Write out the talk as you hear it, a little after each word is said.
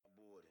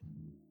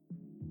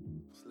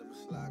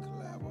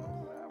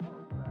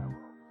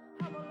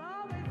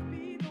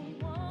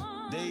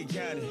Dade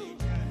County.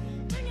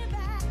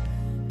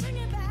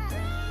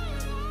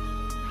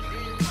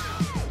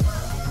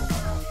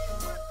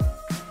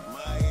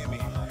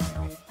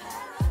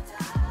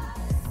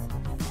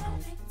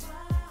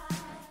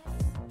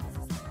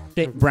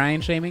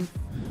 Brian shaming.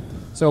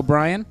 So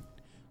Brian,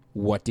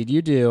 what did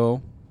you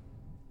do?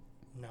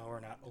 No, we're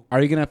not.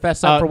 Are you gonna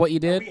fess up for what you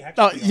did?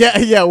 Oh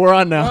yeah, we're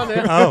on now.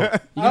 Oh,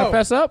 You gonna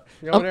fess up?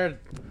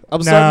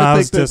 I'm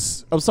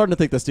starting to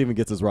think that Steven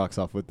gets his rocks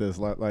off with this.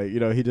 Like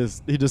he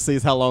just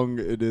sees how long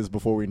it is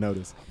before we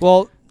notice.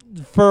 Well,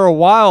 for a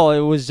while, it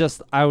was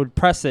just I would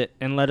press it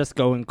and let us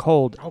go in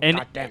cold. And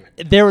God damn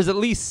it. there was at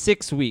least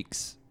 6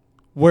 weeks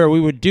where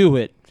we would do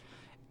it,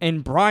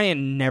 and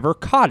Brian never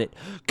caught it.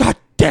 God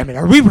damn it,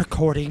 are we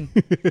recording?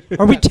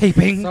 Are we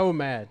taping? So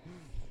mad.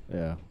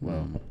 Yeah.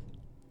 Well,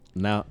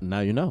 now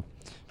you know.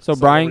 So So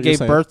Brian what were you gave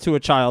saying? birth to a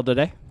child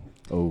today.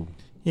 Oh,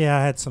 yeah,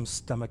 I had some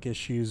stomach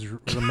issues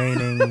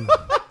remaining.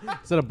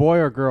 Is it a boy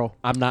or a girl?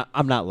 I'm not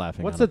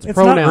laughing. What's on its It's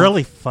pronoun? not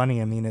really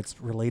funny. I mean, it's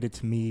related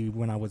to me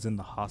when I was in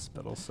the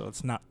hospital, so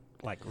it's not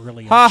like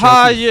really a Ha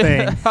ha, joking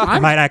yeah. thing. I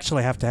might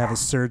actually have to have a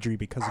surgery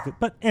because of it.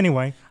 But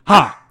anyway,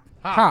 Ha!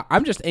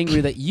 I'm just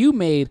angry that you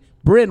made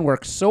Bryn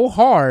work so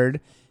hard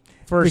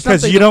for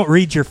because something you don't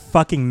read your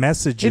fucking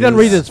messages. He doesn't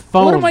read his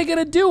phone. What am I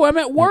gonna do? I'm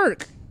at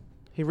work.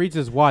 He reads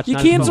his watch. You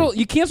not his cancel. phone.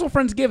 You cancel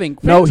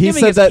Friendsgiving. No, he Friendsgiving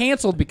said is that-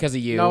 canceled because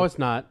of you. No, it's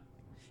not.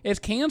 It's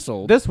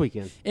canceled. This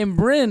weekend. And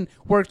Bryn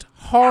worked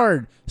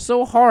hard,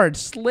 so hard,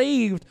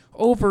 slaved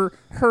over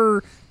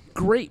her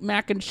great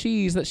mac and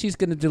cheese that she's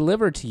going to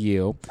deliver to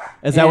you.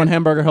 Is that one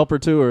Hamburger Helper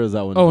too, or is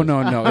that one? Oh,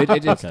 no.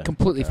 It's Okay.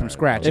 completely from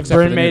scratch. If except for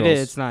Bryn the made it, noodles.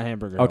 it's not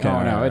hamburger. Okay, No,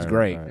 all no, right, it's all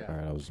great. right, all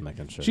right, I was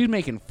making sure. She's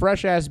making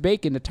fresh-ass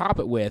bacon to top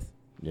it with.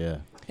 Yeah.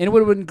 And it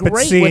would have been great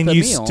But see, with and a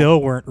you meal.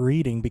 still weren't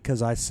reading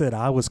because I said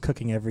I was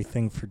cooking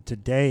everything for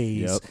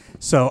today's. Yep.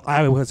 So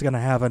I was going to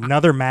have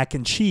another mac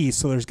and cheese.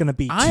 So there's going to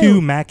be I- two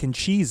mac and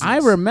cheeses. I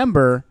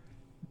remember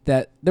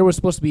that there was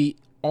supposed to be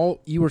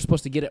you were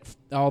supposed to get it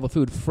all the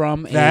food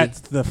from That's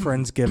the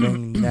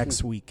Friendsgiving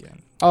next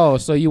weekend. Oh,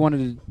 so you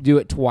wanted to do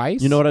it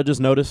twice? You know what I just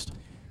noticed?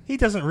 He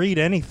doesn't read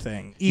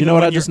anything. Even You know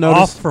what when I just you're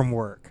noticed? off from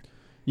work.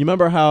 You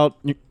remember how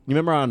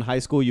in high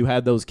school you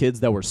had those kids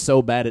that were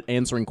so bad at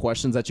answering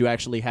questions that you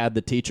actually had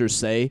the teachers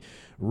say,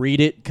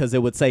 read it because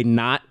it would say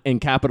not in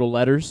capital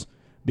letters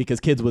because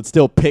kids would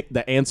still pick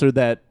the answer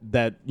that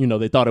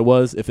they thought it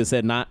was if it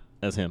said not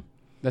as him.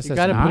 That You says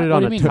got to not? put it What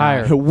on do a you mean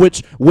tire. not?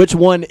 which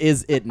one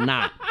is it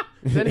not?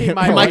 Then he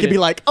might Mike write could be it.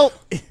 like, oh,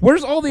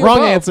 Where's all the wrong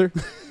above? answer.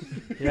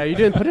 Yeah, you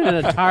didn't put it in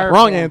a tire.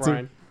 Wrong form, answer.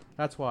 Brian.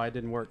 That's why it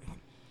didn't work.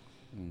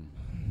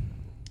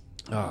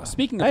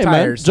 Speaking of Hey man,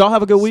 tires, did y'all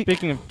have a good week?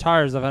 Speaking of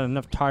tires, I've had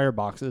enough tire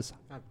boxes.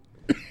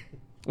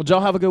 Did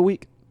y'all have a good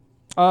week?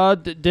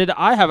 Did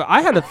I have?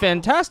 I had a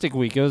fantastic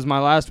week. It was my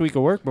last week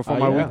of work before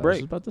my Oh, yeah, week I was break.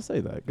 just about to say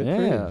that. Good for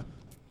Yeah. you.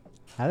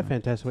 I had a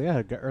fantastic week. I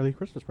had an early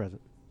Christmas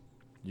present.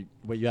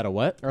 You had a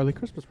what? Early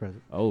Christmas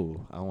present.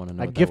 Oh, I want to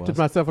know. I what gifted that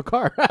myself a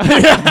car.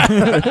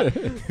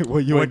 was. Well,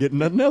 you ain't getting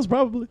nothing else,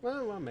 probably.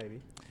 well,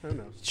 maybe. Who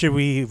knows? Should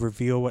we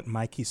reveal what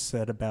Mikey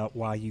said about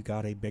why you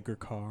got a bigger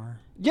car?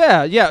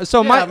 Yeah.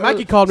 So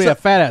Mikey called me a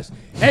fat ass.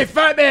 hey,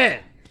 fat man.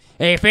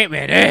 Hey, fat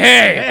man.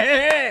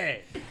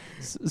 Hey.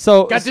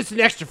 So Got just an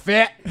extra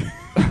fat.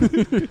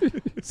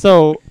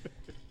 So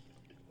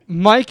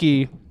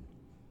Mikey,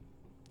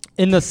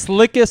 in the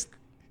slickest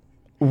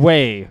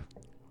way,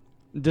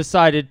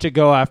 decided to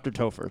go after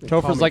Topher.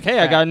 Topher's me like, "Hey,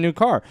 I fat." got a new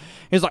car."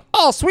 He's like,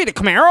 "Oh, sweet, a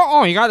Camaro.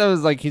 Oh, you got that?"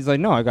 Was like, he's like,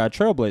 "No, I got a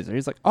Trailblazer."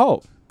 He's like,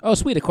 "Oh, Oh,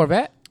 sweet, a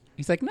Corvette?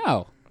 He's like,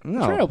 no.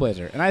 No.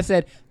 Trailblazer. And I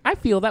said, I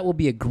feel that will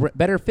be a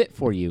better fit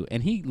for you.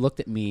 And he looked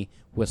at me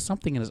with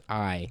something in his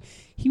eye.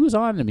 He was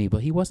on to me,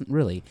 but he wasn't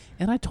really.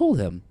 And I told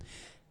him,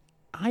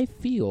 I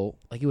feel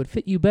like it would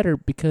fit you better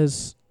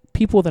because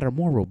people that are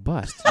more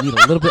robust need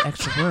a little bit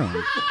extra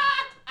room.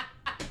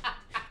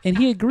 And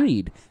he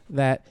agreed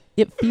that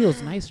it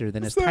feels nicer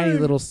than his tiny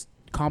little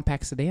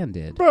compact sedan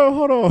did. Bro,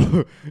 hold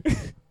on.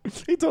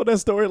 He told that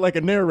story like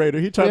a narrator.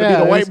 He tried to Yeah,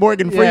 be the white it's-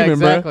 Morgan yeah, Freeman,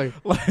 exactly.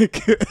 bro.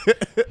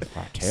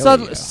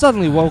 Like,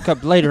 Suddenly woke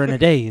up later in the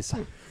days."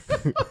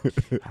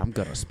 I'm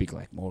going to speak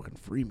like Morgan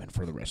Freeman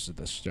for the rest of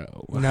the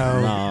show.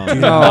 No.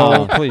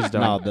 No, please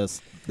don't. No,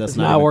 that's It's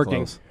not not even working.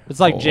 close. It's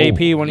like Oh,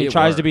 JP when he it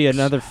tries to be works.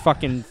 another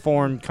fucking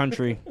foreign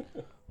country.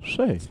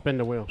 Say. Spin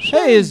the wheel.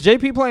 Hey, is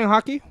JP playing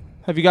hockey?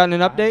 Have you gotten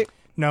an update?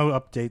 No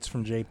updates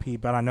from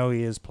JP, but I know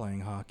he is playing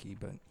hockey.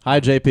 But Hi,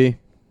 JP.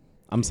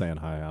 I'm saying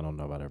hi. I don't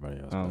know about everybody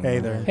else. Oh. but Hey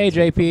I'm there. Hey,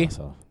 saying for JP.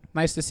 myself.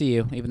 Nice to see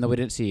you, even though we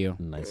didn't see you.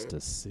 Nice to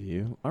see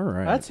you. All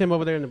right. That's him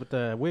over there with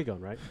the wig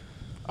on, right?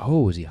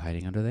 Oh, is he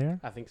hiding under there?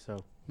 I think so.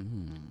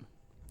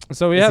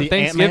 So we Is have he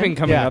Thanksgiving Ant-Man?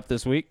 coming Yeah. up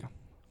this week.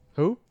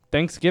 Who?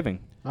 Thanksgiving.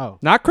 Oh.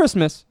 Not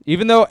Christmas.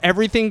 Even though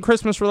everything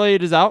Christmas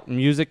related is out,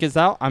 music is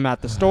out. I'm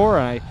at the store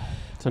and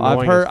It's I've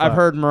annoying heard as fuck. I've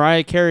heard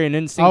Mariah Carey and Oh,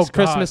 NSYNC's God.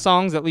 Christmas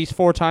songs at least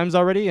 4 times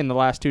already in the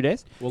last 2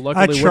 days. Well, I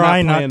luckily try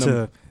we're not not playing to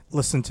them.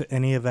 listen to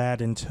any of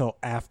that until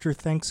after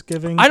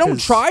Thanksgiving. I don't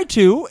 'cause- try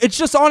to. It's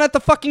just on at the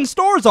fucking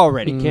stores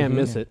already. You can't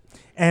miss it.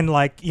 And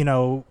like,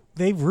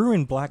 they've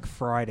ruined Black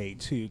Friday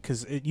too,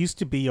 because it used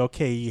to be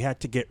okay. You had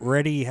to get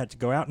ready, you had to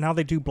go out. Now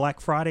they do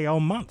Black Friday all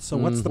month. So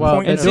what's the Well,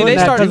 point? and of See, doing they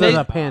that started- 'cause of they-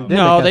 the pandemic.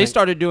 No, I they think.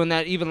 started doing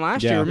that even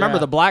last Yeah. year. Remember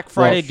Yeah. the Black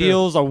Friday Well, sure.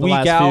 deals a The week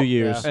last out? few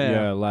years. Yeah.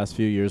 Yeah, last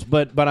few years.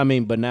 But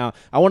now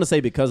I want to say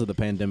because of the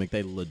pandemic,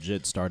 they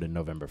legit started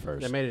November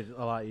 1st. They made it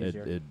a lot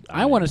easier.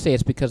 I want to say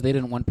it's because they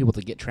didn't want people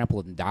to get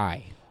trampled and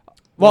die.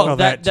 Well, Well,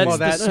 that's that too. the Well,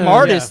 that-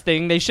 smartest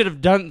thing. They should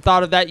have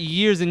thought of that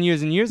years and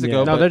years and years ago.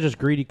 Yeah. no, but- they're just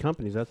greedy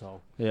companies. That's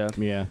all. yeah.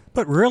 Yeah.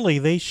 But really,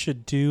 they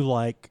should do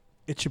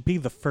it should be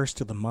the first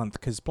of the month,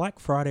 because Black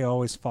Friday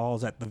always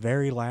falls at the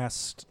very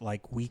last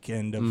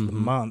weekend of the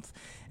month.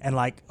 And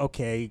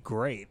okay,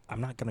 great. I'm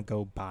not gonna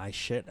go buy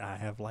shit. I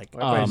have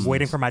I'm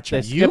waiting for my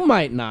check. You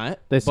might not.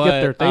 They skip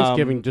but, their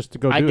Thanksgiving just to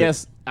go do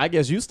it. I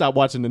guess you stopped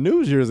watching the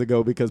news years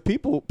ago because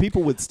people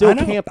would still I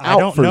know, camp I out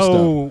don't for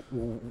know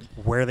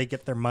where they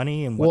get their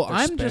money and what Well, they're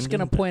I'm just going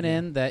to spending, but point yeah.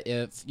 in that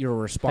if you're a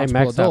responsible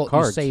max out adult, you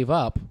cards. save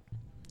up.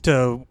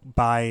 to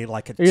buy a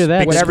Either that,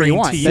 big whatever you screen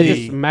want. TV. They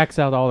just max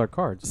out all their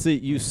cards. See,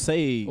 you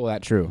say Well,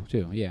 that's true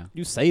too. Yeah,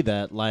 you say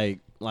that like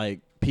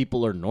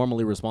people are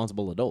normally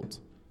responsible adults.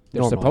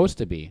 they're Normal. supposed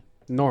to be.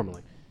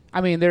 Normally. I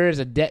mean, there is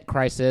a debt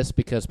crisis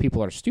because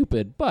people are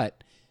stupid,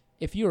 but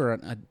if you're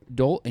an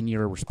adult and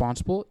you're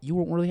responsible, you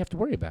won't really have to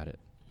worry about it.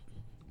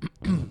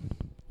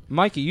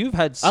 Mikey, you've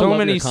had I so love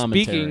many your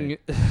commentary.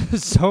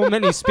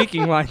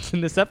 speaking lines in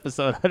this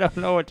episode. I don't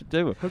know what to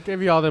do. Who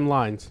gave you all them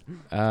lines?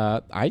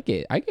 I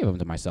gave them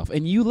to myself,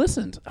 and you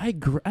listened.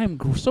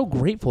 I'm so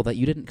grateful that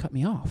you didn't cut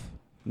me off.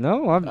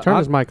 No, Turn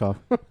his mic off.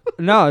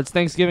 no. It's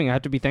Thanksgiving. I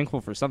have to be thankful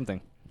for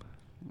something.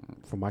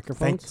 For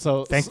microphones?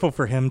 Thankful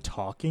for him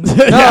talking.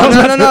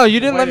 No.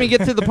 You didn't let me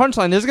get to the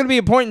punchline. There's gonna be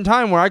a point in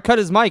time where I cut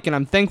his mic, and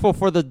I'm thankful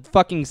for the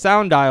fucking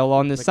sound dial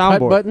on this The cut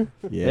soundboard. button?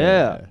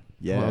 Yeah.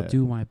 Well, I'll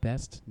do my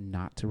best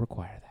not to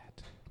require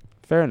that.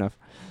 Fair enough.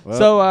 Well-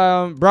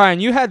 So, Brian,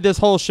 you had this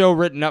whole show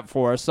written up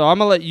for us, so I'm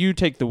gonna let you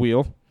take the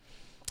wheel.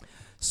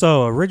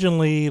 So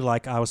originally,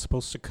 I was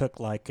supposed to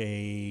cook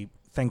a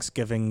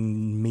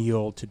Thanksgiving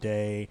meal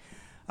today.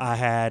 I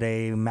had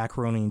a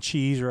macaroni and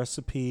cheese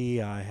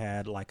recipe. I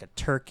had a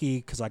turkey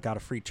because I got a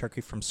free turkey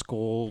from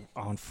school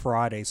on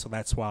Friday, so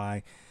that's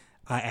why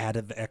I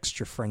added the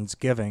extra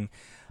Friendsgiving.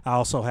 I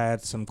also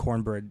had some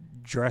cornbread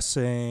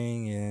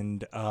dressing,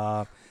 and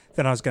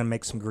then I was going to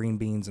make some green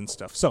beans and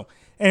stuff. So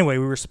anyway,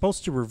 we were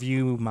supposed to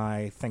review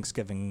my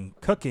Thanksgiving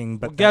cooking,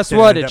 but Well, guess that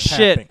didn't what? end It's up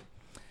shit.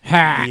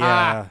 happening.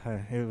 Yeah,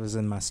 it was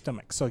in my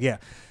stomach. So yeah,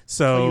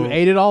 So you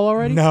ate it all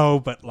already? no,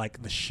 but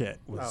the shit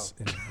was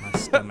in my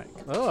stomach.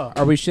 Oh,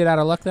 Are we shit out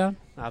of luck though?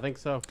 I think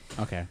so.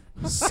 Okay.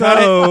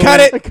 So Cut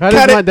his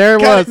mic. There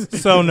it was.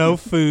 So no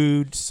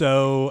food.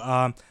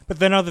 So, but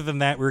then other than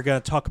that, we're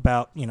going to talk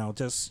about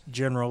just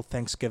general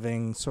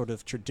Thanksgiving sort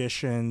of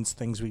traditions,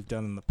 things we've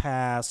done in the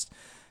past,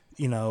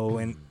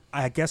 and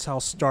I guess I'll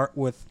start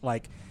with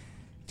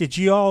did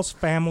you all's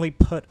family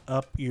put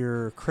up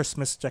your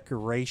Christmas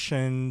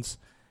decorations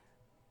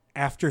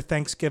after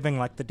Thanksgiving,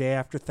 the day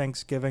after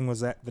Thanksgiving? Was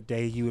that the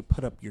day you would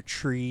put up your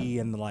tree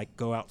and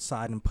go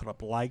outside and put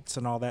up lights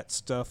and all that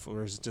stuff,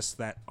 or is just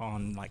that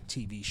on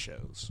TV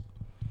shows?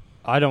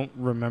 I don't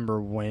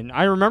remember when.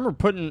 I remember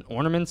putting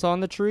ornaments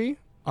on the tree.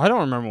 I don't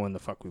remember when the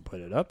fuck we put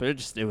it up.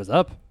 It was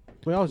up.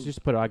 We always used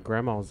to put it at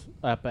grandma's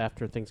up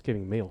after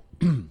Thanksgiving meal.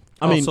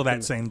 I mean, also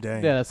that same day.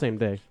 Yeah, that same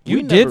day. You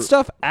We did never-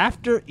 stuff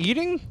after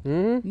eating?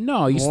 Mm-hmm.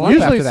 No, you Well, sleep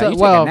usually after that. so- You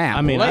take well, a nap.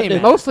 I mean, I Lame.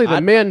 did- Mostly the I-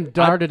 men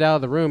darted out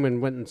of the room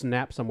and went and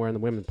napped somewhere, and the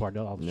women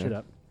parted all the Yeah. shit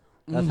up.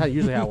 That's how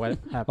usually how it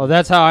happened. Oh,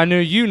 that's how I knew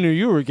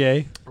you were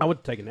gay. I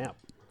would take a nap.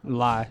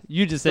 Lie.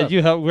 You just said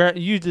What's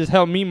you just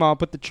helped me mom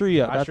put the tree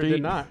up. I after sure did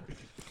eating. not.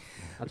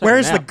 I took a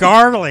Where's the nap.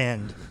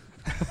 garland?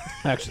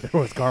 Actually, there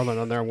was garland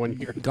on there one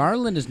year.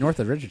 Garland is north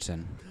of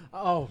Richardson.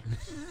 Oh,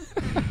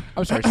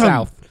 I'm sorry,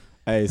 south.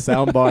 hey,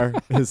 soundbar.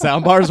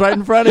 Soundbar's right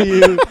in front of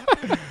you.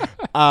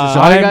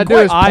 all you gotta do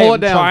is I pull am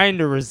it down. trying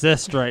to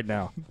resist right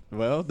now.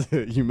 Well,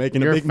 you're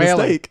making You're a big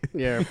failing. mistake.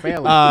 You're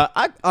failing.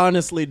 I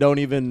honestly don't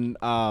even.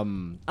 I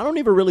don't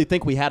even really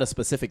think we had a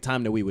specific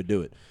time that we would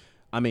do it.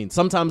 I mean,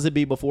 sometimes it'd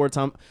be before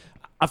time.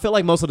 I feel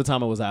like most of the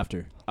time it was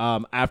after.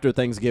 After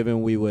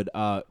Thanksgiving, we would,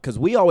 because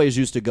we always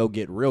used to go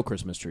get real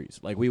Christmas trees.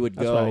 We would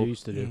That's go. what I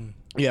used to do.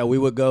 Yeah, we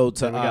would go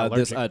Then we got to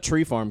this allergic.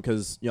 tree farm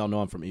because y'all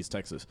know I'm from East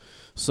Texas.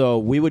 So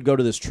we would go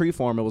to this tree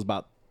farm. It was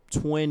about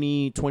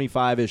 20,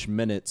 25-ish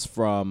minutes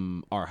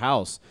from our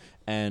house.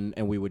 And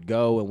we would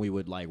go and we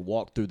would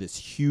walk through this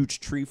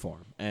huge tree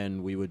farm.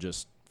 And we would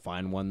just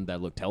find one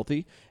that looked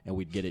healthy. And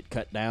we'd get it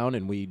cut down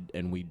and we'd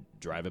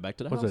drive it back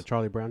to the Was house. it a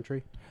Charlie Brown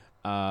tree?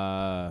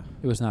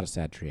 It was not a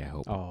sad tree, I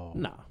hope. Oh,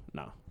 No.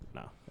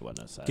 It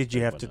wasn't a sad Did you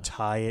thing. have It to wasn't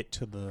tie it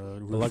to the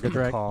roof luggage of the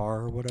rack?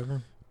 car or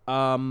whatever?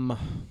 I'm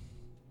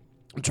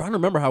trying to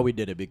remember how we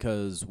did it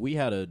because we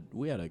had a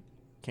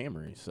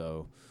Camry,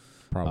 so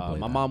Probably.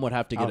 my not. mom would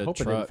have to I get a hope it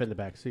didn't truck. fit in the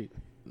back seat.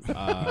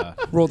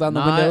 Roll down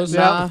the windows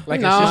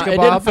like nah, a shish it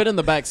kebab. didn't fit in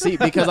the back seat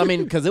because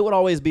because it would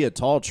always be a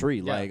tall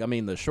tree. Like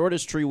the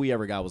shortest tree we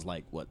ever got was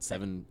like what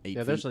 7, 8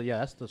 Yeah, feet.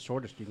 that's the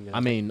shortest you can get. I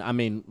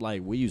mean,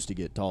 like we used to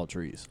get tall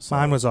trees. So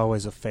Mine was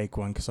always a fake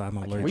one because I'm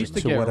allergic used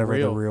to to get whatever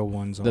real- the real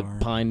ones the are.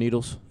 pine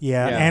needles.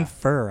 Yeah, Yeah. and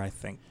fur, I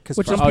think. Because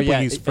Which some is- people yeah,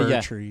 use fur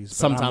yeah. trees.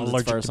 but I'm Sometimes it's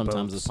allergic fur, to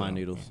sometimes both, it's pine so-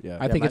 needles. Yeah.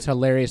 I think it's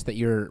hilarious that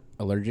you're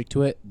allergic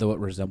to it, though it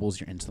resembles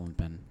your insulin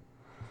pen.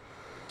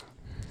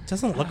 It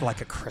doesn't look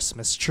like a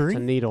Christmas it's tree. a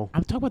needle.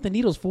 I'm talking about the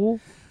needles, fool.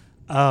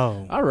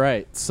 Oh. All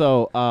right.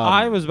 So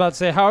I was about to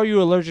say, how are you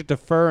allergic to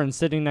fur and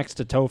sitting next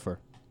to Topher?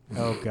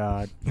 Oh,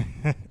 God.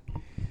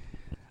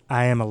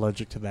 I am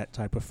allergic to that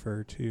type of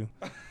fur, too.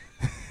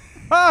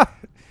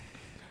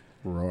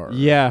 Roar.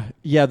 Yeah,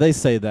 they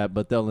say that,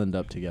 but they'll end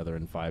up together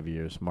in 5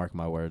 years. Mark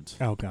my words.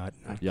 Oh, God.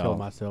 I'd Yo. kill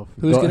myself.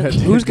 Who's Go gonna ahead.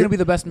 Who's gonna be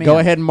the best man? Go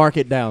ahead and mark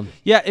it down.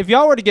 Yeah, if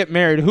y'all were to get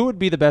married, who would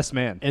be the best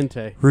man?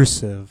 Entei.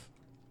 Rusev.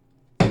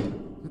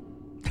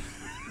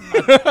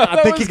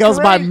 I think he goes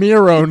by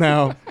Miro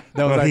now.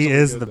 That was Well, he actually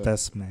is good, the though.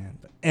 best man.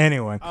 But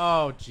anyway,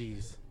 Oh,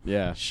 jeez.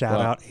 Yeah. shout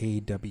well, out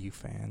AEW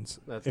fans.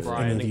 That's if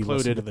Brian any of you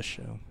listen included. to the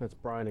show. That's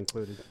Brian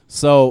included.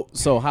 So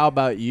how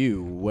about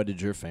you? What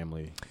did your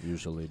family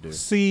usually do?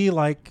 See,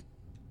 like,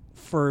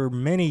 for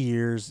many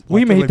years,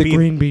 We like, it made would the be-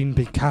 green bean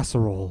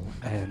casserole,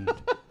 and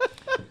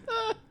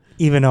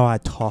Even though I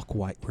talk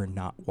white, we're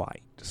not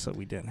white, so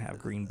we didn't have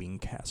green bean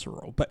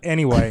casserole. But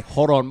anyway,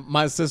 Hold on,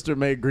 my sister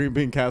made green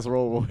bean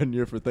casserole one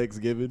year for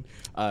Thanksgiving.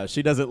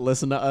 She doesn't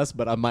listen to us,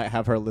 but I might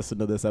have her listen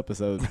to this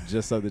episode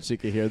just so that she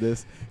can hear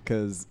this,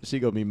 because she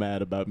gonna be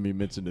mad about me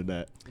mentioning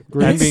that.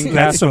 green bean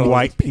that's some casserole.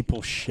 white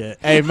people shit.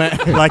 Hey man,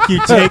 Like,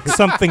 you take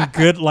something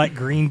good like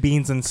green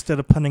beans, instead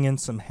of putting in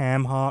some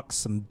ham hocks,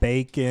 some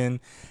bacon,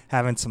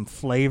 having some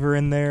flavor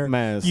in there,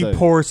 Man, you say-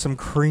 pour some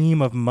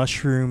cream of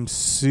mushroom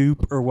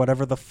soup or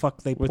whatever the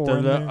fuck they with pour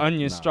in the there.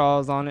 onion Nah.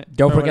 straws on it.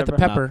 Don't or forget the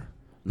whatever. pepper.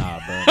 nah,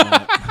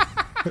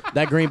 bro.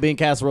 That green bean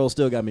casserole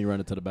still got me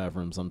running to the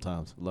bathroom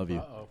sometimes. Love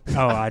you.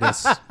 Oh, I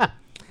just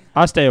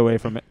I stay away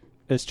from it.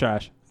 It's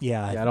trash.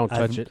 yeah. Yeah, I don't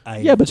touch it.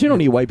 Yeah, but you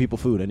don't eat white people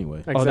food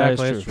anyway. Oh, that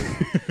is Exactly.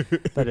 true.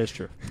 That's That is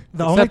true.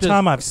 The only Except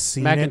time it's I've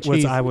seen mac it and was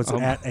cheese. I was Oh,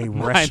 at a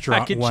mac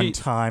restaurant and one cheese.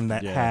 time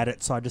that Yeah. had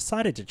it, so I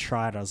decided to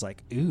try it. I was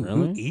like, "Ooh,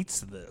 who Really?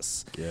 eats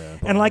this?" Yeah.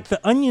 And like the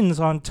onions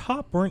on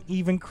top weren't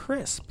even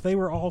crisp; they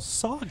were all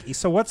soggy.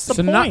 So what's the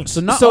So point?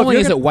 not So if only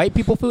you're is gonna- it white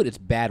people food, it's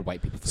bad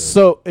white people food.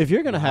 So if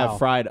you're gonna Wow. have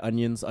fried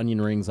onions,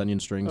 onion rings, onion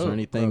strings, or Oh,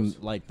 anything gross.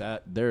 like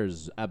that,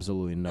 there's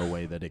absolutely no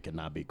way that it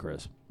cannot be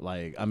crisp.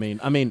 Like, I mean,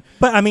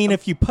 But I mean,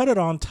 if you put it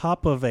on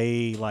top of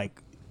a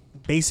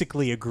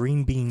basically a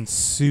green bean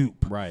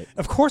soup, right.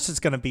 of course it's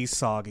going to be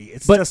soggy.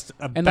 It's But- just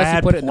a unless you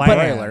bad put it in the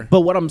plan. broiler.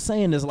 But what I'm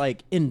saying is,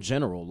 like, in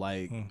general,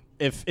 like,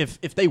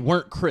 if they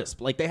weren't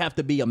crisp, like, they have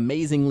to be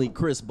amazingly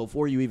crisp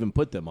before you even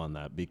put them on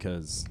that,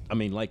 because I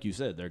mean, like you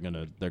said, they're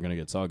gonna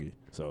get soggy.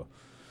 So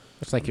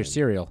It's like your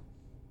cereal.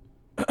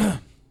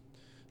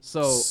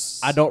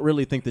 I don't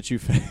really think that you.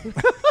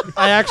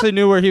 I actually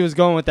knew where he was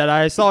going with that.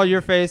 I saw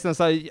your face, and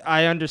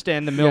I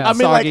understand the milk Yeah. I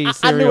mean, like, soggy I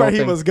cereal knew where he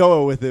thing. was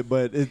going with it,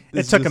 but It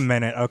it's took a just-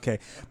 minute, okay.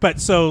 But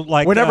so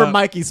like Whenever uh,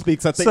 Mikey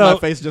speaks, I think my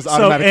face just so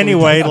automatically.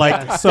 anyway,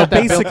 like so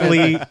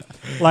basically,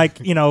 like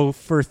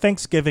for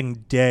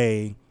Thanksgiving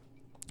Day,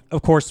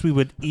 of course we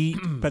would eat,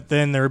 but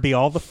then there would be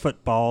all the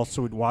football,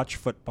 so we'd watch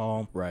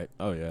football. Right.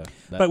 Oh yeah.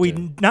 That But too.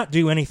 we'd not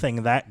do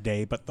anything that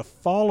day. But the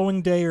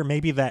following day, or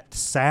maybe that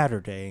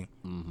Saturday,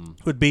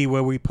 would be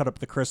where we put up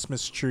the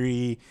Christmas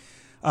tree.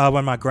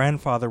 When my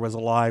grandfather was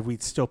alive,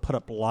 we'd still put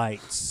up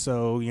lights.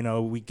 So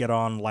we'd get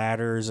on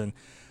ladders, and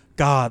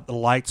God, the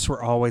lights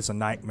were always a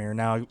nightmare.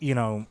 Now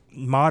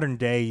modern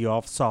day, you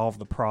all solve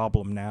the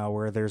problem now,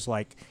 where there's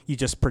you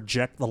just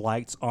project the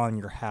lights on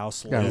your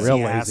house. Yeah, Lazy real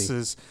lazy.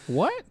 asses.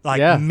 What? Like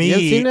Yeah. You haven't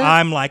seen me, that?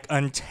 I'm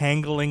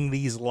untangling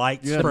these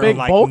lights Yeah, the from big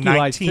bulky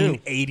lights, too.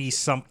 1980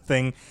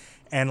 something,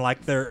 and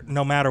they're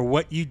no matter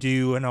what you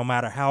do, and no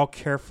matter how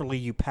carefully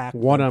you pack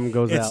One them, of 'em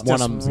goes it's out. One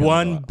just of 'em's gonna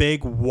one go out.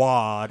 big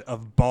wad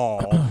of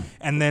ball,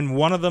 and then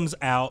one of them's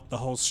out, the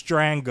whole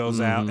strand goes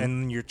out,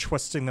 and you're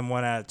twisting them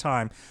one at a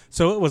time.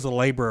 So it was a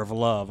labor of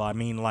love. I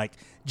mean,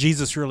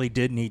 Jesus really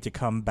did need to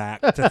come back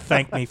to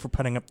thank me for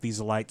putting up these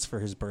lights for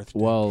his birthday.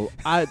 Well,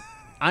 I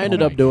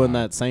ended up doing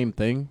that same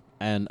thing,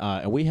 and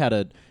we had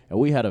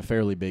a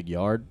fairly big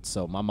yard.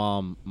 So my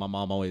mom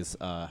always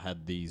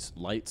had these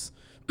lights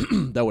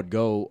that would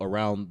go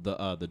around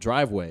the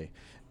driveway,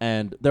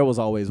 and there was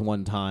always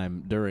one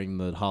time during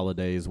the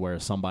holidays where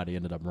somebody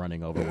ended up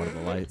running over one of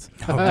the lights.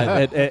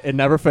 It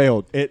never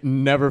failed. It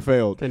never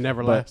failed. They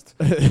never But- last.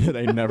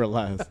 they never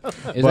last.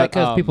 Is that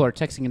because people are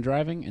texting and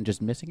driving and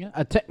just missing it?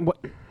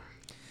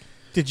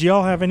 Did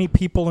y'all have any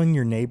people in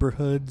your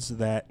neighborhoods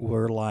that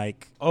were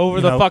over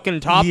you the know, fucking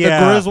top, yeah.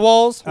 the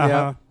Griswolds.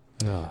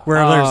 uh-huh,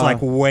 where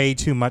there's way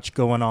too much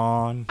going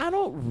on? I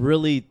don't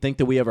really think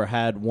that we ever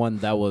had one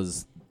that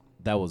was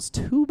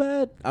too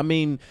bad. I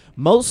mean,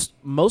 most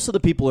of the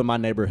people in my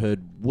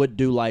neighborhood would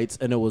do lights,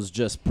 and it was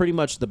just pretty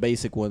much the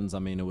basic ones. I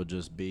mean, it would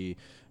just be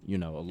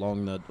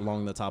along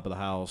the top of the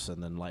house,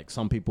 and then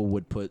some people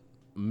would put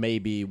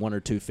maybe one or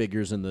two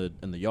figures in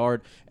the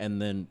yard,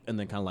 and then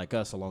kind of like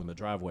us along the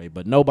driveway.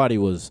 But nobody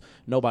was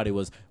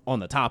on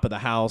the top of the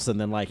house, and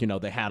then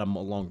they had them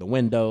along the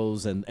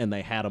windows, and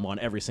they had them on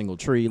every single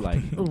tree.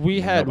 Like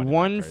We had nobody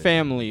one went crazy.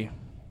 family,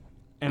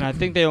 and I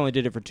think they only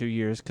did it for 2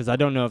 years because I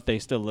don't know if they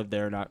still live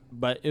there or not.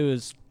 But it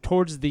was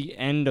towards the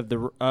end of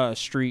the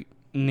street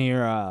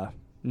near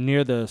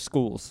the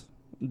schools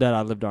that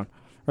I lived on,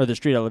 or the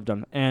street I lived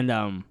on,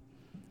 and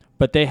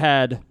but they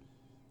had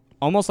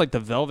almost like the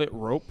velvet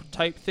rope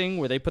type thing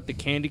where they put the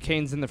candy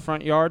canes in the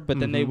front yard, but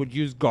then they would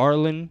use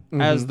garland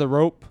as the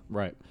rope,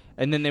 Right.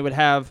 and then they would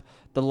have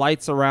the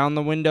lights around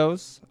the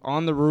windows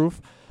on the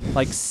roof,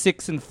 like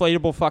 6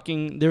 inflatable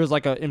fucking. There was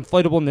like an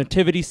inflatable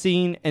nativity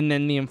scene, and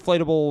then the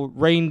inflatable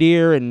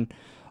reindeer and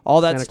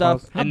all that Santa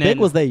stuff. Claus. How and big then,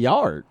 was their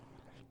yard?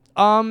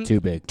 Too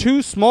big.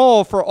 too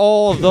small for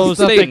all of those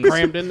Stuff they things.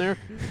 crammed in there.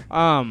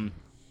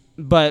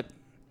 But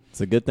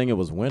It's a good thing it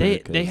was winter they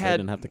because they had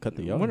didn't have to cut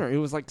the yard. winter. It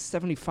was like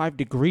 75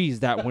 degrees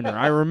that winter.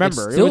 I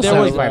remember. It's still There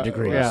was- 75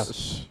 degrees.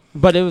 Yeah.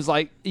 But it was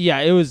like, yeah,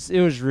 it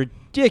was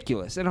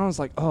ridiculous, and I was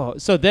like, oh.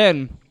 So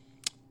then,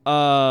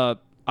 I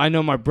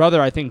know my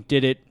brother, I think,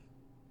 did it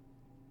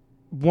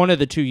one of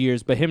the 2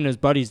 years, but him and his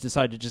buddies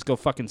decided to just go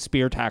fucking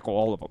spear tackle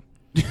all of them.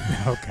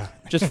 Oh god.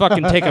 Just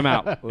fucking take them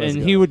out, and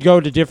he would go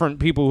to different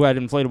people who had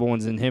inflatable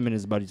ones, and him and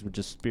his buddies would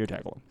just spear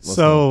tackle them.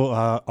 So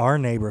our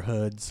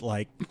neighborhoods,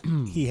 like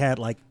he had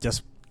like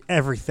just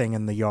everything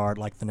in the yard,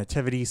 like the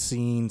nativity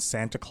scene,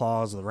 Santa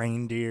Claus, the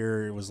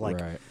reindeer. It was like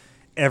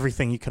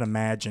everything you could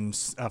imagine.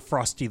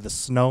 Frosty the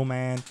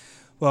Snowman.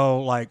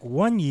 Well, like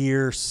one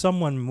year,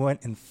 someone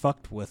went and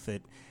fucked with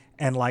it.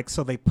 And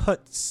so they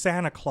put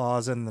Santa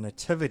Claus in the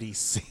nativity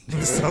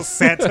scene. So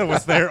Santa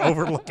was there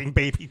overlooking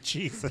baby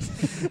Jesus.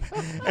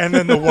 And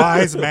then the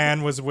wise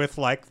man was with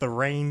the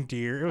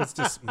reindeer. It was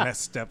just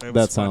messed up. It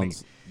was That funny.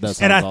 sounds. That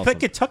sounds And I awesome.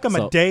 think it took him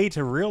So- a day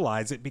to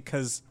realize it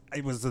because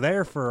it was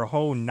there for a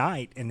whole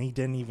night and he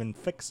didn't even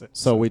fix it.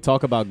 So we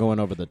talk about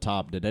going over the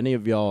top. Did any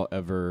of y'all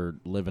ever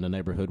live in a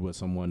neighborhood with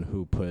someone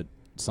who put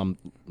some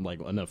like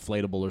an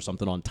inflatable or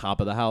something on top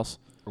of the house?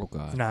 Oh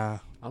God. Nah.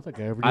 I don't think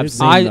I ever I've did.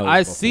 seen those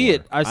I see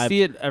before. it. I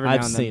see it every now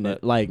I've and seen then.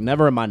 it. Like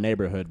never in my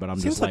neighborhood, but I'm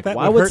Seems just like like, that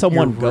why would would hurt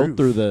someone your go roof.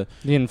 through the?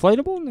 The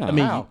inflatable? No. I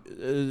mean, How?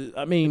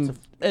 I mean,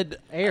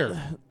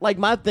 Air. like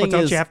my But thing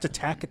don't is, you have to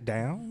tack it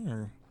down?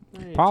 Or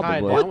Probably. Tie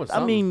it what- down with I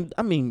something.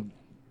 mean,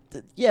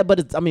 yeah, but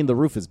it's. I mean, the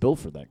roof is built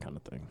for that kind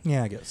of thing.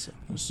 Yeah, I guess so.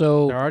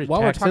 So They're already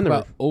while we're taxed talking in the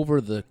about roof.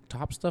 over the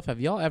top stuff, have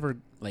y'all ever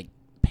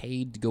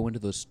paid to go into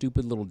those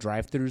stupid little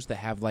drive-throughs that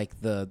have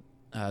the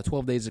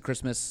 12 Days of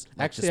Christmas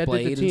Actually, I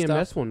displayed did the and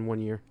TMS stuff?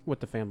 one year with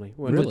the family.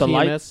 Really? With With the TMS,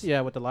 lights?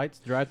 Yeah, with the lights,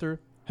 drive-through.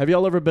 Have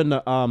y'all ever been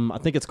to? I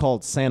think it's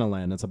called Santa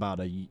Land. It's about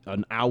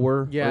an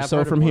hour Yeah, or I've so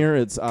heard of from one. here.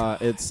 It's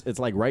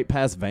like right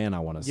past Van. I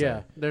want to say.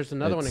 Yeah, there's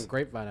another one in It's-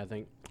 Grapevine, I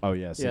think. Oh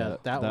yes. Yeah,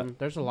 that one.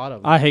 There's a lot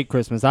of them. I hate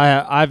Christmas.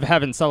 I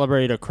haven't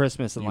celebrated a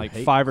Christmas in You like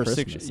hate 5 or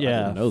Christmas? 6. I Yeah,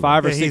 didn't know that.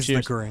 5 or Yeah, 6 he's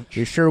years. the Grinch.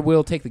 You sure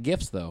will take the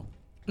gifts though.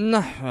 No,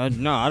 I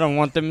don't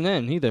want them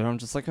then either. I'm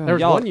just like, there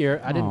was y'all. one year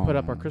I didn't put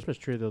up our Oh. Christmas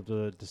tree till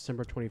the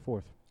December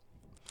 24th.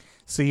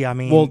 See, I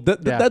mean, Well,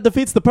 Yeah. that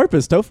defeats the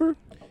purpose, Topher.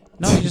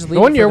 No, you just leave The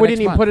one it year for we the didn't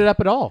next even put month. it up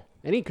at all.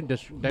 Any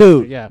condition.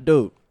 Dude, Yeah.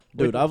 dude.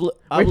 Wait, I've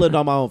wait. lived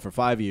on my own for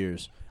 5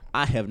 years.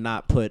 I have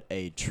not put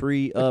a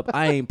tree up.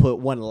 I ain't put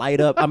one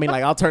light up. I mean,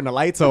 I'll turn the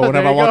lights on whenever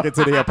I There you walk go.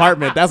 into the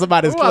apartment. That's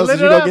about as Ooh, I close lit as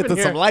you it gonna up get in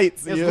to some here.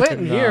 lights. It's Yeah. lit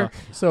in here.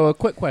 So a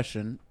quick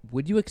question: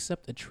 would you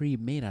accept a tree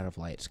made out of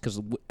lights? Because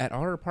at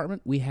our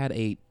apartment we had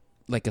a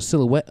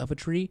silhouette of a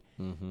tree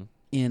Mhm.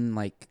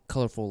 in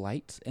colorful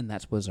lights, and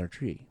that was our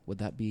tree. Would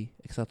that be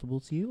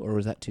acceptable to you, or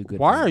was that too good?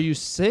 Why for are you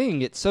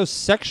saying it so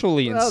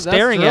sexually and Well, that's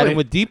staring at really- him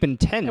with deep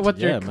intent? And with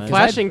Yeah, your man.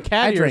 flashing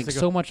cat I ears drank to go-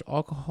 so much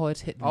alcohol;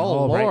 it's hitting me Oh,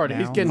 all right Lord, now.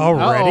 he's getting-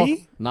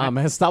 already? Nah,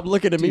 man, stop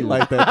looking at me Dude.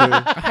 like that, dude.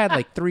 I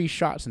had 3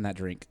 shots in that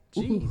drink.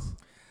 Jeez.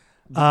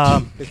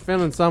 Um, It's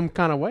feeling some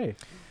kind of way.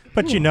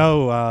 but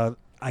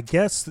I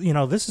guess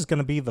this is going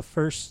to be the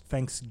first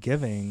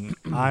Thanksgiving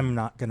I'm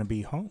not going to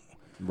be home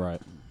Right.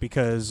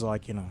 because I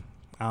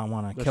don't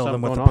want to There's kill them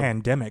something with the going on.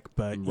 pandemic,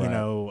 but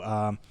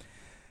Right.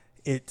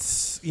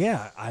 it's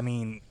I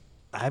mean,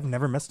 I've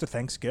never missed a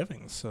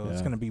Thanksgiving, so it's Yeah.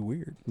 going to be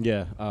weird.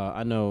 Yeah,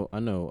 I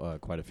know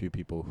quite a few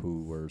people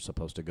who were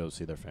supposed to go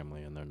see their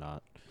family and they're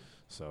not.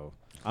 So,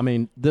 I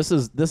mean, this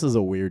is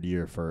a weird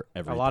year for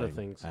everything. lot of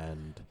things.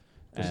 and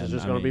This is and,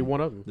 just I going to be mean,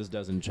 one of them. This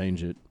doesn't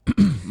change it.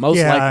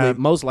 Yeah.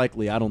 Most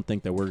likely, I don't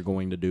think that we're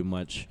going to do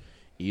much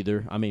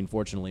either. I mean,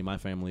 fortunately, my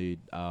family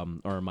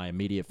or my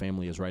immediate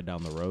family is right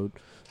down the road,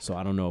 so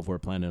I don't know if we're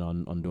planning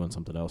on doing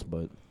something else.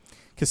 But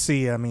Because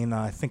see, I mean,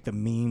 I think the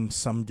meme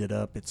summed it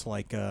up. It's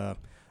like a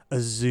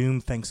Zoom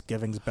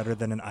Thanksgiving's better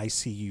than an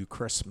ICU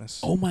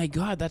Christmas. Oh my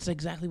God, that's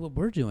exactly what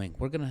we're doing.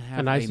 We're gonna have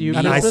An a ICU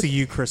An meal- Christmas?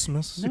 ICU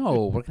Christmas?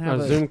 No, we're gonna have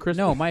A a Zoom Christmas?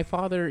 No, my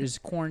father is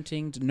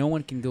quarantined. No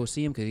one can go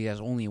see him because he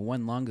has only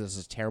one lung. This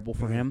is terrible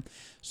for him.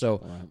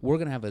 So we're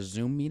gonna have a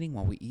Zoom meeting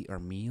while we eat our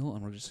meal,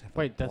 and we're just have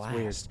Wait, a that's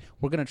weird. blast.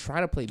 We're gonna try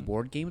to play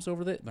board games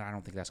over it, but I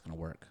don't think that's gonna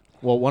work.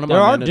 Well, one of There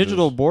my are managers,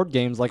 digital board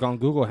games like on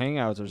Google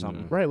Hangouts or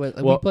something. Right. We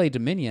Well- play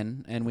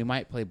Dominion, and we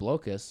might play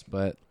Blocus,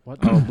 but What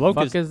Oh, the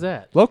Locust- fuck is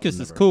that? Locust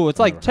is Never- cool. It's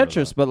like never heard of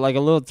Tetris, that. but like a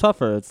little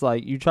tougher. It's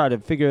like you try to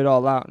figure it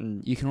all out,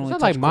 and you can Is only that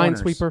touch like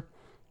corners. Minesweeper?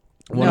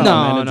 One of No,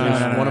 my no, managers,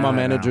 no, no, one of my no,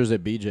 no, no. managers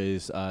at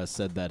BJ's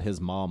said that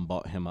his mom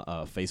bought him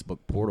a Facebook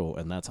portal,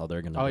 and that's how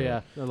they're gonna. Oh do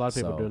yeah, it. a lot of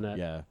people So, doing that.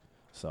 Yeah.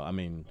 So I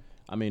mean,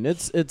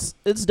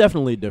 it's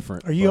definitely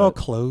different. Are you but- all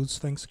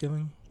closed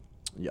Thanksgiving?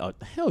 Yeah,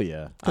 hell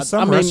yeah. Because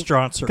some mean,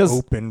 restaurants are 'cause-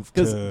 open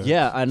Because to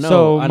yeah, I know.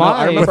 So I know. my-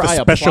 I remember with a I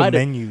special applied it.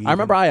 menu. I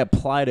remember I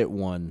applied at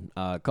one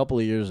a couple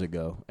of years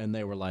ago, and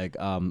they were like,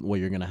 "Well,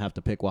 you're gonna have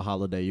to pick what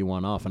holiday you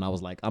want off." And I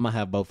was like, "I'm gonna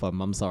have both of them.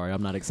 I'm sorry,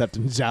 I'm not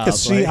accepting jobs."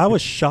 See, Like- I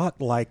was shocked.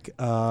 Like,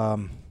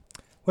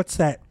 what's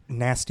that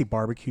nasty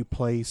barbecue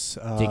place?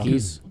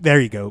 Dickies? There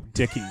you go,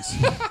 Dickies.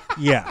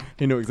 Yeah,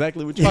 you know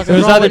exactly what you're Fuck it is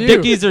was wrong either with you?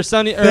 Dickies or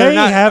Sunny. Or They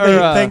not, have or,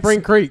 a thanks-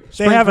 Spring Creek. they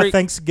Spring have a Creek-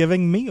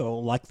 Thanksgiving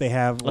meal. Like they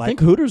have I like think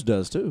Hooters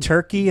does too.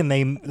 turkey, and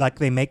they make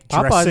Popeye's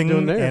dressing,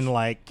 doing theirs. and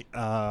like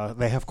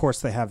they have, of course,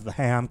 they have the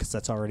ham because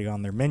that's already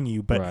on their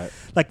menu. But Right.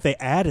 like they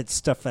added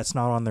stuff that's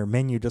not on their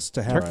menu just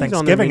to have Turkey's on their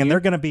Thanksgiving, menu. and they're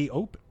going to be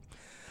open.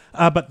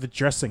 But the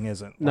dressing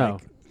isn't. No.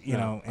 Like, you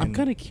know. I'm and-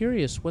 kind of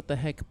curious what the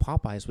heck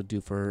Popeyes would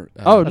do for.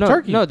 Oh A no,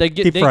 turkey. no, they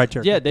get Deep they, fried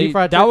turkey. Yeah, they Deep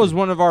fried that turkey. was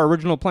one of our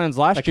original plans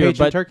last A year,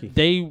 Cajun but turkey.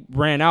 they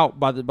ran out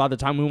by the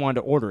time we wanted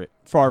to order it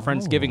for our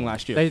Friendsgiving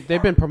last year.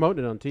 They've been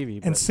promoting it on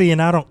TV. And but see,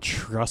 and I don't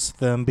trust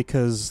them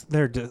because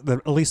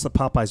at least the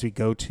Popeyes we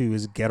go to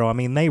is ghetto. I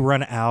mean, they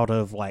run out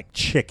of like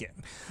chicken.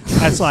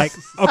 That's like,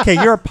 okay,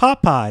 you're a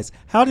Popeyes.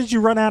 How did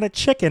you run out of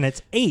chicken?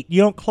 It's 8.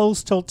 You don't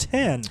close till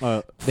 10.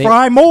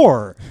 Fry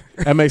more.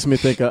 That makes me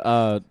think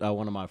of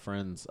one of my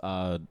friends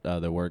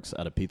that works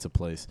at a pizza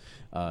place.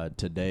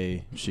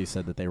 Today, she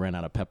said that they ran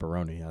out of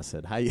pepperoni. I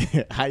said,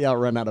 how y'all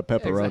run out of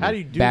pepperoni? how do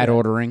you do bad that?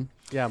 ordering.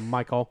 Yeah,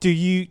 Michael.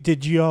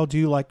 Did you all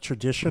do like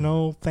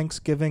traditional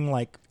Thanksgiving,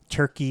 like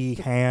turkey,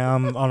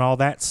 ham, on all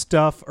that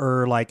stuff,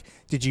 or like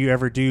did you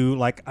ever do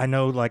like I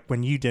know like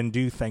when you didn't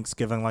do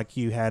Thanksgiving, like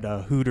you had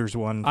a Hooters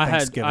one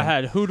Thanksgiving. I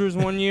had Hooters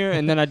one year,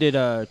 and then I did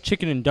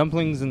chicken and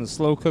dumplings in the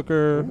slow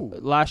cooker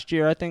last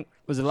year. I think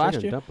was it last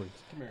Chicken year? dumplings.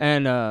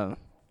 And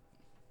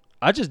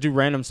I just do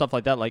random stuff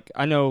like that. Like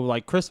I know,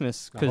 like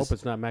Christmas. I hope Cause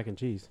it's not mac and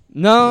cheese.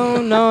 no.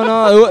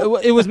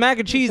 It was mac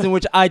and cheese, in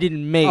which I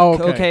didn't make.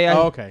 Okay, I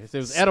okay. So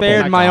it was edible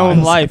spared mac my and own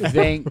cheese. life.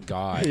 Thank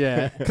God.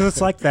 Yeah. Because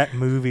it's like that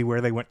movie where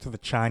they went to the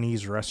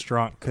Chinese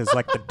restaurant because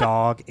like the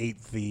dog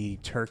ate the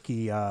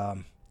turkey.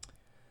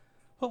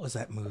 What was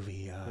that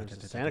movie?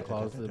 There's Santa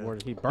Claus where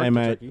he burnt Hey, the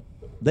man. turkey.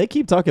 They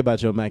keep talking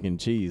about your mac and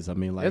cheese. I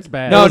mean, like It's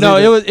bad. No,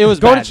 it was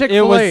Go bad. to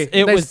Chick-fil-A. It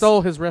They was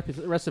stole his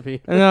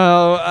recipe.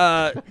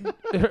 no.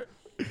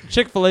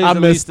 Chick-fil-A is I at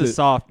least missed the it.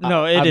 soft.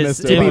 No, I it is.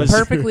 missed it. To It be was.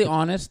 perfectly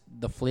honest,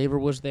 the flavor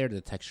was there,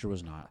 the texture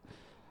was not.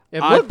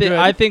 It looked good.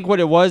 I think what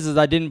it was is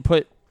I didn't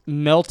put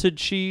melted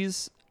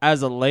cheese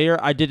as a layer.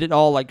 I did it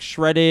all like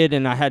shredded,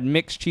 and I had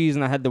mixed cheese,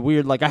 and I had the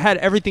weird I had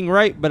everything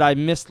right, but I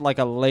missed like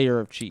a layer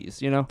of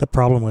cheese. You know? The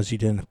problem was you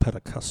didn't put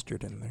a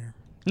custard in there.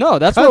 No,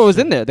 that's what was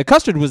in there. The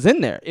custard was in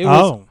there. It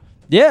was.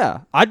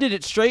 Yeah, I did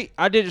it straight.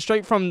 I did it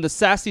straight from the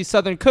Sassy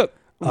Southern Cook,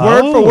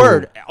 word for Oh.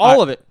 word,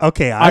 all of it.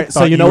 Okay, I right,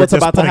 so thought you know were what's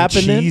just about to putting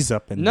happen then? cheese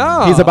up in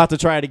No. he's about to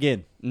try it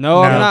again. No,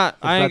 No. I'm not.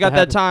 It's I ain't about got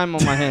to that time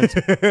on my hands.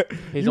 He's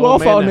You an old all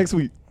fall man now. next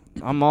week.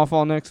 I'm off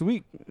all next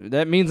week.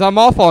 That means I'm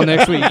off all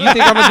next week. You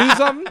think I'm gonna do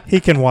something? there. He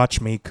can watch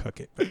me cook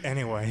it. But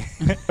anyway,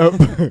 Oh,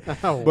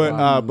 But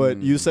wow. but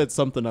you said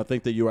something. I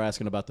think that you were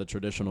asking about the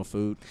traditional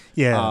food.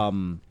 yeah.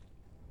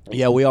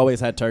 Yeah, we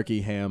always had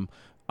turkey, ham.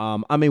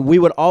 I mean, we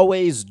would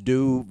always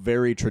do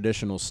very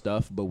traditional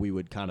stuff, but we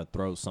would kind of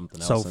throw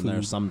something Soul else in there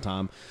food.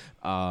 sometime.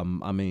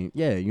 I mean,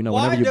 yeah, you know,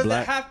 whenever you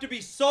black, have to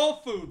be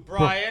soul food,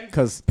 Brian?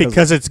 because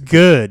because it's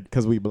good.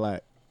 we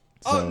black.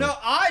 So,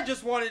 I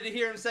just wanted to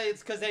hear him say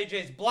it's because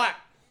AJ's black.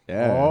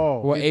 yeah,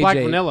 Oh, Well, he's black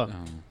AJ vanilla.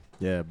 oh.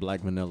 yeah,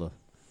 black vanilla.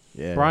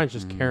 Yeah, Brian's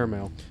just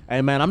caramel.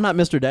 Hey man, I'm not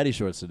Mr. Daddy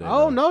Shorts today.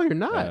 Oh though. no, you're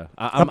not. Yeah.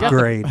 I'm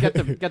Upgrade. Get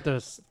the. I'm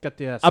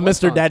sweats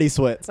Mr. on. Daddy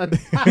Sweats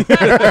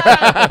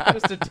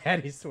Mr.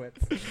 Daddy sweats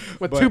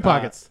with But, 2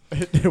 pockets.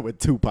 with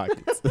 2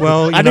 pockets.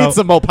 Well, you I know, need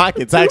some more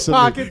pockets, actually.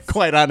 pockets.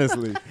 Quite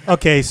honestly.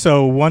 Okay,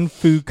 so one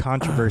food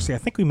controversy. I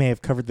think we may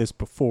have covered this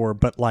before,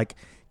 but like,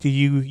 do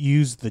you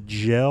use the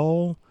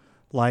gel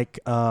like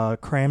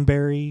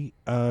cranberry?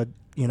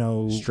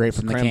 Straight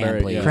from the Cranberry,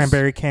 can, please. yes.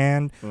 Cranberry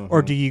can,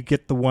 or Mhm. do you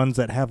get the ones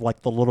that have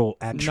like the little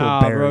actual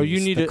Nah, berries? bro, you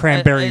need the to-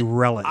 cranberry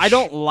relish. I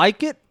don't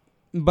like it,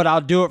 but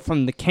I'll do it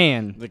from the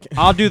can. The can.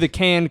 I'll do the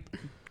canned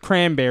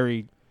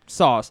cranberry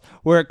sauce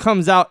where it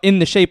comes out in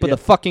the shape of Yeah.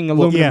 the fucking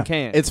aluminum yeah.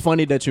 can. It's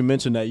funny that you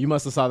mentioned that. You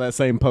must have saw that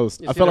same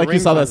post. You I see feel the like you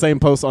rings saw on that it. same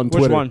post on Which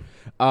Twitter. one?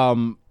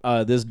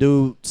 This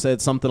dude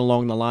said something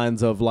along the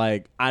lines of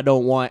like, I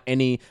don't want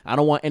any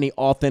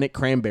authentic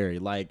cranberry.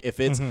 Like if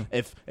it's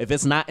if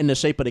it's not in the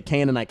shape of the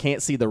can and I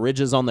can't see the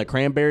ridges on the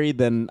cranberry,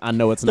 then I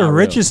know it's The not real.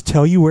 ridges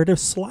tell you where to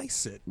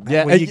slice it. That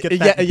Yeah, way you get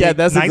that yeah, big,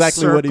 that's nice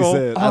exactly what he circle,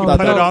 said. I you thought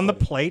put that it was- on the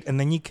plate, and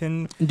then you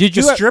can Did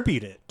you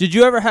distribute it. Did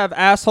you ever have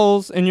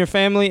assholes in your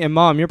family? And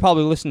Mom, you're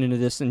probably listening to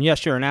this, and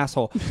yes, you're an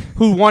asshole,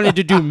 who wanted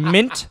to do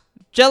mint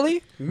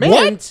jelly.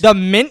 Mint? The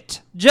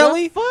mint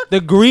jelly.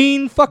 The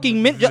green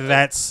fucking mint jelly.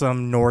 That's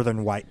some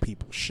northern white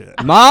people shit.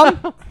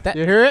 Mom,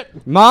 You hear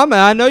it? Mom,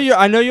 I know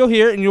you'll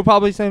hear it, and you'll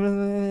probably say,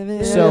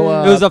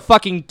 So, it was a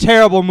fucking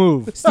terrible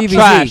move. Stevie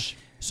Trash. Z,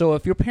 so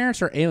if your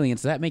parents are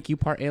aliens, does that make you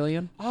part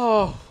alien?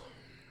 Oh,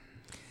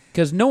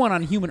 Because no one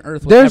on human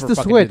Earth would there's ever the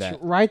fucking switch do that.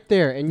 right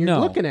there, and you're No.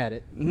 looking at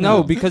it.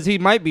 No, because he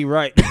might be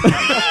right.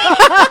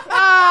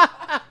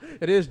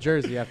 It is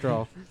Jersey after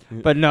all.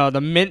 But no,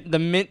 the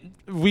mint.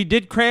 We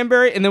did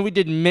cranberry, and then we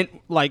did mint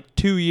like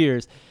 2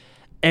 years.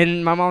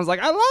 And my mom was like,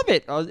 I love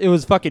it. It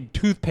was fucking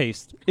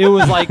toothpaste. It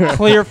was like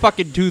clear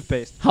fucking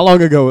toothpaste. How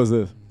long ago was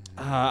this?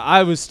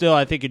 I was still,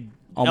 I think, in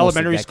Almost a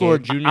elementary school or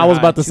decade. junior I was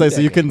about high. to say, so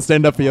you couldn't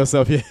stand up for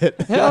yourself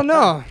yet. Hell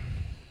no.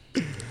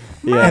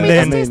 Yeah, And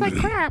then- tastes like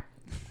crap.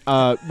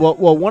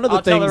 well, one of the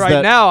I'll tell things her right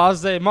that now, I'll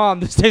say, Mom,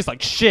 this tastes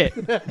like shit.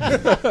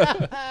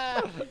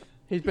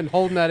 He's been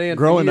holding that in.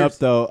 growing for up years.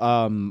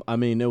 though, I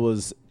mean, it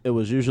was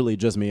usually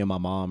just me and my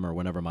mom, or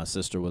whenever my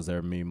sister was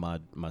there, me, my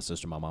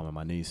sister, my mom, and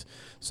my niece.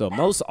 So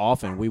most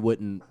often we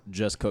wouldn't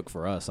just cook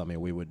for us. I mean,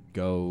 we would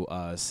go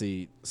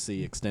see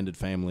extended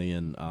family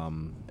in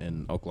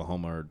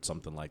Oklahoma or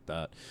something like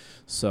that.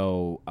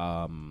 So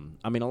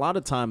I mean, a lot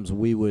of times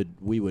we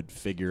would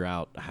figure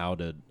out how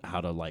to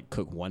like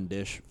cook one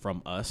dish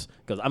from us,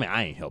 because I mean,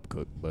 I ain't help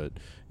cook, but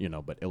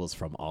but it was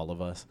from all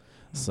of us.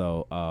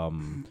 So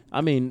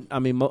I mean,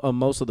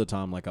 most of the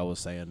time, like I was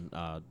saying,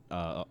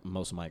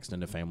 most of my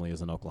extended family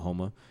is in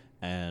Oklahoma,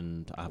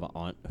 and I have an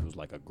aunt who's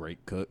like a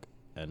great cook,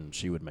 and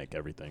she would make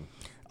everything.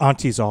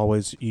 Aunties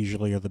always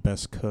usually are the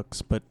best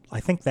cooks, but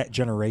I think that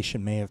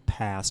generation may have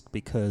passed,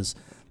 because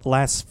the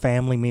last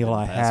family meal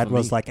I Passed had for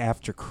was me. like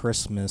after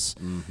Christmas.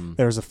 Mm-hmm.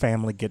 There was a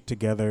family get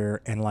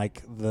together, and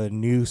like the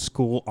new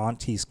school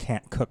aunties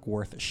can't cook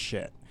worth a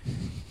shit.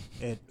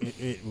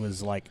 It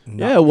was like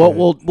not Yeah,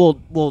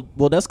 good.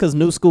 well, that's because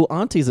new school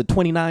aunties are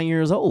 29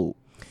 years old.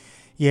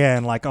 Yeah,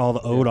 and like all the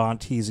old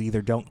aunties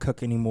either don't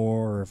cook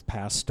anymore or have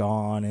passed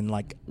on, and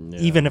like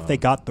even if they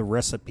got the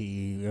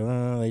recipe, they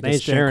ain't just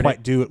didn't sharing quite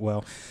it. do it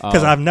well.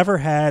 Because I've never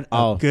had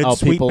a good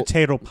sweet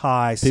potato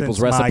pie People's since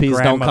my recipes don't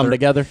come grandmother-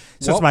 together.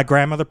 Since my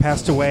grandmother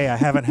passed away, I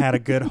haven't had a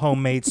good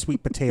homemade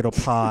sweet potato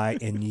pie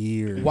in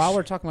years. While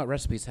we're talking about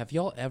recipes, have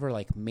y'all ever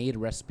like made a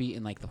recipe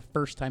and like the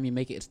first time you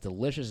make it, it's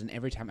delicious, and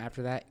every time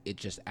after that, it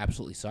just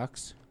absolutely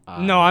sucks?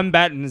 No, I'm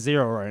batting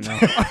 0 right now.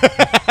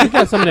 You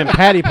got some of them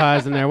patty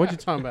pies in there. What you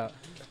talking about?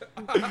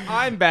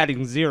 I'm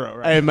batting 0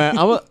 right Hey man,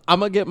 I'm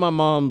gonna get my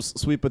mom's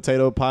sweet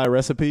potato pie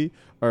recipe,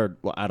 or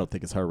well, I don't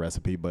think it's her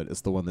recipe, but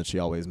it's the one that she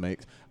always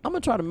makes. I'm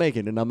gonna try to make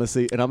it, and I'm gonna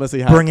see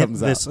how Bring it it comes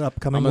this out.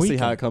 upcoming I'm gonna see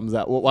weekend. how it comes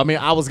out. Well, I mean,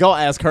 I was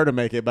gonna ask her to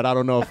make it, but I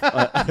don't know if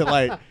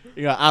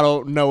I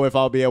don't know if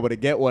I'll be able to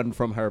get one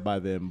from her by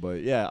then.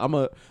 But yeah, I'm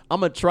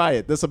gonna try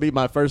it. This will be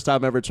my first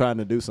time ever trying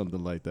to do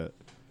something like that.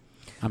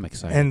 I'm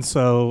excited. And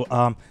so,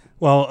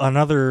 well,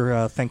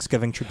 another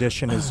Thanksgiving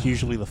tradition is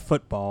usually the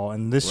football.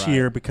 And this Right.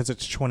 year, because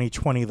it's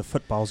 2020, the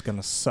football's going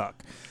to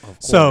suck.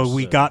 So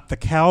we got the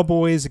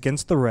Cowboys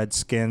against the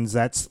Redskins.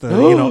 That's the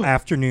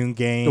afternoon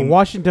game. The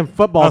Washington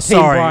football team,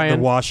 sorry, Brian.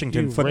 the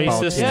Washington You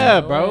football racist. team.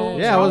 Yeah, bro.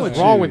 Yeah, what's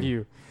wrong with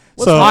you?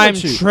 So, I'm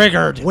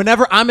triggered.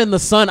 Whenever I'm in the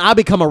sun, I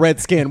become a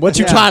Redskin. What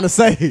you Yeah. trying to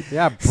say?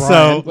 Yeah, so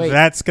Brian. Wait.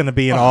 that's going to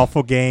be an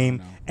awful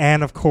game.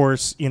 And of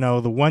course, the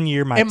 1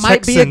 year my It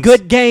might Texans, be a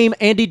good game.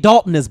 Andy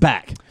Dalton is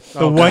back.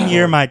 The 1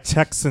 year my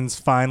Texans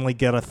finally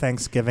get a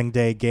Thanksgiving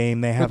Day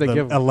game. They have they the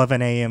give 'em?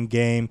 11 a.m.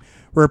 game.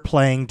 We're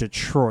playing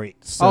Detroit.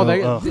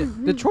 So,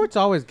 Detroit's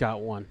always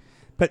got one.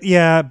 but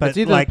yeah, but It's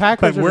either the like,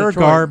 Packers but or we're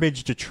Detroit.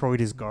 garbage.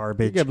 Detroit is You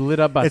garbage. get lit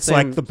up by It's Sam-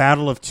 like the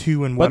battle of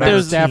two and But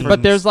whatever.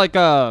 there's like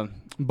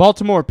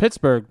Baltimore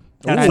Pittsburgh.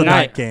 That's at a night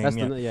night. game. That's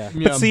yeah.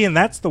 yeah. But see, and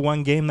that's the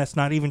one game that's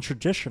not even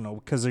traditional,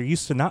 because there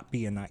used to not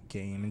be a night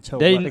game until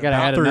They what, gotta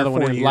about add 3 or another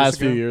one 4 in years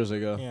Last ago? few years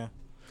ago. Yeah.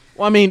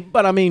 Well,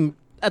 I mean,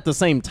 at the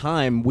same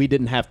time, we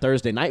didn't have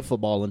Thursday night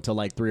football until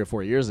like 3 or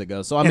 4 years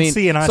ago. So I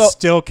mean, I so-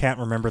 still can't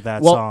remember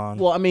that well, song.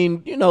 well, I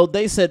mean,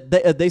 they said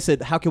they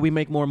said, how can we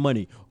make more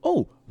money?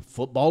 Oh,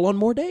 football on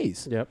more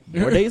days. Yep.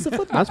 More days of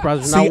football. I'm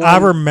surprised there's See, not I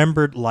one.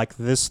 remembered like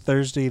this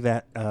Thursday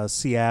that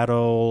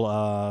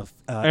Seattle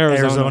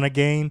Arizona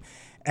game,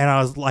 and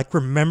I was like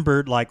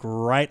remembered like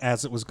right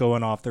as it was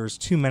going off. There was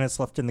 2 minutes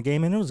left in the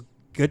game, and it was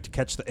good to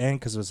catch the end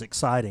because it was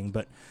exciting.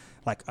 But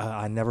like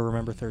I never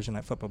remember Thursday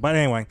night football. But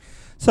anyway,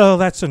 so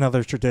that's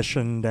another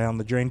tradition down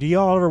the drain. Do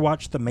y'all ever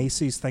watch the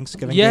Macy's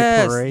Thanksgiving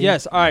Day Parade?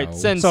 Yes. All right. No.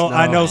 Since So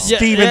I know Yeah,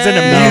 Steven's into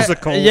yeah,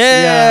 musicals.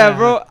 Yeah,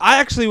 bro. I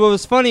actually, what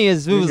was funny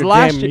is it These was are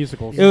last damn year.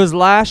 musicals. It was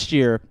last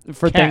year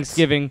for Cats.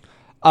 Thanksgiving.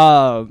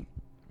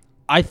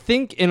 I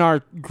think in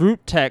our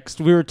group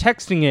text we were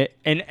texting it,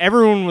 and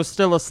everyone was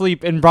still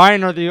asleep. And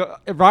Brian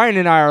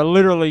and I are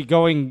literally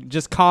going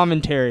just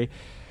commentary,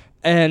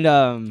 and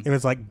It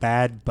was like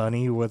Bad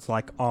Bunny was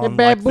like on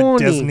Bad like the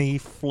Bunny. Disney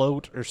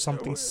float or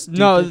something stupid.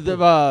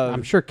 no,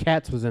 I'm sure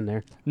Cats was in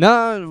there.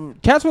 no,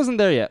 Cats wasn't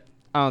there yet.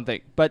 I don't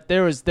think, but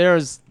there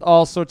was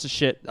all sorts of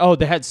shit. Oh,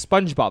 they had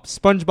SpongeBob.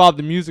 SpongeBob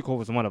the musical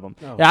was one of them.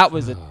 Oh. That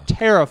was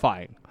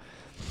terrifying.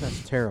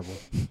 That's terrible.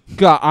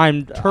 God,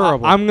 I'm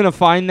Terrible. I'm gonna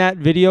find that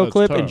video That's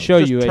clip terrible. and show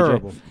Just you, AJ.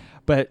 terrible.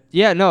 But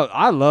yeah, no,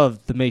 I love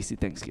the Macy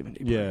Thanksgiving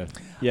Day. Yeah,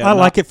 yeah. I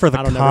like it for the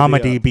I don't ever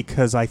comedy do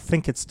because I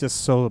think it's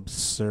just so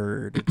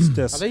absurd. It's Are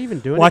just they even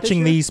doing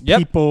watching it this these Yep.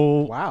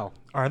 people. Wow.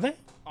 Are they?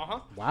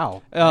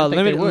 Wow. I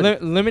didn't think they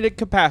would. Limited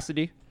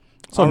capacity.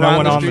 So no around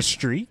one the on the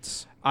streets.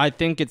 streets? I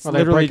think it's Oh, they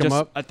literally break 'em just.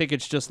 up? I think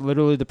it's just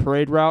literally the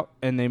parade route,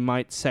 and they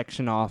might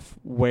section off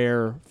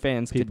where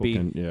fans People could be.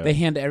 can, yeah. They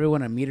hand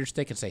everyone a meter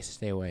stick and say,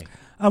 "Stay away."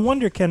 I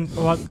wonder,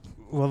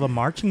 will the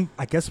marching,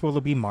 I guess, will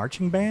there be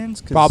marching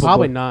bands? 'Cause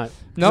Probably not.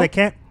 No, They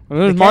can't.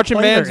 there's can't marching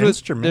play their bands with.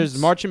 instruments.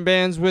 There's marching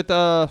bands with.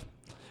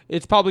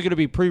 It's probably going to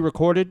be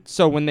pre-recorded,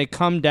 so when they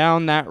come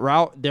down that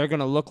route, they're going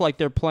to look like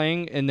they're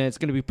playing, and then it's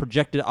going to be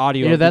projected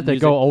audio. Either of the that they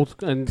music. go old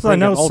and Because I bring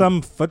know an old-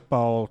 some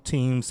football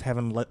teams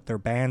haven't let their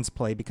bands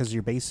play because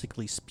you're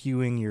basically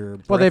spewing your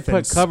Well, they breath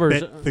and put covers.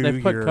 spit They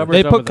through put your- covers.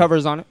 They over put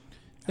covers on it.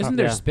 Isn't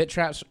there Yeah. spit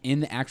traps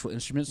in the actual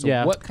instrument? So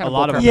Yeah. what kind A of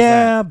lot of bullcrap them. is that?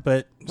 Yeah,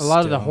 but A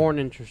lot of the still. horn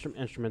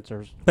instruments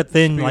are. But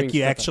then, spewing like,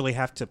 you stuff out. actually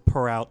have to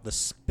pour out the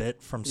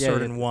spit from Yeah,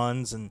 certain yeah.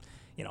 ones, and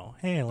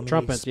hey, let me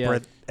Trumpets, yeah.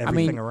 spread I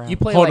everything mean, around. you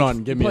play Hold like,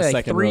 on, give you me a play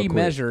like second 3 real quick.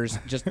 measures,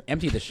 just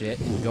empty the shit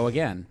and go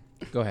again.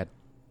 Go ahead.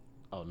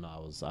 Oh no,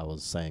 I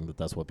was saying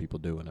that's what people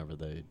do whenever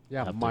they Yeah,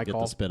 have to get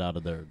Michael. the spit out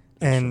of their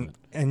and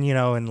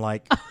instrument. and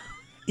like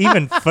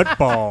even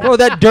football. Bro,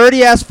 that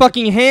dirty ass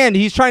fucking hand.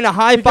 He's trying to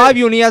high five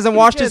you, and he hasn't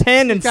washed his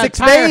hand in he's got 6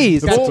 tired.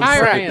 days. He's got Bull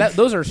tire crap. hands.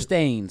 Those are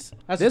stains.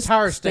 That's this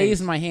tire stays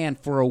stains. in my hand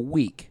for a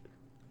week.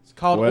 It's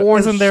called What?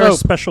 orange Isn't there a soap.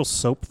 special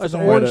soap for That's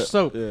that? orange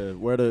soap. Yeah,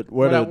 Where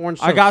where that the orange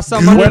soap. I got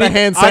some Where the underneath.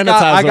 hand I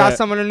sanitizer got at?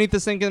 some underneath the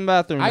sink in the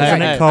bathroom. I Isn't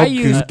got it I called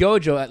use Goop?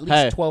 Gojo at least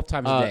Hey, 12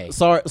 times a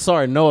day.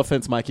 Sorry, no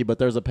offense, Mikey, but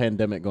there's a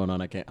pandemic going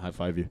on. I can't high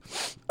five you.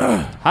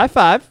 High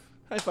five.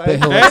 But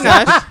he'll, Very let,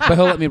 nice. but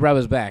he'll let me rub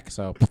his back.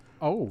 So,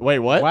 Oh. Wait,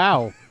 what?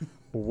 Wow.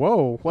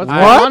 Whoa. What's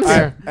going What? on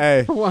here?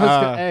 Hey,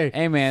 Hey.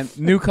 hey man,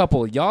 new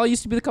couple. Y'all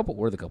used to be the couple.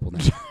 We're the couple now.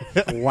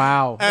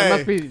 Wow. That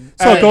must be.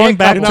 So going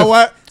back you to know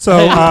what?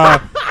 so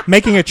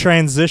making a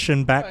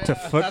transition back to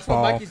football. That's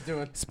what Mikey's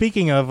doing.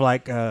 Speaking of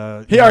like, He you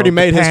already know,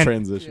 made the his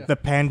transition. The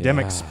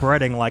pandemic Yeah.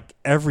 spreading, like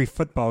every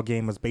football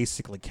game was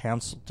basically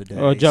canceled today.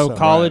 Oh, Joe, So,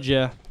 college,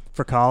 yeah.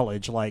 for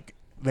college, like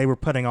they were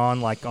putting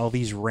on like all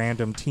these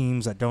random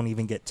teams that don't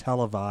even get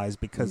televised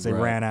because they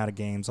Right. ran out of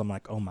games. I'm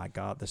like, oh my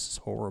god, this is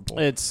horrible.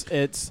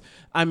 It's.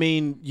 I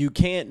mean, you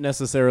can't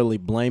necessarily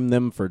blame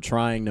them for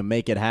trying to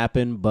make it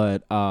happen,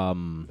 but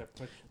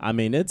I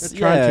mean, it's They're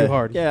trying yeah, too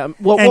hard. Yeah,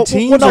 well, And well,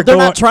 teams well, no, are they're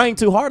going- not trying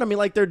too hard. I mean,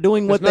 like they're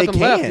doing what There's they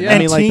nothing can. left, yeah. I and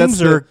mean, like teams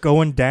that's are the,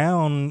 going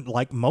down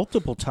like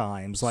multiple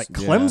times. Like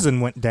Yeah.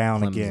 Clemson went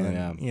down Clemson, again.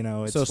 yeah. You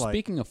know, it's So like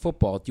speaking of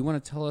football, do you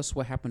want to tell us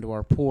what happened to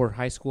our poor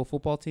high school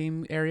football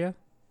team area?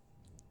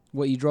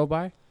 What you drove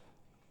by?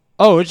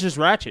 Oh, it's just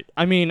ratchet.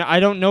 I mean,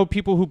 I don't know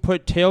people who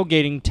put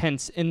tailgating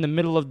tents in the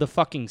middle of the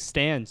fucking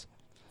stands.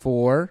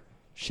 For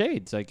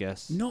Shades, I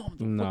guess. no,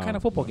 No. what kind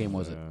of football game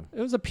was it?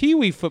 It was a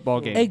peewee football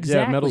game.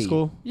 Exactly. middle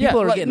school? Yeah,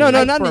 People are like- getting no,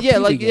 hyped not for a yeah,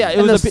 PB like game. yeah. It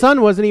And the was a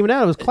sun wasn't even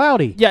out. It was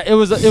cloudy. yeah. It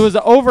was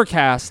an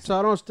overcast, So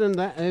I don't understand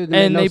that. It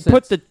made and no they sense.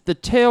 put the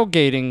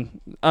tailgating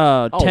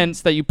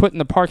tents that you put in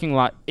the parking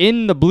lot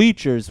in the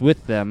bleachers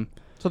with them,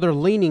 So they're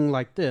leaning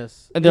like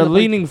this. and they're Like-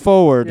 leaning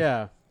forward,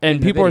 Yeah. and In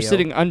the people are video.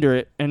 sitting under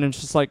it, and it's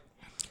just like.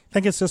 I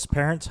think it's just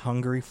parents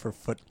hungry for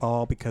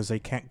football because they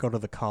can't go to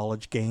the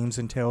college games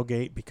and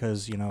tailgate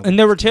because And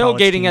they were college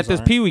tailgating teams at this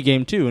aren't. peewee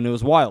game too, and it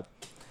was wild.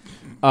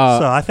 So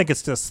I think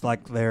it's just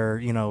like they're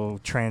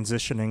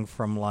transitioning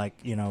from like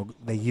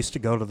they used to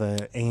go to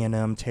the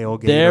A&M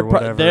tailgate or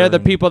whatever. They're the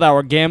and- people that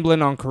were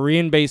gambling on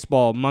Korean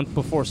baseball a month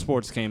before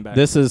sports came back.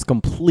 This is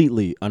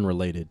completely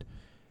unrelated.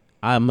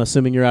 I'm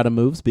assuming you're out of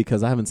moves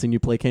because I haven't seen you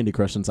play Candy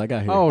Crush since I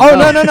got here. Oh no!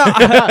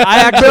 I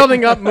actually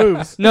Building up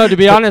moves. no. To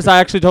be honest, I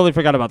actually totally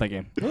forgot about that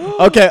game.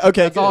 okay.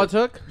 That's all it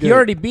took. He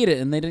already beat it,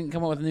 and they didn't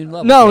come up with a new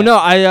level. No, yet.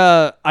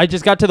 no. I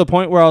just got to the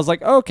point where I was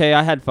like, okay,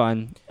 I had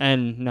fun,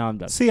 and now I'm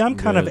done. See, I'm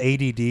kind of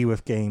Good. ADD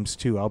with games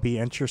too. I'll be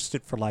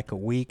interested for like a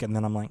week and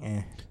then I'm like,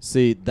 eh.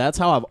 See, that's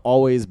how I've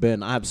always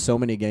been. I have so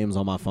many games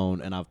on my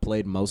phone, and I've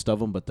played most of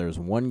them, but there's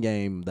one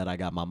game that I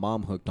got my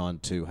mom hooked on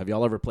to. Have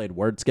y'all ever played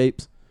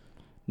Wordscapes?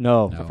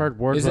 No. No. I've heard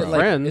Words Is with it like,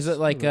 Friends. Is it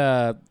like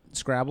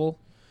Scrabble?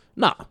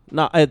 No,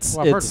 it's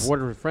Well, I've heard it's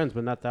Words with Friends,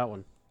 but not that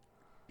one.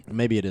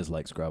 maybe it is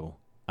like Scrabble.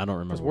 I don't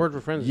remember. Because Words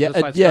with Friends is yeah, just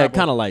like yeah, Scrabble.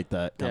 kind of like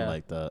that. Kind of Yeah.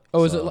 like that.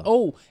 Oh, is So-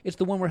 it? It's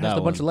the one where it has That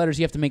a bunch of one. letters.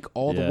 You have to make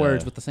all the Yeah.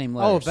 words with the same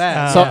Oh, letters.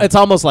 that. So it's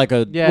almost like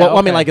a. Yeah, well, I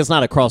mean, okay. like it's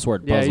not a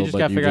crossword Yeah, you puzzle, just but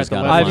gotta you figure out just the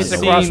gotta letters. I've It's a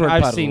find seen it. crossword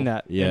I've puzzle. seen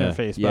that Yeah, interface,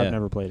 but yeah. I've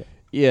never played it.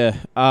 Yeah.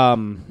 I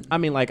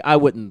mean, like, I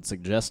wouldn't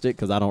suggest it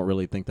because I don't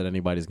really think that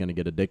anybody's going to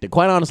get addicted.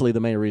 Quite honestly, the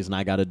main reason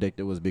I got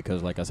addicted was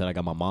because, like I said, I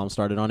got my mom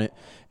started on it,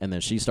 and then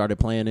she started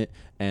playing it,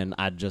 and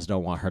I just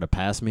don't want her to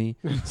pass me.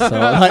 So,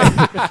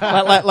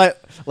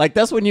 like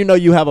that's when you know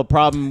you have a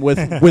problem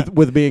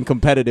with being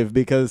competitive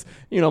because,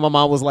 my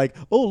mom was like,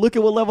 oh, look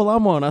at what level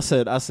I'm on. I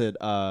said,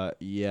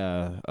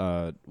 yeah,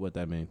 what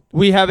that mean?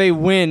 We have a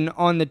win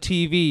on the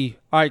TV.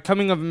 All right,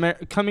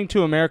 Coming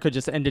to America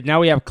just ended. Now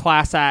we have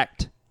Class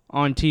Act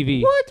on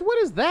TV. What? What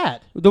is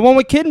that? The one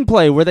with Kid and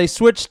Play, where they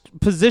switched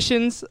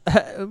positions.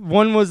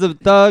 One was the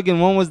thug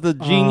and one was the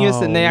genius,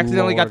 and they Oh,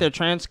 accidentally got Lord. their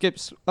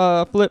transcripts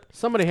flipped.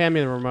 Somebody hand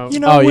me the remote. You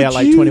know, Oh yeah, would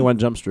like you- 21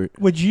 Jump Street.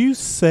 Would you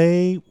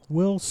say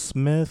Will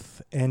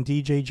Smith and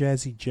DJ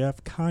Jazzy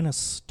Jeff kind of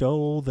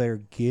stole their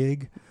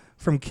gig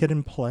from Kid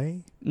and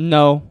Play?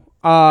 No,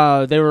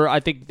 they were. I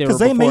think they were Because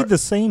they before- made the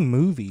same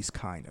movies,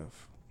 kind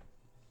of.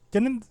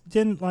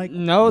 Didn't like?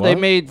 No, they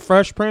What? made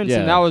Fresh Prince,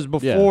 Yeah. and that was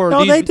before. No,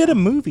 these- they did a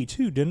movie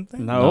too, didn't they?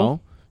 No.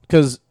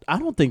 Because I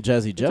don't think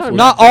Jazzy Jeff. talking Was,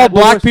 Not Bad all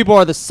black Boys? people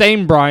are the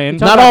same, Brian.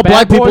 talking not about all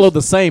black Bad people Boys? are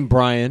the same,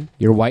 Brian.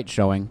 Your white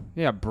showing.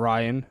 Yeah,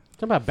 Brian.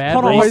 Talking about Bad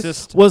Hold on, Boys.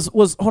 Racist.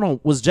 Was hold on?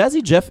 Was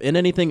Jazzy Jeff in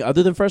anything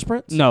other than Fresh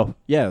Prince? No,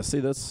 Yeah. See,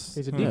 that's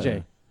He's a Yeah.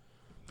 DJ.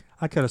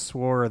 I could have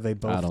swore they I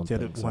both don't did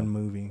think it so. one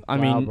movie. I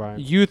Wow, mean, Brian.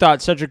 you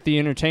thought Cedric the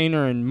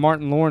Entertainer and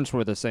Martin Lawrence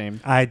were the same.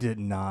 I did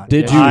not.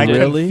 Did you I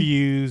really?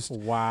 confused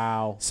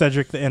Wow.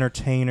 Cedric the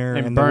Entertainer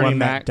And and, the Bernie one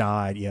Mac. that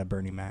died. Yeah,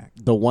 Bernie Mac.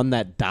 the one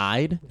that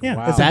died. Yeah,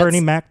 Wow. isn't That's- Bernie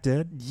Mac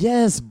dead?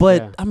 Yes,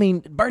 but Yeah. I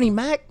mean, Bernie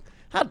Mac.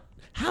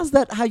 How's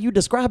that? How you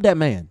describe that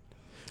man?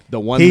 The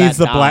one He's that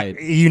the died.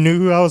 black. You knew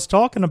who I was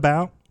talking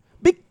about.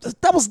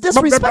 That was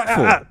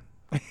disrespectful.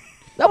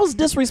 That was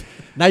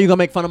disrespectful. Now you gonna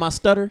make fun of my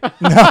stutter?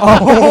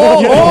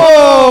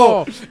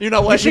 Oh! You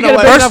know what? should You know get a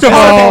what? big First enough of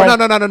car all- for it.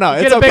 No.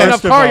 Get It's a big okay. enough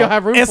First of car, all, you'll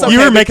have room it's for okay. it.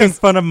 You were because- making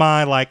fun of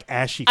my like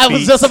ashy I feet.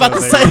 was just about so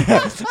to they- say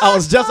that. I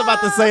was just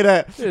about to say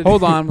that,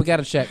 Hold on, we got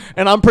to check.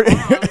 and I'm pretty.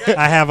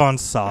 I have on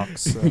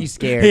socks. so. He's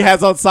scared. he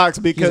has on socks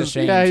He's because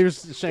ashamed. Yeah, he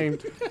was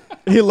ashamed.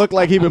 he looked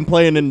like he been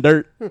playing in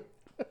dirt.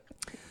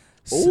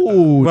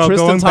 Ooh, well,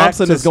 Tristan going back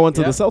Thompson to- is going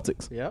to yeah. the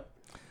Celtics. Yep.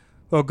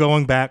 Well,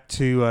 going back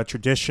to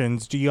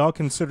traditions, do y'all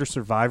consider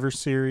Survivor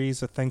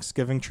Series a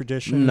Thanksgiving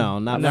tradition? No,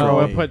 not No, No,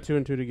 for I me. put 2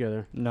 and 2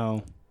 together.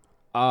 No.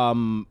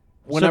 Whenever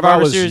Survivor I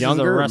was Series is a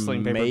younger,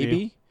 wrestling pay-per-view.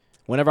 maybe.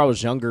 Whenever I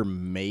was younger,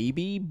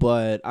 maybe.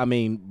 But I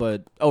mean,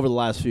 but over the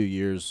last few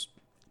years,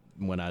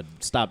 when I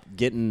stopped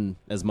getting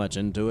as much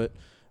into it,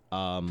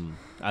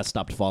 I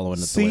stopped following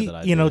it the way See, that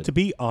I you know, did. to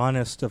be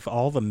honest, of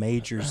all the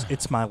majors,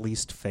 it's my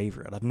least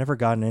favorite. I've never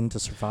gotten into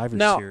Survivor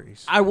Now,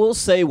 Series. I will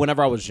say,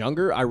 whenever I was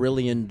younger, I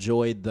really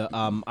enjoyed the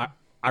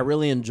I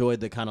really enjoyed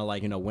the kind of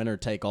like, you know, winner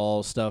take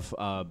all stuff.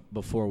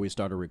 Before we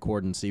started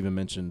recording, Steven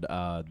mentioned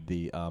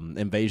the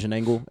invasion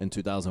angle in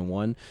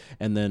 2001,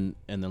 and then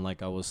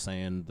like I was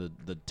saying,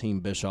 the Team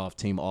Bischoff,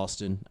 Team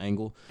Austin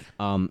angle.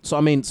 So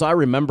I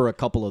remember a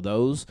couple of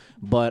those,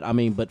 but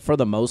for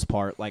the most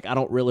part, like I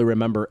don't really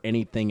remember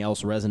anything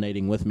else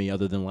resonating with me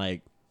other than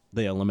like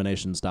the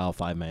elimination style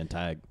 5-man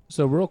tag.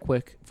 So real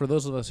quick, for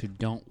those of us who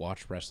don't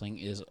watch wrestling,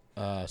 is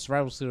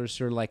Survival Series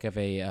sort of like of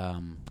a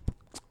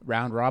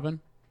round robin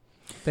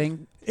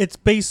thing? It's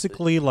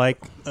basically like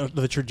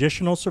the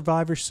traditional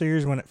Survivor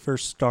Series when it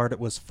first started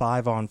was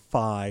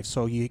 5-on-5.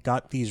 So you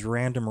got these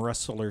random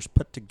wrestlers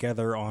put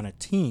together on a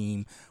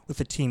team with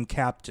a team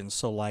captain.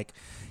 So like,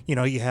 you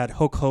know, you had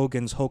Hulk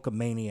Hogan's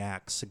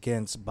Hulkamaniacs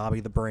against Bobby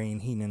the Brain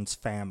Heenan's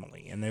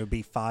family. And it would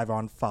be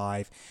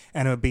 5-on-5.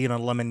 And it would be an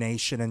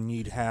elimination, and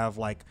you'd have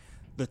like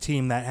the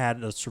team that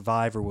had a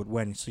survivor would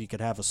win. So you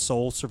could have a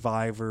sole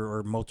survivor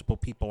or multiple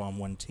people on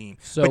one team.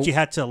 So But you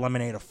had to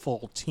eliminate a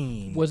full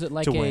team. was it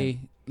like to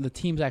win. the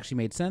teams actually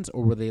made sense,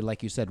 or were they,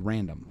 like you said,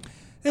 random?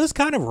 It was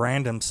kind of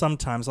random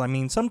sometimes. I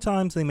mean,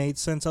 sometimes they made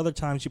sense. Other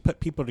times you put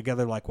people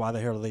together like, why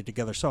the hell are they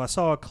together? So I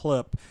saw a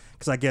clip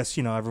because I guess,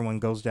 you know, everyone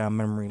goes down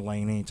memory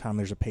lane anytime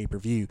there's a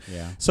pay-per-view.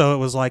 Yeah. So it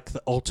was like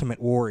the Ultimate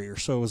Warrior.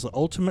 So it was the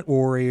Ultimate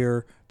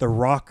Warrior, the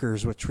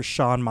Rockers, which was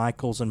Shawn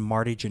Michaels and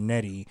Marty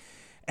Jannetty.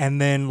 And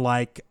then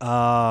like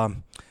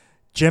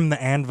Jim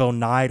the Anvil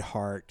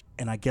Neidhart,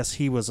 and I guess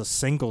he was a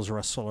singles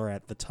wrestler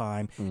at the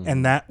time.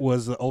 And that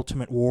was the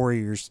Ultimate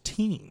Warriors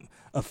team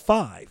of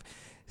 5.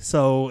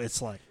 So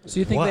it's like, So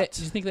you think what? that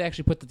you think they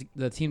actually put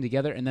the team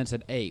together and then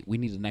said, "Hey, we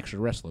need an extra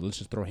wrestler. Let's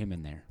just throw him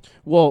in there."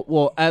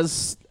 Well,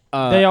 as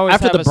They always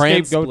after have the a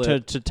brand scapegoat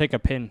split, to take a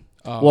pin.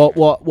 Oh,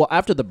 Well,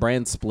 after the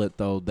brand split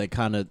though, they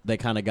kind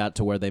of got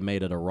to where they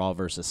made it a Raw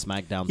versus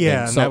SmackDown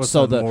Yeah, thing. and that was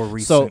so the the more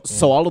recent,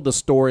 so yeah. all of the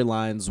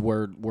storylines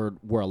were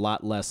a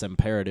lot less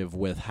imperative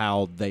with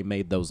how they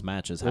made those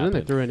matches And then they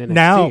happen. threw in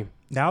NXT.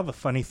 Now the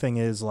funny thing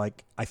is,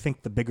 like, I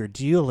think the bigger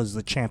deal is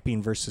the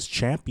champion versus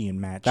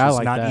champion match. I It's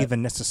like not that.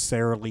 even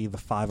necessarily the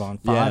 5-on-5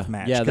 yeah,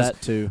 match. yeah, 'cause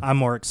that too. I'm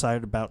more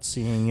excited about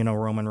seeing, you know,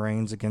 Roman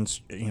Reigns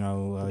against, you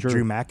know,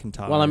 Drew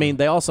McIntyre. Well, I mean,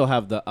 they also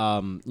have the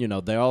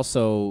they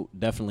also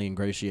definitely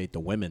ingratiate the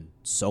women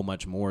so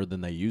much more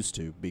than they used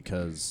to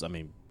because I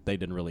mean they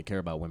didn't really care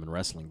about women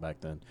wrestling back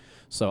then.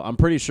 So I'm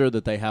pretty sure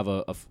that they have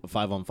a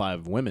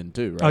 5-on-5 women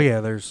too, right? Oh yeah,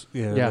 there's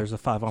Yeah. there's a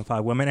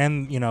 5-on-5 women,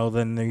 and you know,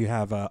 then there you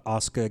have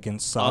Asuka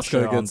against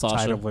Sasha against on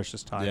Sasha. title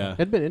versus title. Yeah.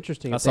 It'd been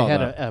interesting I if they saw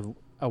had that.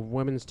 a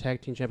women's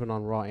tag team champion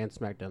on Raw and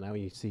SmackDown. That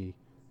way you see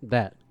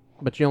that.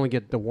 But you only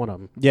get the one of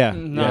them. Yeah,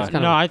 No, yeah. it's kinda-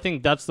 no, I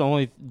think that's the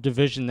only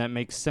division that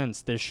makes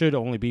sense. There should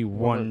only be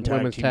one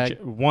Women's tag.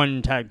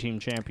 one tag team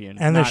champion.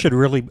 And there not- should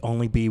really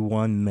only be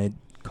one mid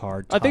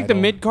card. I think the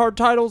mid card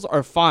titles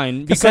are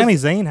fine because Sami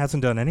Zayn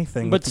hasn't done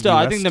anything. But with still, the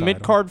I US think the title.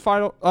 mid card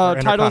titles are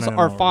Intercontinental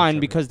or fine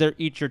whichever. because they're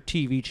each your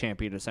TV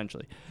champion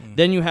essentially.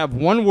 Then you have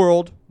one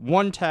world,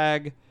 one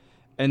tag,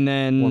 and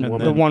then One the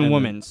woman. one And then-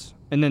 women's,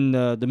 and then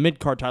the mid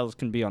card titles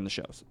can be on the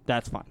shows.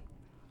 That's fine.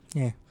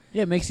 Yeah.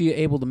 Yeah, it makes you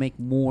able to make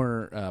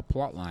more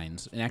plot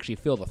lines and actually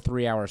fill the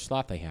 3-hour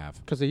slot they have.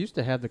 Because they used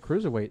to have the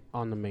cruiserweight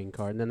on the main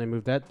card, and then they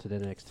moved that to the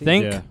NXT.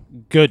 Thank Yeah.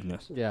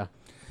 goodness. Yeah.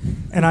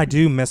 And I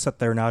do miss that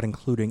they're not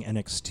including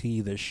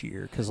NXT this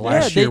year because Yeah,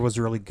 last they- year was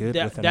really good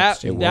with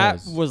NXT. It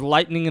was. was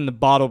lightning in the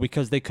bottle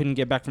because they couldn't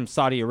get back from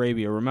Saudi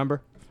Arabia.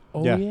 Remember?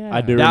 Oh, Yeah, I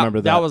do that,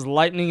 remember that. That was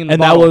lightning in the and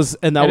bottle. that was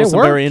And some it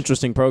very worked.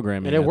 interesting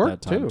programming. And it at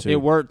worked, that time, too.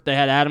 It worked. They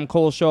had Adam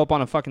Cole show up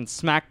on a fucking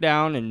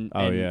SmackDown and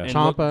Oh, yeah. and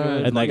Ciampa looked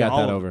good. and they Like, got all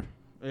that of over. it.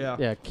 Yeah.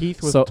 Yeah,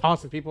 Keith was So-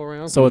 tossing people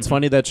around. So it's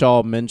funny that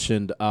y'all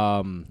mentioned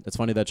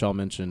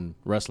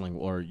wrestling,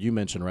 or you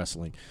mentioned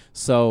wrestling.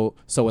 So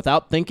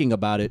without thinking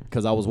about it,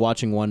 because I was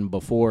watching one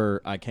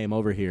before I came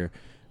over here.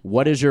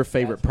 What is your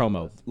favorite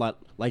promo? Like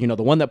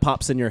the one that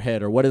pops in your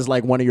head, or what is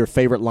like one of your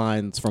favorite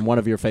lines from one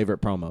of your favorite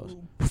promos?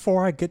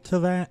 Before I get to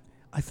that,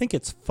 I think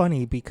it's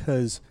funny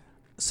because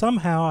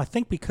somehow I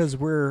think because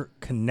we're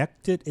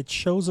connected, it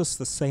shows us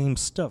the same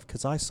stuff.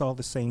 Because I saw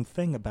the same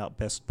thing about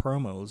best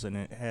promos, and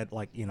it had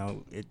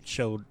it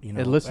showed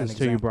It listens an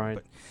to you, example. Brian.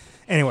 But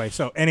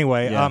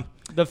anyway, Yeah.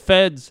 The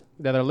feds.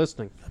 that are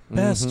listening.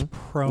 best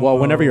promo. Well,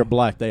 whenever you're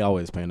black, they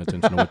always paying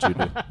attention to what you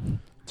do.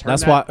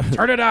 That's why.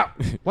 Turn it out.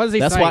 What is he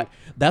That's saying? why.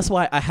 That's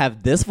why I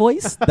have this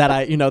voice that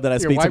I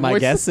speak to white my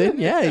voice? guests in.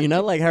 Yeah,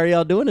 like how are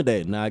y'all doing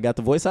today? Now I got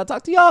the voice I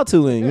talk to y'all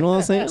to in. You know what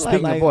I'm saying?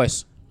 Speaking Like- of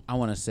voice, I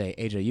want to say,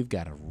 AJ, you've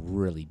got a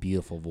really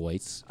beautiful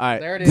voice. All right,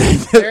 There it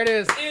is. There it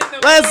is.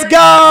 let's go.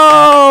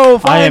 I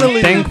Finally,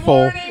 am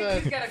thankful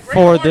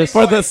for this.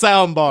 for the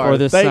sound bar. For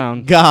this Thank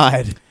sound.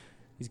 God.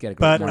 He's got a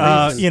great But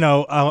morning.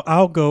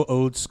 I'll go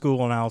old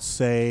school and I'll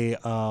say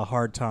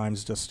Hard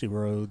Times, Dusty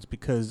Rhodes,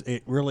 because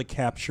it really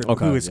captured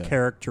Okay, who his yeah.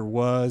 character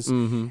was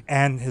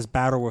and his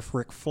battle with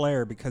Ric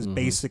Flair. Because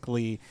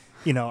basically,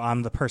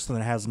 I'm the person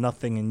that has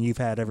nothing and you've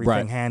had everything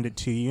Right. handed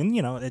to you, and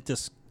it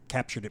just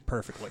captured it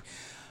perfectly.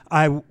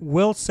 I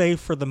will say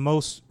for the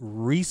most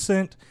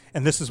recent,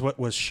 and this is what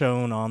was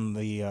shown on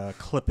the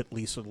clip, at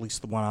least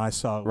the one I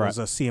saw, was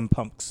Right. CM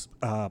Punk's.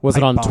 Was it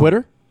pipe on bomb.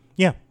 Twitter?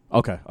 Yeah.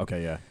 Okay,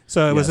 yeah.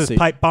 So it was Yeah, his see-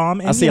 pipe bomb.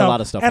 And, I see a lot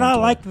of stuff And on I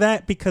Twitter. like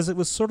that because it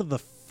was sort of the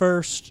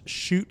first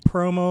shoot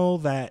promo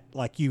that,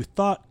 you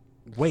thought,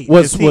 wait,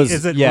 Was-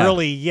 is it yeah.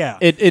 really, yeah.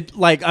 It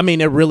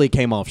really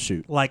came off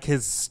shoot. like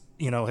his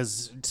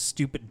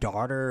stupid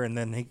daughter, and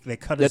then they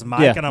cut his mic,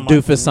 Yeah, and I'm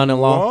doofus like,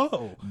 son-in-law.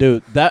 whoa.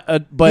 Dude,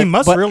 that but He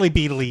must but, really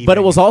be leaving. But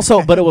it was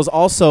also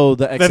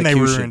the Then they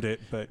execution. ruined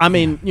it. But I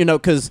mean,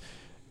 because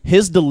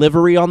his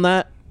delivery on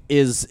that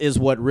is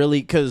what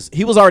really, because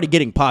he was already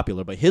getting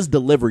popular, but his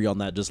delivery on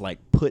that just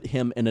put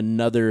him in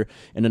another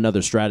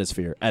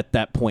stratosphere at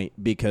that point,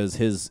 because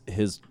his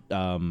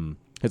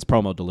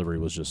promo delivery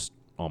was just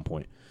on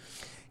point.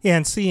 Yeah,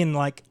 and seeing,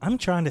 I'm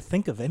trying to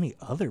think of any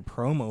other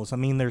promos. I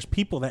mean, there's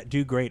people that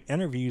do great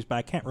interviews, but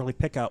I can't really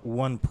pick out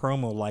one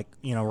promo like,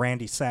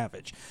 Randy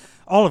Savage.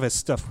 All of his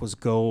stuff was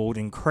gold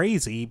and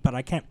crazy, but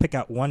I can't pick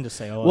out one to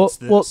say, it's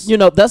this.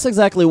 Well, that's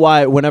exactly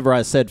why whenever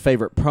I said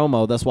favorite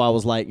promo, that's why I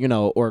was like,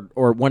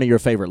 or one of your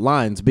favorite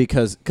lines,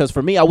 because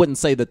for me, I wouldn't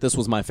say that this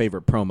was my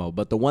favorite promo,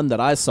 but the one that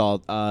I saw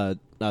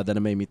that it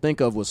made me think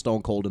of was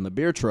Stone Cold in the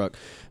beer truck.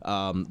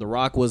 The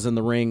Rock was in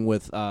the ring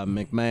with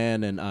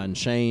McMahon and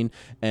Shane,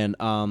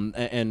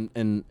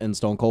 and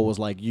Stone Cold was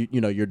like,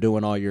 you're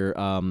doing all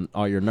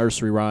your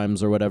nursery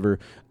rhymes or whatever.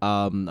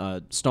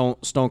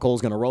 Stone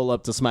Cold's gonna roll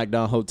up to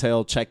SmackDown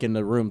Hotel, check in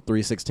the room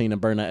 316, and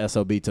burn that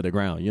SOB to the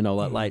ground.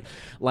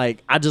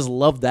 Like I just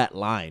love that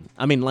line.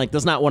 I mean,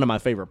 that's not one of my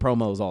favorite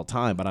promos all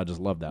time, but I just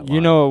love that line.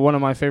 You know what one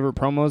of my favorite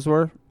promos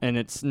were, and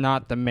it's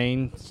not the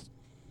main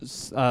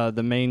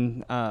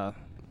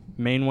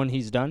one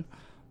he's done,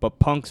 but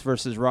Punk's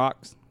versus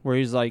Rock's, where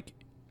he's like,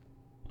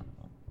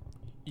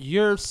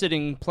 you're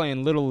sitting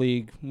playing Little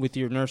League with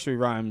your nursery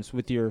rhymes,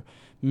 with your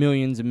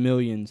millions and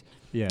millions.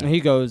 Yeah. And he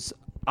goes,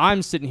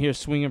 I'm sitting here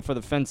swinging for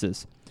the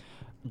fences.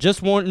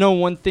 Just know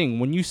one thing.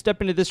 When you step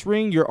into this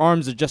ring, your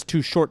arms are just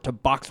too short to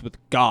box with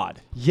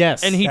God.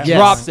 Yes. And he Yes.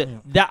 drops it.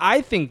 Yeah.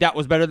 I think that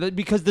was better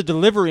because the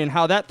delivery and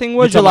how that thing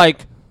was, You're you're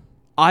like,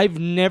 I've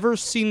never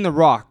seen The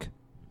Rock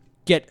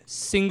get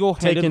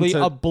single-handedly Taken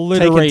to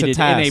obliterated in a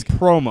task.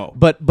 promo.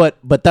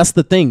 But that's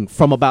the thing.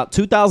 From about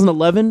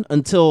 2011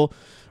 until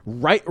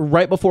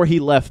right before he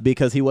left,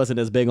 because he wasn't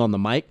as big on the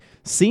mic,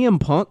 CM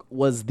Punk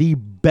was the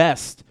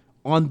best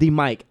on the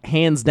mic,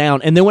 hands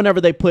down. And then whenever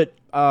they put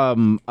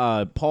Paul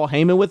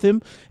Heyman with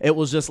him, it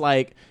was just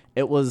like,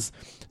 it was,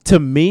 to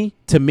me,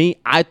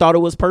 I thought it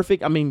was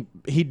perfect. I mean,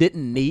 he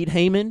didn't need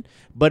Heyman,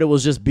 but it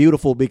was just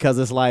beautiful because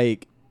it's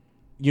like,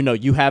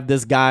 you have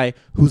this guy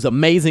who's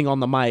amazing on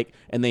the mic,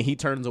 and then he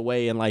turns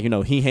away and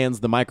he hands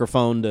the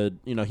microphone to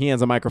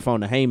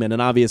Heyman,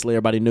 and obviously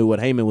everybody knew what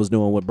Heyman was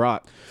doing with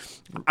Brock.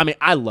 I mean,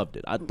 I loved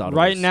it. I thought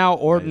Right it was now,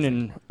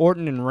 amazing.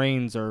 Orton and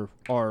Reigns are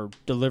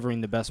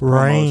delivering the best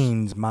promos.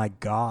 Reigns, my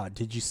God,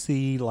 did you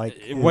see like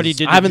What he his-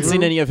 did I haven't Drew?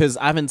 seen any of his.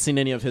 I haven't seen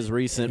any of his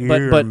recent.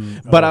 Yeah,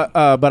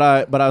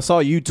 But I saw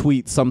you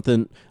tweet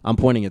something. I'm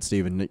pointing at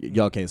Steven.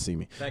 Y'all can't see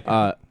me.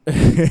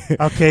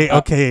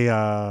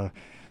 Okay.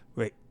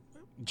 Wait,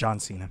 John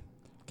Cena,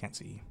 can't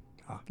see you.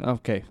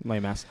 Okay,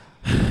 lame ass.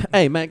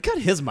 Hey man, cut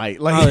his mic.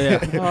 Like, Oh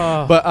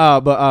yeah.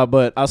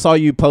 but I saw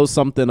you post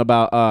something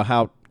about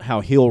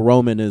how heel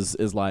Roman is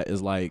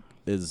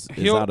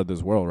Heel- out of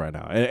this world right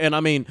now. And I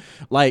mean,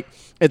 like,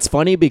 it's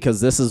funny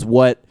because this is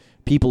what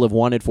people have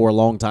wanted for a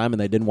long time, and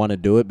they didn't want to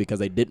do it because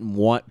they didn't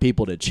want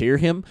people to cheer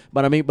him.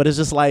 But I mean, but it's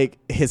just like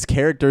his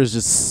character is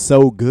just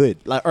so good.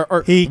 Like,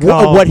 or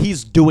what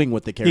he's doing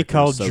with the character. He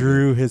called is so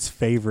Drew his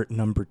favorite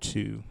number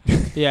 2.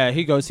 Yeah,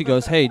 he goes,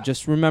 hey,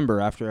 just remember,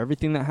 after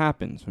everything that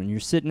happens, when you're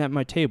sitting at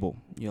my table,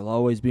 you'll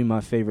always be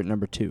my favorite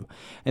number 2.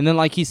 And then,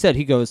 like he said,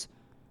 he goes,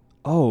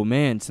 oh,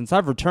 man, since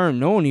I've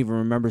returned, no one even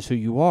remembers who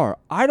you are.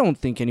 I don't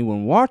think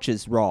anyone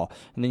watches Raw.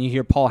 And then you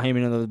hear Paul Heyman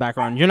in the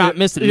background. You're not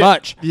missing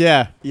much.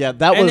 Yeah.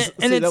 That And, was. it-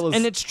 and, see, it's, that was.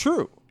 and it's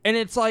true. And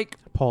it's like,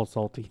 Paul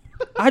Salty.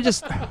 I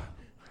just...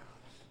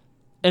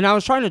 And I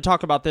was trying to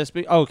talk about this.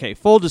 But, okay,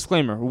 full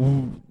disclaimer.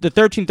 The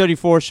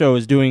 1334 show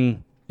is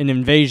doing an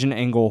invasion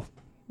angle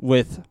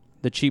with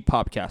the Cheap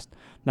Popcast.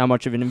 Not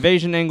much of an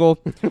invasion angle.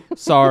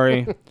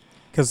 Sorry.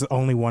 Because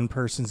only one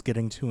person's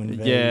getting to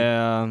invade.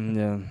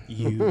 Yeah.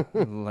 You.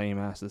 Lame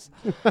asses.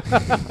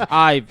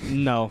 I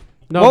no.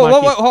 No, Whoa,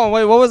 Mikey. hold on,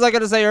 wait. What was I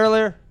gonna say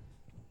earlier?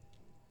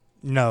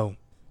 No.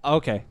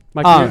 Okay.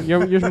 Mikey,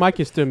 your mic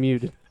is still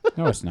muted.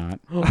 No, it's not.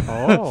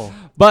 Oh.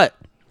 But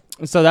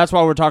so that's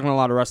why we're talking a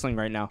lot of wrestling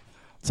right now.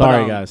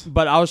 Sorry, But, guys.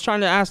 But I was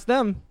trying to ask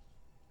them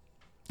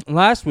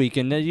last week,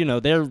 and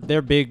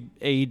they're big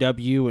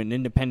AEW and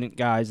independent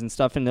guys and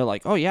stuff, and they're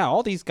like, oh yeah,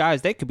 all these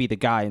guys, they could be the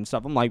guy and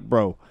stuff. I'm like,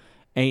 bro,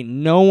 ain't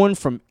no one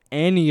from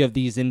any of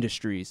these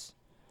industries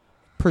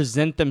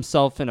present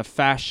themselves in a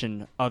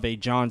fashion of a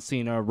John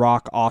Cena,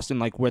 Rock, Austin,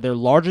 like where they're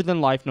larger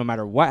than life. No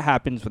matter what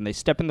happens, when they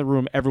step in the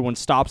room, everyone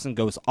stops and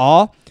goes,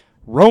 aw.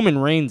 Roman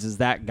Reigns is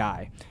that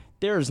guy.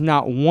 There is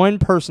not one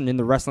person in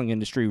the wrestling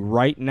industry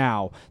right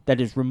now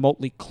that is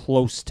remotely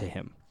close to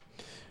him.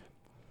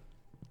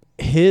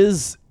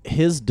 His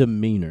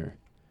demeanor.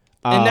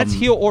 And that's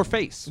heel or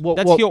face. well,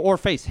 That's well, heel or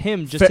face.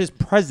 Him, just fa- his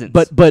presence.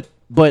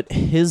 But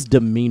his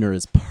demeanor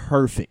is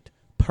perfect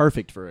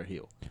for a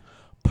heel,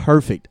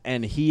 perfect,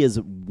 and he is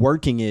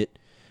working it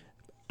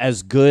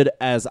as good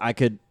as I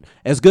could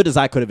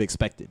have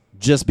expected.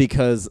 Just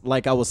because,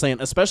 like I was saying,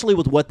 especially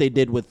with what they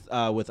did with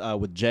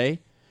Jay,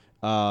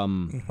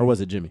 or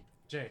was it Jimmy?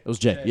 Jay. It was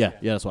Jay. Yeah,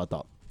 that's what I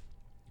thought.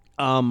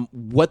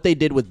 What they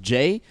did with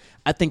Jay,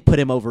 I think put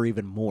him over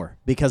even more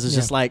because it's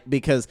just like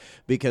because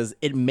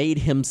it made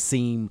him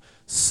seem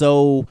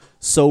so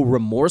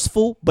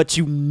remorseful, but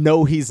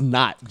he's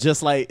not.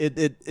 Just like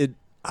it.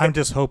 I'm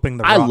just hoping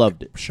the I Rock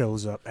loved it.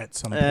 shows up at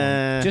some point.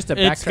 Just to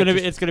it's backtrack,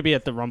 it's gonna be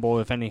at the Rumble,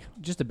 if any.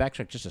 just to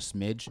backtrack just a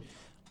smidge.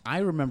 I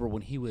remember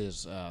when he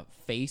was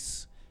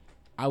face,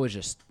 I was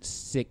just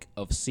sick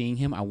of seeing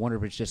him. I wonder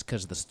if it's just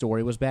because the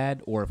story was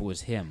bad or if it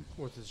was him.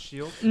 What's his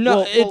shield?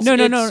 No,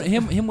 No.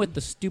 Him with the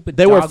stupid.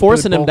 They were dog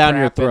forcing food him down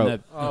your bullcrap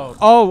and throat.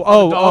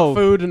 the- Dog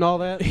food and all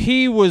that.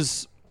 He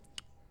was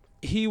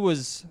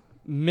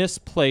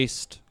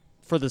misplaced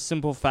for the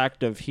simple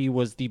fact of he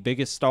was the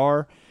biggest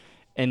star,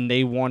 and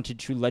they wanted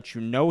to let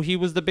you know he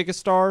was the biggest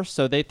star,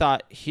 so they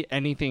thought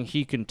anything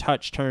he can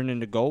touch turned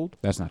into gold.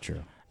 That's not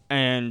true.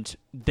 And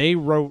they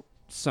wrote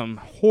some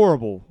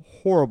horrible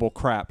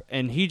crap,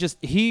 and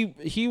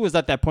he was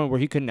at that point where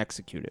he couldn't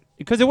execute it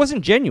because it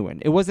wasn't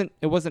genuine. It wasn't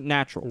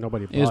natural.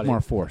 Nobody It was bought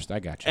more forced. I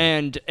got you.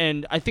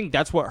 And I think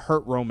that's what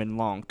hurt Roman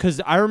Long,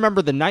 because I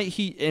remember the night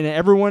and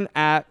everyone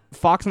at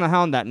Fox and the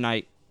Hound that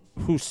night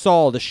who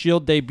saw the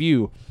Shield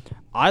debut,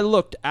 I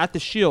looked at the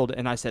Shield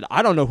and I said,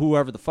 I don't know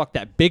whoever the fuck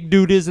that big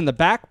dude is in the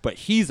back, but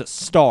he's a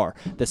star.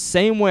 The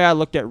same way I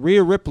looked at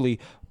Rhea Ripley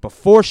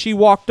before she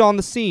walked on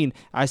the scene,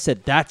 I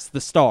said, that's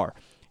the star.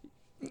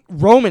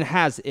 Roman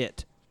has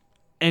it,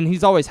 and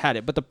he's always had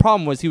it. But the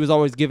problem was he was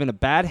always given a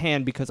bad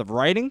hand because of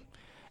writing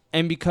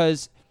and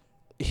because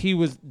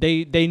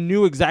they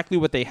knew exactly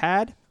what they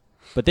had,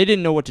 but they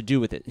didn't know what to do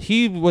with it.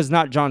 He was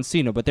not John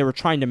Cena, but they were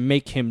trying to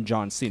make him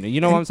John Cena.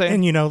 You know what I'm saying?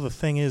 And the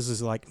thing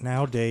is like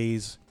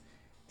nowadays,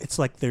 it's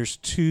like there's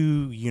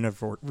two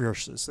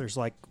universes. There's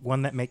like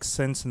one that makes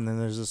sense, and then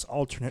there's this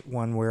alternate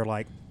one where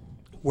like,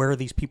 where are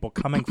these people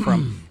coming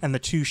from? And the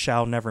two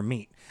shall never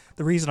meet.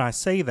 The reason I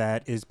say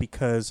that is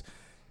because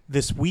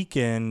this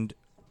weekend,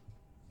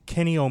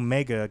 Kenny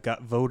Omega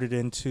got voted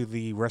into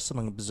the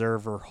Wrestling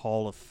Observer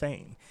Hall of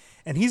Fame.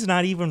 And he's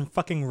not even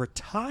fucking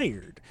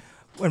retired.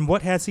 And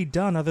what has he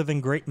done other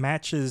than great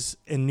matches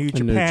in New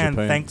Japan,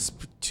 thanks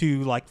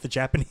to like the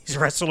Japanese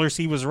wrestlers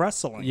he was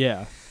wrestling?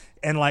 Yeah.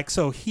 And like,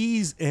 so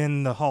he's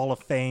in the Hall of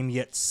Fame,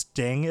 yet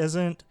Sting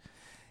isn't.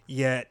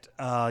 Yet,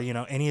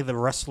 any of the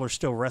wrestlers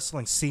still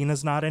wrestling.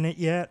 Cena's not in it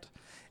yet.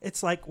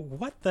 It's like,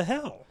 what the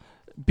hell?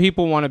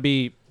 People want to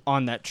be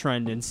on that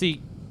trend and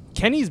see.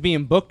 Kenny's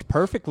being booked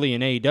perfectly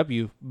in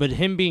AEW, but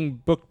him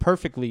being booked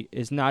perfectly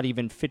is not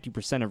even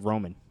 50% of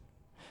Roman.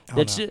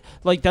 That's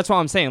that's what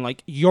I'm saying.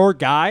 Like, your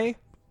guy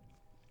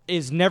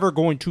is never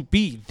going to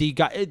be the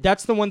guy.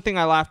 That's the one thing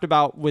I laughed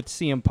about with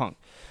CM Punk.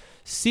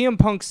 CM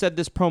Punk said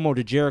this promo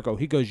to Jericho.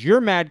 He goes,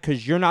 "You're mad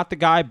because you're not the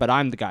guy, but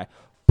I'm the guy."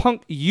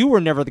 Punk, you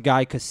were never the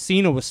guy because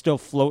Cena was still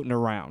floating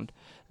around.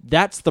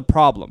 That's the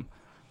problem.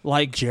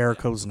 Like,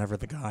 Jericho's never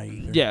the guy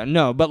either. yeah,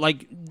 no, but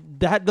like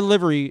that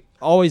delivery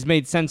always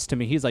made sense to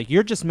me. He's like,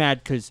 "You're just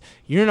mad because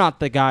you're not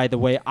the guy the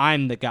way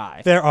I'm the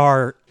guy." There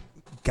are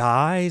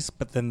guys,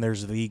 but then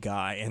there's the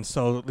guy. And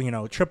so,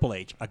 Triple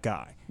H, a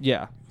guy.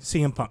 Yeah.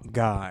 CM Punk,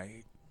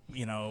 guy.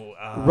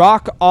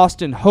 Rock,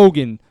 Austin,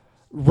 Hogan,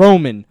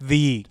 Roman,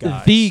 the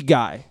guy. the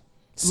guy.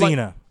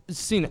 Cena.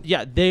 Cena,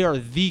 yeah, they are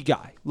the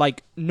guy.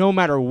 Like, no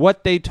matter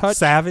what they touch,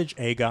 Savage,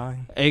 a guy.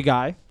 a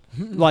guy.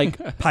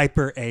 Like,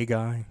 Piper, a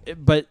guy.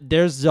 but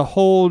there's a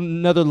whole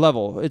nother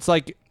level. It's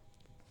like,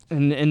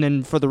 and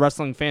then for the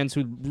wrestling fans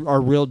who are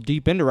real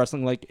deep into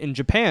wrestling, like in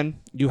Japan,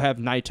 you have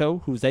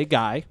Naito, who's a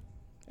guy,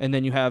 and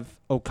then you have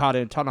Okada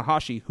and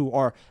Tanahashi, who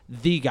are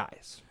the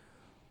guys.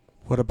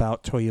 What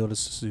about Toyota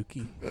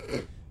Suzuki?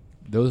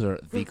 Those are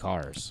the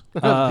cars.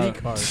 The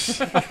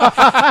cars.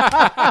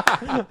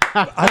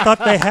 I thought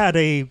they had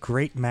a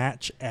great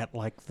match at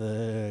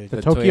the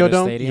Tokyo Toyota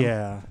Dome? Stadium.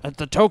 yeah. At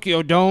the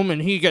Tokyo Dome,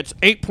 and he gets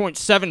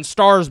 8.7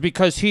 stars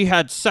because he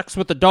had sex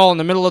with a doll in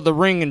the middle of the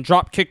ring and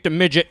drop kicked a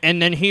midget,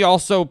 and then he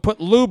also put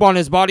lube on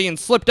his body and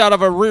slipped out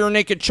of a rear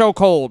naked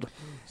chokehold.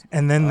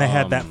 And then they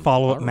had that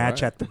follow-up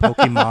match at the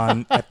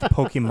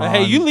Pokemon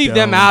Hey, you leave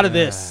them Dome. out of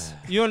this.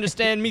 You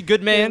understand me,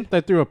 good man?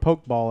 They threw a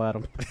poke ball at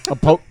him. A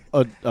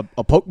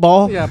poke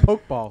ball? Yeah,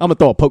 poke ball. I'm gonna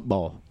throw a poke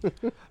ball. All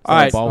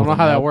right, I don't know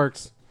how that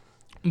works.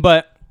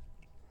 but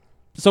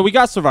so we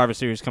got Survivor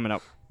Series coming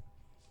up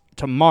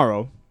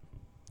tomorrow,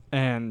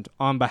 and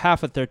on behalf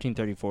of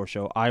 1334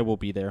 Show, I will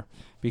be there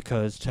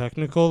because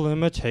technical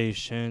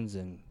limitations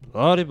and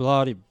blah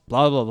blah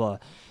blah blah blah.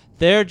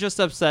 They're just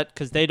upset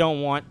because they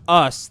don't want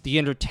us, the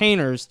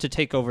entertainers, to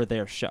take over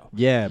their show.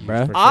 Yeah,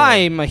 bruh.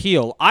 I'm a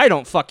heel. I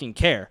don't fucking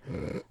care.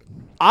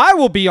 I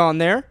will be on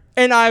there,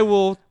 and I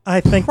will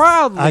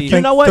proudly. I think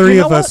You know what? three You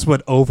know of us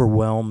would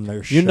overwhelm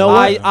their show. You know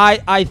what?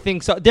 I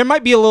think so. There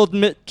might be a little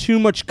bit too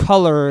much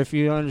color, if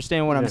you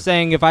understand what I'm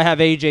saying, if I have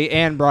AJ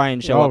and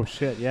Brian show Oh, up.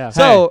 shit, yeah.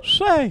 So,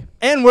 Say,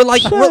 and we're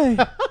like, say,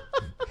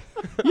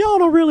 y'all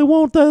don't really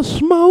want that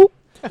smoke.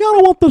 Y'all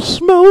don't want the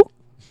smoke.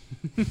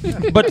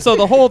 but so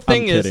the whole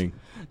thing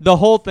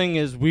kidding.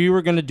 is we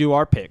were going to do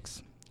our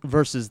picks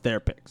versus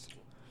their picks.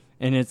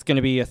 And it's going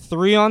to be a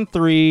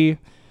 3-on-3,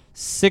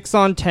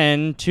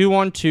 6-on-10,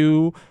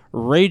 2-on-2,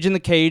 Rage in the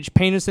Cage,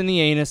 Penis in the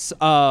Anus.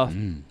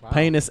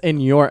 Penis in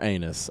your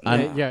anus.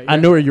 Yeah, I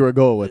knew where you were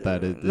going with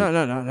that.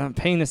 No,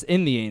 Penis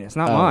in the Anus,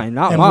 not Oh. mine,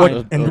 not And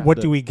mine. what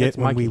do we get It's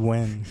when we Mikey.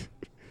 win?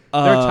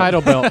 Their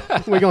title belt.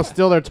 We're going to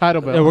steal their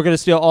title belt. And we're going to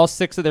steal all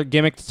 6 of their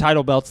gimmicked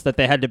title belts that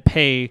they had to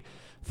pay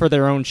for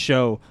their own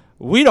show.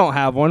 We don't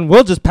have one.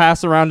 We'll just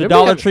pass around a Yeah, we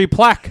Dollar have- Tree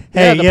plaque.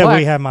 Hey, the yeah, plaque.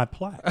 we have my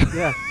plaque.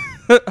 Yeah.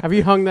 Have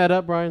you hung that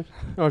up, Brian?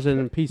 Or is it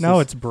in pieces? No,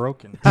 it's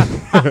broken.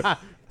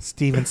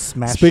 Steven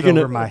smashed Speaking it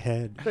over of- my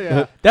head.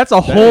 Yeah. That's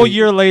a whole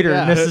year later,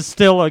 and Yeah. this is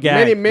still a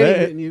gag.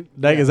 Many.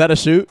 Dang, is that a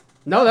shoot?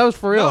 No, that was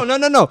for real.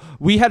 No.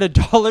 We had a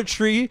Dollar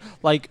Tree,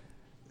 like,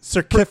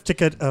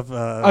 Certificate of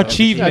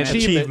Achievement.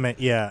 Achievement,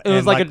 yeah. It was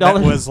And, like $1.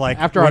 That was like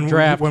After our when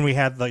draft. when we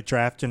had the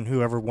draft and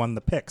whoever won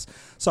the picks.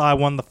 So I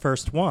won the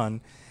first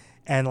one,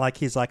 and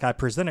he's like, I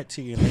present it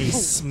to you, and he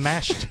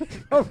smashed.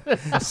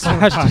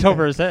 smashed it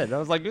over his head. I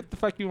was like, what the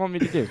fuck you want me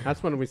to do?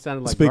 That's when we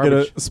sounded like Speaking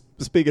garbage. of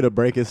speaking of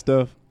breaking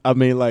stuff, I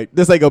mean, like,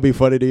 this ain't gonna be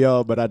funny to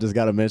y'all, but I just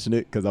gotta mention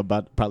it because I'm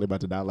probably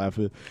about to die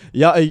laughing.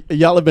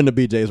 Y'all have been to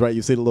BJ's, right?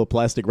 You see the little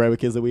plastic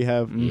ramekins that we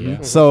have.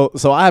 Mm-hmm. So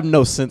I have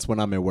no sense when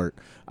I'm at work.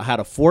 I had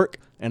a fork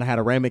and I had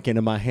a ramekin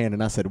in my hand,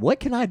 and I said, "What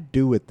can I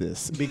do with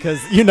this?" Because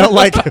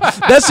like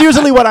that's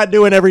usually what I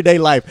do in everyday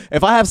life.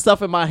 If I have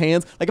stuff in my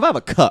hands, like if I have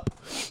a cup,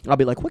 I'll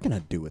be like, "What can I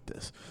do with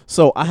this?"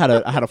 So I had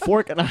a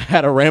fork and I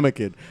had a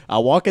ramekin. I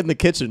walk in the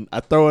kitchen, I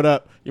throw it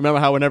up. You remember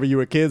how whenever you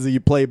were kids and you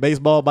played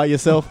baseball by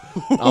yourself?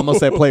 I almost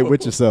said play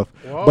with yourself,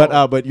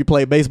 but you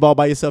play baseball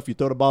by yourself. You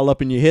throw the ball up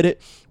and you hit it.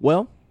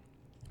 Well,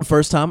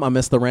 first time I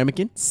missed the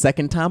ramekin.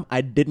 Second time I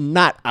did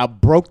not. I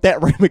broke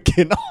that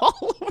ramekin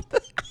all over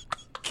the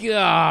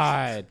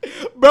God.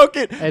 broke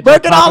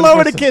it all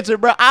over the kitchen,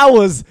 bro. I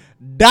was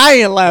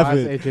dying Why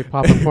laughing. is AJ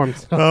popping for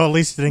himself? Well, at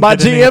least it didn't My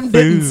get any GM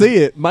didn't food. see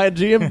it. My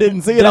GM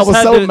didn't see it. I was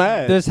This so had to-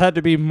 mad. This had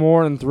to be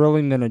more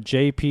thrilling than a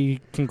JP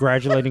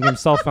congratulating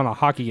himself on a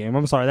hockey game.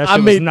 I'm sorry, that I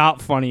shit was mean,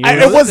 not funny. And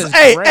It it was- was is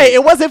hey, great.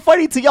 it wasn't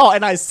funny to y'all,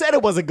 and I said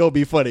it wasn't gonna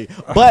be funny,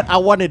 but I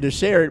wanted to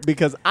share it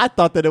because I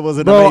thought that it was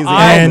an Bro, amazing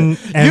And,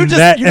 moment. and just-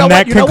 that, you know and what?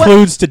 that You know what?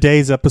 concludes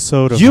today's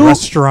episode of You-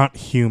 Restaurant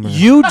Humor.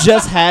 You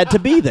just had to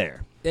be there.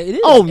 It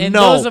is. Oh, and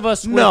no. those of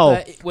us with, No.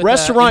 with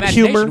Restaurant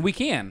imagination, humor. we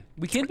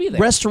can be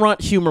there.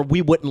 Restaurant humor,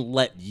 we wouldn't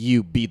let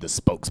you be the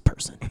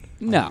spokesperson.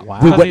 No. Wow.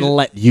 We Because wouldn't he's-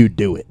 let you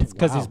do it.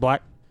 because he's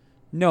black.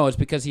 No, it's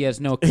because he has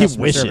no He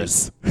customer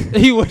service. wishes.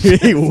 He was.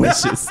 He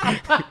wishes.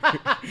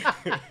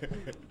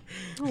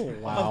 Oh,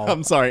 wow.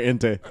 I'm sorry,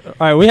 Inte. All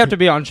right, we have to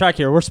be on track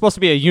here. We're supposed to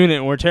be a unit,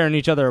 and we're tearing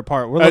each other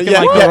apart. We're looking yeah,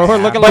 like yeah. we're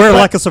looking We're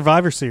like like a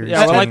Survivor Series.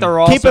 Yeah, we're like the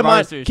Raw Keep in Survivor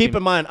mind. Series Keep team.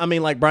 in mind. I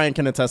mean, like Brian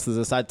can attest to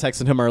this. I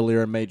texted him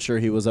earlier and made sure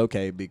he was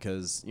okay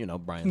because Yeah.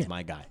 Brian's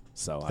my guy.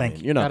 So Thank I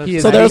mean, you. Gotta He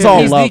is- so there's he's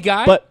all the love.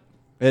 guy? But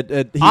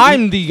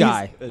I'm the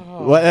guy.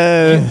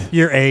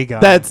 You're a guy.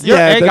 That's You're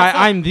yeah. a that's-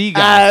 guy. I'm the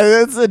guy.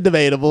 That's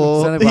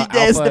debatable. Something about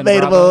It's Alpha and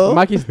debatable.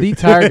 Mikey's the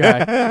tire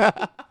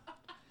guy.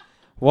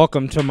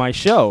 Welcome to my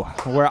show,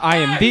 where I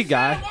am the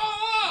guy.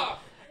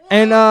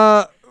 And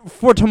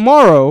for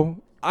tomorrow,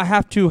 I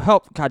have to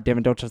help. God damn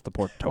it! Don't touch the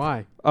port.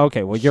 Why?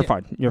 Okay, well you're Shit.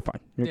 fine. You're fine.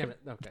 You're Damn it.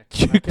 Okay.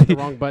 You I hit the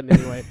wrong button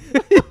anyway.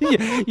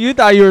 good. you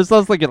thought you were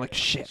supposed to get like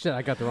shit. Shit,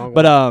 I got the wrong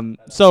But one.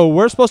 so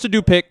we're supposed to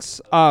do picks.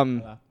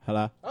 Hello.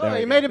 Oh, There you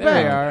we made it go.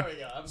 back.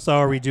 So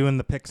are we doing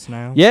the picks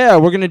now? Yeah,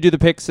 we're gonna do the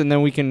picks, and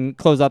then we can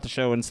close out the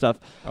show and stuff.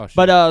 Oh, shit.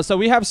 But so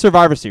we have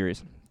Survivor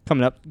Series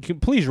coming up.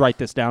 Please write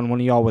this down, one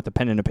of y'all with a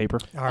pen and a paper.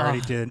 I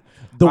already did.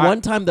 The I-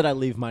 one time that I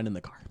leave mine in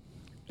the car.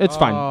 It's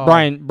fine. Oh.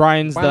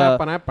 Brian's the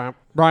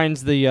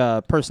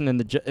Ba-da-ba-da-ba. person in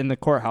the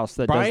courthouse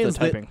that Brian's does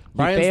the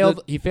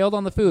typing. He failed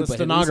on the food, the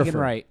but at least he can stenographer.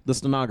 write. The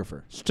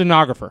stenographer.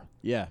 Stenographer.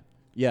 Yeah.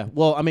 Yeah.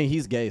 Well, I mean,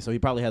 he's gay, so he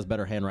probably has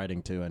better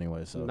handwriting too.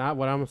 Anyway, so Not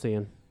what I'm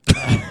seeing.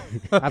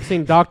 I've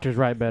seen doctors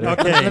write better.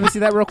 Okay. Let me see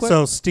that real quick.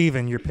 So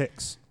Steven, your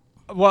picks.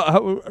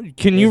 Well,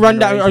 can you His run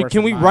down? handwriting's Or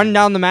can worse we than run mine.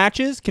 down the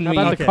matches? Can How we?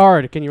 about Okay. the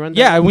card? Can you run that?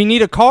 Yeah, we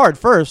need a card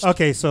first.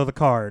 Okay, so the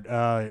card.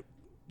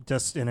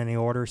 Just in any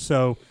order.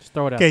 So Just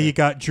throw it out okay, there. you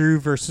got Drew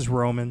versus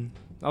Roman.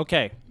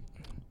 Okay.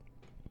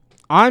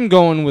 I'm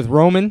going with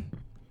Roman.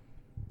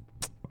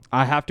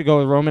 I have to go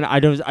with Roman. I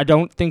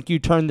don't think you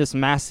turn this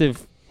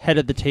massive head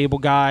of the table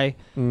guy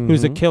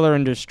who's a Mm-hmm. killer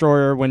and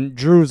destroyer when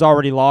Drew's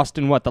already lost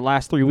in the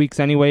last 3 weeks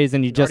anyways,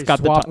 and you just got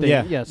the swapped ti- it.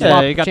 yeah. Yeah, yeah,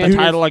 swap you got the champions.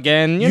 title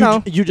again. You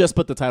know, you just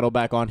put the title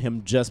back on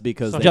him just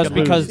because. So they just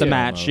could because lose the it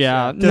match. almost.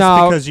 Yeah, Just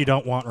no. because you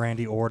don't want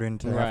Randy Orton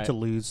to have Right. to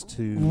lose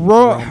to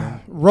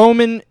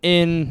Roman.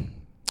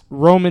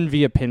 Roman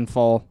via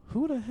pinfall.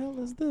 Who the hell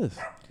is this?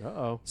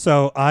 Uh-oh.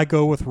 So I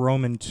go with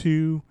Roman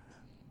 2.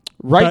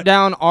 Write But-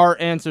 down our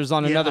answers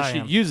on Yeah, another I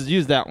sheet. am.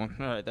 Use that one.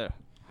 All right, there.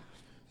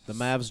 The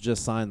Mavs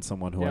just signed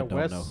someone who Yeah, I don't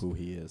Wes- know who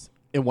he is.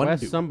 Wes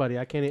Iwandu. somebody.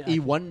 I can't.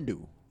 Iwandu.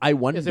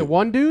 Iwandu. Is it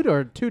one dude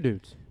or two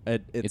dudes?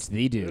 it's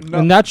the dude.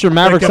 And that's your They're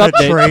Mavericks gonna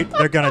update. trade.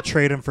 They're gonna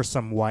trade him for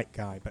some white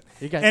guy. But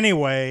You got-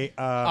 anyway,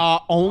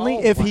 only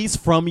if he's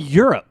from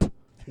Europe.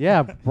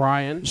 Yeah,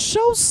 Brian.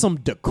 Show some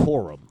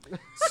decorum.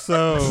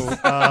 so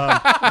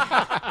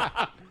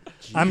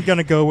I'm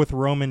gonna go with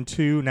Roman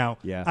 2. Now,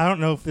 Yeah. I don't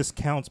know if this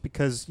counts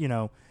because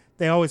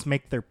they always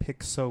make their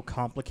picks so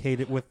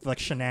complicated with like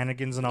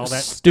shenanigans and all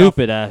that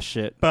Stupid ass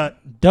shit. stuff.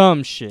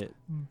 Dumb shit.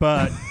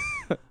 But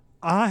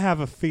I have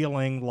a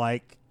feeling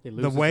like He the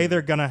loses way him.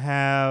 they're gonna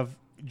have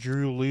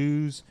Drew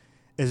lose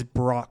is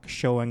Brock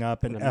showing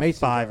up and And a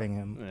Mason F5ing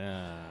him.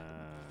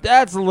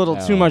 That's a little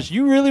too Oh. much.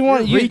 You really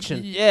want You're you,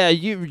 reaching. Yeah,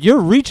 you're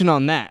reaching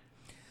on that,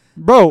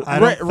 bro. I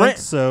don't think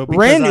so.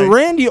 Because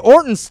Randy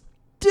Orton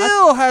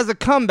still has a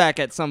comeback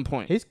at some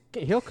point.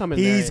 He'll come in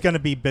he's there. going to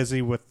be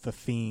busy with the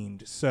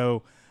Fiend,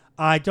 so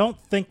I don't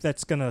think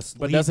that's going to.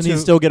 But doesn't he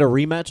still get a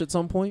rematch at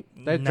some point?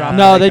 They Nah. dropped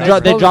No, it. they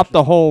Closure. dropped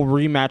the whole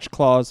rematch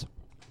clause.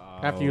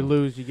 After you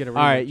lose, you get a rematch.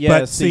 All right, yeah.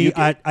 But see, you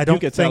I you don't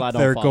could tell think I don't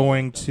they're follow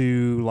going that.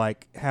 to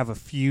like have a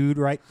feud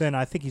right then.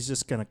 I think he's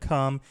just going to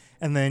come,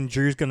 and then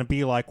Drew's going to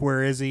be like,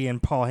 "Where is he?"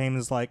 And Paul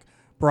Heyman's like,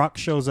 "Brock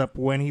shows up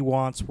when he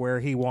wants, where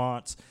he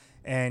wants."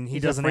 And he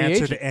He's a doesn't free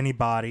answer agent. to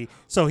anybody,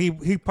 so he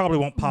probably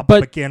won't pop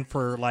But up again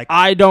for like.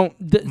 I don't.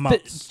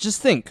 Months.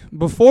 Just think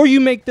before you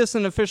make this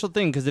an official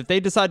thing, because if they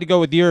decide to go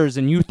with yours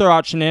and you throw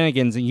out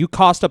shenanigans and you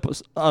cost up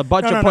a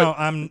bunch no, of no, no.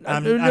 I'm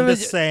no,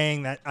 just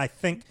saying that I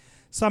think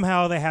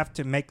somehow they have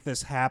to make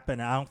this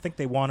happen. I don't think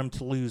they want him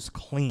to lose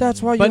clean.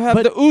 That's why you But- have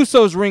but- the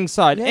Usos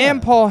ringside Yeah.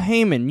 and Paul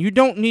Heyman. You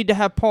don't need to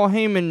have Paul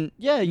Heyman.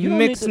 Yeah, you don't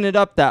need mixing to- it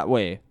up that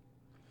way.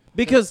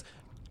 Because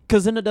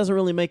then it doesn't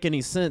really make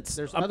any sense.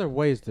 There's other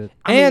ways to.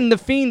 And the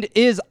Fiend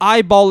is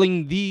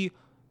eyeballing the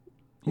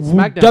He's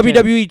SmackDown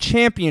WWE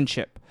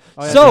Championship.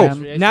 Oh, yeah, So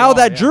yeah, now yeah.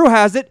 that Drew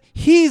has it,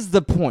 he's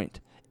the point.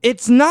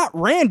 It's not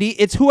Randy.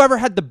 It's whoever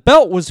had the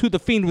belt was who the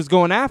Fiend was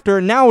going after.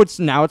 And now it's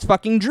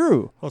fucking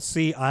Drew. Well,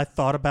 see, I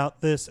thought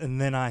about this,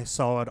 and then I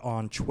saw it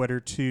on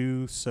Twitter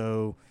too.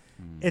 So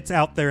it's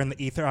out there in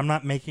the ether. I'm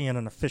not making it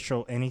an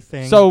official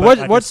anything. So but what-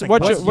 I just what's- think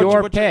what's that's-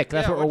 your what- pick?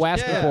 That's yeah, what we're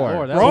what's- asking yeah.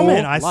 for. that's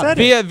Roman, a I lot. said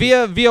it.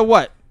 Via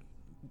what?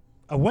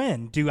 A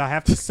win. Do I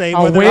have to say A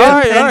whether win? it's All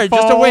right,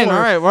 just a win. All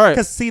right.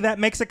 Because see, that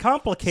makes it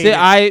complicated.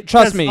 See,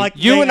 trust 'Cause, me. like,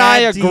 You they and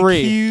I add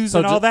agree. DQs So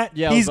and all ju- that.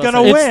 yeah, I He's was about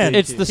gonna to say, win.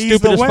 It's the He's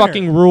stupidest winner.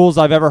 fucking rules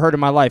I've ever heard in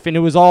my life, and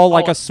it was all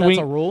like a swing. That's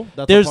a rule.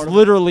 That's a There's part of it?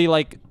 literally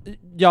like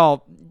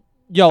y'all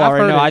I've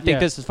already heard know. it, I think yeah.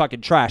 this is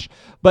fucking trash.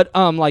 But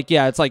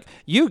it's like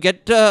you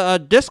get a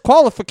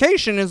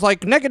disqualification is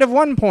like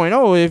 -1 point.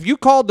 Oh, if you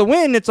called the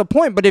win, it's a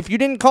point. But if you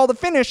didn't call the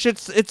finish,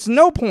 it's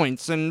no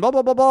points. And blah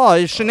blah blah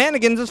blah.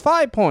 Shenanigans is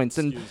 5 points.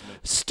 And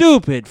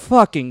stupid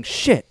fucking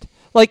shit.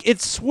 Like,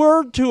 it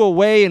swerved to a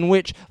way in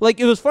which, like,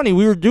 it was funny.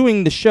 We were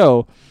doing the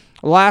show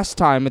last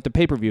time at the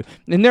pay-per-view,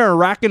 and they were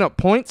racking up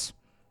points.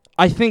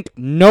 I think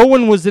no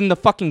one was in the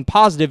fucking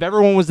positive.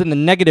 Everyone was in the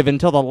negative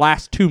until the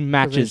last 2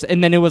 matches,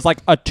 and then it was like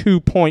a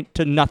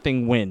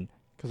 2-0 win.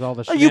 Because all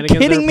the Are you shenanigans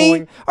kidding they're me?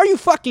 pulling. Are you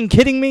fucking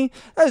kidding me?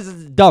 That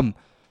is dumb.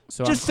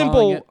 So Just I'm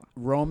calling simple- it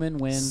Roman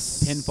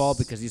wins pinfall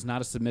because he's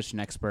not a submission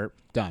expert.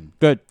 Done.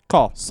 Good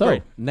call. So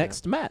Great.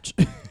 next match.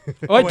 Wait,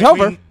 Wait,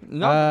 Topher. we-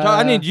 No,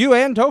 I need you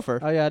and Topher.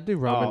 Oh yeah, I do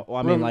Roman. Oh, well,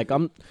 I mean, Roman- like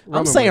I'm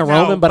Roman saying wins.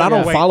 Roman, but I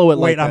don't wait, follow it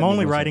like Wait, that I'm only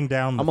anymore. writing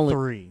down the I'm only-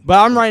 3. But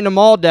I'm writing them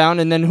all down,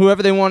 and then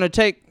whoever they want to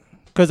take,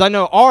 because I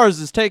know ours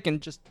is taken.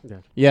 Just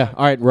Yeah.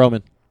 All right,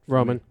 Roman.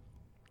 Roman.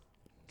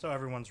 So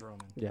everyone's Roman.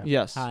 Yeah.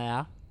 yes.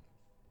 Yeah.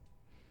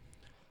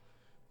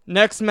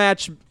 Next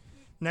match.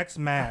 Next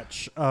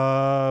match,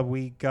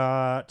 we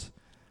got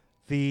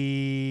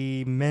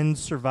the Men's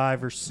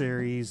Survivor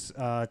Series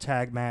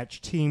tag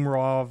match, Team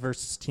Raw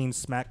versus Team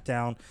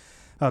SmackDown.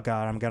 Oh,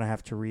 God, I'm going to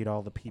have to read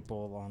all the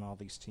people on all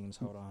these teams.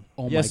 Hold on.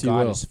 Oh Yes, my you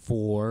God, will. it's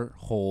 4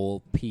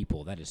 whole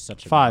people. That is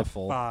such a 5.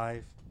 mouthful.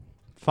 5.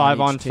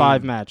 5-on-5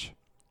 team. match.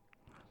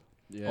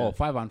 Yeah. Oh,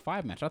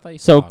 5-on-5 match. I thought you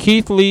So said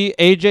Keith Lee,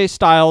 AJ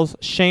Styles,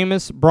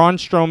 Sheamus, Braun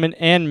Strowman,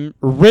 and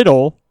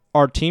Riddle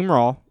are Team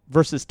Raw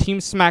versus Team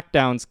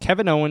SmackDown's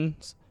Kevin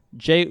Owens,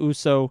 Jey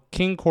Uso,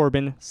 King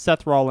Corbin,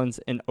 Seth Rollins,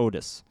 and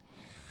Otis.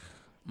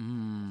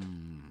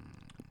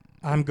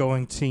 I'm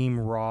going Team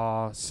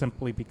Raw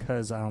simply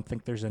because I don't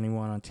think there's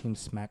anyone on Team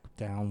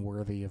SmackDown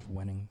worthy of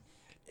winning.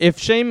 If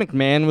Shane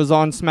McMahon was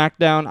on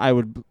SmackDown, I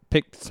would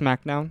pick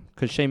SmackDown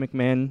because Shane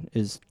McMahon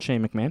is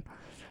Shane McMahon.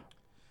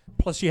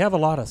 Plus, you have a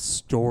lot of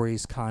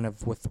stories kind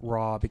of with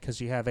Raw because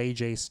you have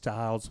AJ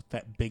Styles with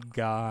that big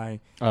guy.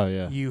 Oh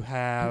yeah. You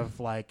have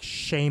like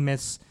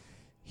Sheamus.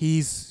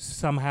 He's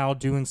somehow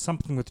doing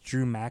something with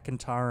Drew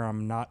McIntyre.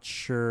 I'm not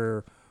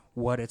sure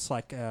what it's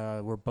like.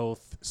 We're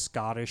both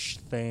Scottish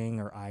thing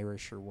or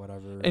Irish or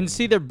whatever. And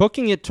see, they're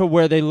booking it to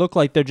where they look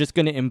like they're just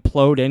going to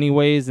implode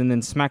anyways, and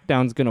then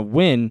SmackDown's going to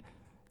win.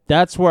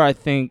 That's where I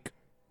think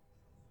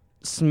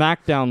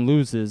SmackDown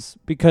loses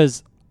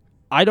because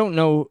I don't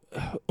know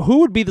who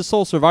would be the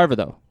sole survivor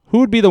though. Who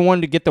would be the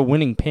one to get the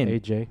winning pin?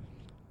 AJ.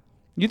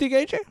 You think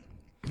AJ?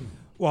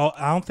 Well,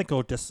 I don't think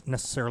it'll just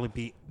necessarily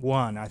be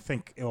one. I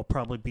think it'll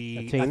probably A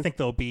be. team? I think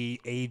there'll be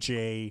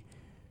AJ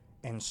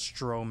and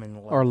Strowman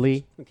left. Or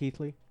Lee. Keith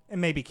Lee.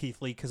 And maybe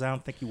Keith Lee because I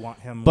don't think you want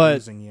him But-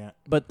 losing yet.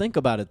 But think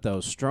about it though.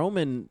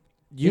 Strowman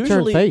He turned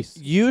usually face.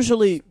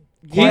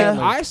 Yeah,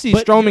 I see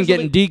But Strowman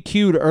usually- getting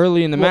DQ'd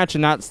early in the match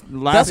and not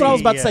laughing. That's what I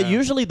was about to say. Yeah.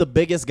 Usually, the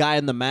biggest guy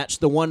in the match,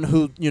 the one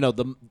who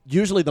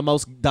usually the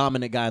most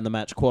dominant guy in the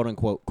match, quote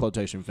unquote,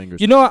 quotation fingers.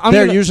 You know what?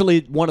 they're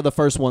usually one of the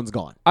first ones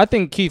gone. I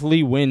think Keith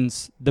Lee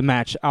wins the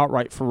match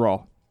outright for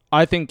Raw.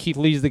 I think Keith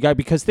Lee's the guy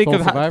because think Sole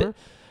of how survivor?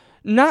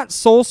 not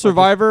sole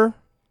survivor.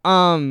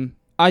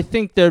 I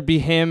think there'd be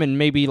him and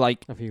maybe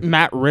like A few.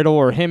 Matt Riddle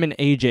or him and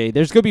AJ.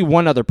 There's gonna be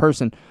one other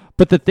person.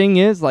 But the thing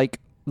is, like,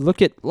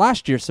 look at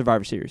last year's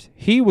Survivor Series.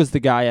 He was the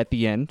guy at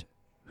the end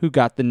who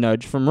got the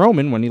nudge from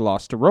Roman when he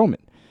lost to Roman.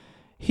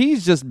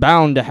 He's just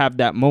bound to have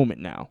that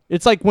moment now.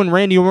 It's like when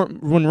Randy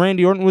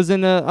Orton was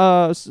in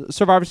a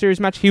Survivor Series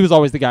match. He was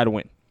always the guy to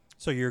win.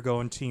 So you're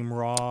going Team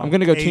Raw. I'm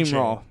gonna go AJ. Team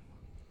Raw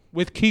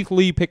with Keith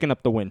Lee picking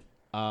up the win.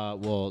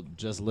 Well,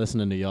 just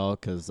listening to y'all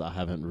because I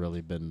haven't really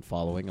been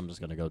following. I'm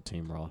just gonna go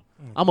Team Raw.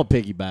 I'm a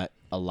piggyback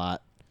a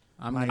lot.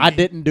 I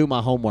didn't do my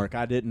homework.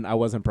 I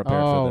wasn't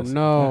prepared Oh for this.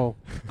 no.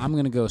 I'm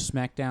gonna go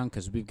SmackDown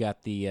because we've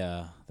got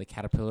the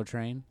Caterpillar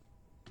train,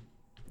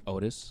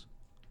 Otis,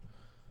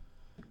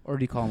 or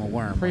do you call him a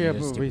worm? Pretty I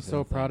mean, this would be stupid so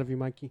little proud thing. of you,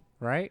 Mikey.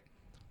 Right?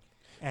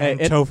 And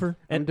Hey, Topher.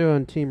 I'm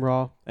doing Team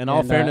Raw. In all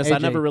And, fairness, I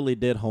AJ. never really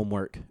did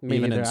homework, Me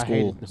even either. in I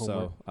school. hated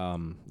So,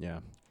 homework. yeah.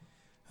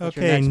 What's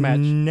your Okay, next match?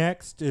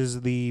 next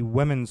is the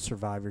Women's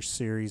Survivor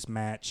Series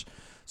match.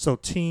 So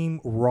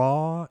Team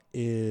Raw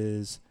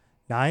is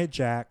Nia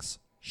Jax,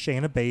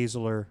 Shayna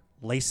Baszler,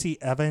 Lacey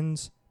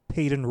Evans,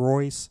 Peyton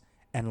Royce,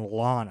 and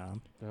Lana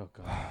Oh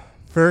god.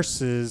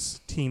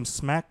 versus Team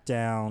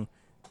SmackDown,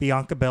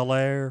 Bianca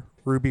Belair,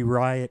 Ruby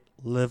Riott,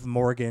 Liv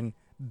Morgan,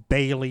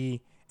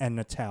 Bayley, and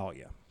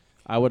Natalia.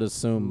 I would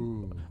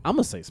assume. I'm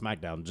gonna say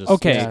SmackDown. Just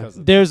Okay, Yeah. because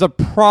of- there's a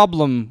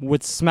problem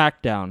with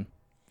SmackDown,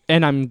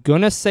 and I'm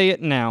gonna say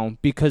it now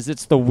because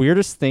it's the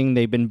weirdest thing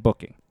they've been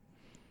booking.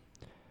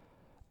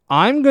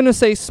 I'm gonna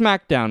say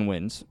SmackDown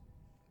wins.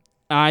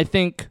 I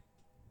think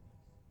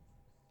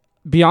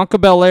Bianca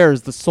Belair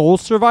is the sole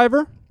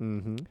survivor.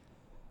 Mhm.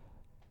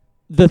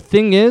 The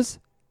thing is,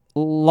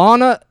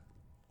 Lana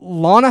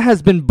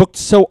has been booked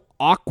so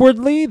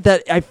awkwardly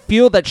that I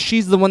feel that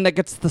she's the one that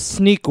gets the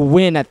sneak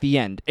win at the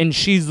end, and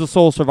she's the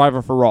sole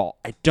survivor for Raw.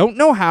 I don't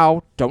know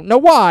how, don't know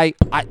why.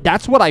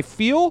 That's what I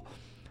feel,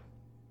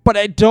 but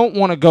I don't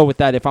want to go with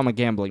that if I'm a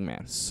gambling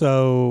man.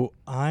 So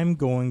I'm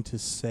going to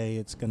say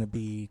it's going to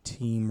be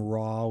Team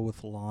Raw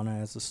with Lana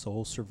as the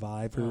sole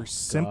survivor,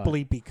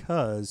 simply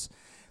because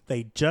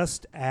they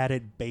just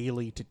added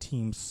Bayley to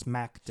Team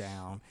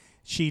SmackDown.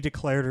 She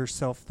declared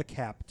herself the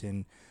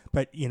captain,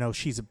 but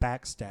she's a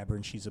backstabber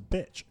and she's a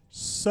bitch.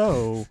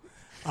 So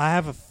I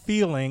have a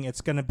feeling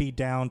it's going to be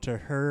down to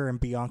her and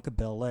Bianca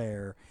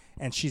Belair,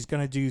 and she's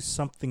going to do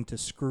something to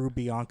screw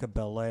Bianca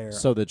Belair.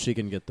 So that she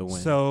can get the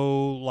win.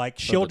 So, like,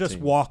 she'll the just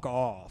team. walk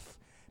off.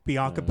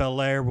 Bianca Right.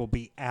 Belair will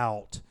be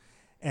out.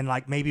 And,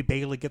 like, maybe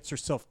Bailey gets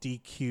herself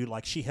DQ'd.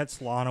 Like, she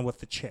hits Lana with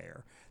the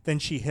chair. Then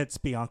she hits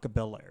Bianca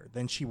Belair.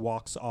 Then she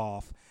walks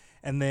off.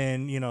 And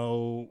then,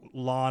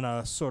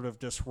 Lana sort of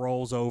just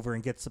rolls over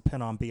and gets a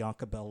pin on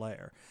Bianca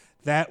Belair.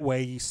 That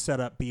way you set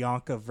up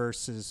Bianca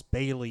versus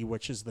Bailey,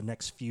 which is the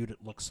next feud,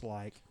 it looks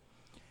like.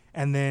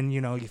 And then,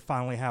 you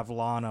finally have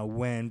Lana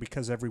win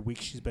because every week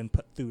she's been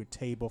put through a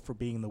table for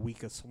being the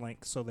weakest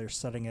link. So they're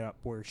setting it up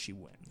where she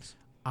wins.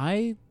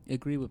 I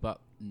agree with about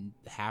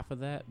half of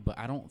that, but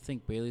I don't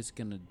think Bailey's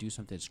gonna do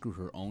something to screw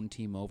her own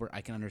team over.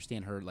 I can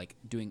understand her like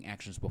doing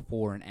actions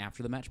before and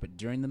after the match, but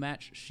during the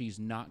match, she's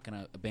not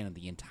gonna abandon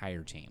the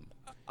entire team.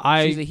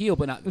 She's a heel,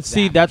 but not.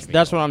 See, that that's much of a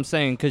that's heel. what I'm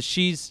saying, because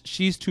she's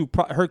too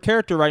her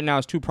character right now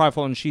is too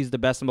prideful, and she's the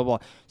best and blah blah.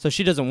 So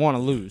she doesn't want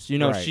to lose.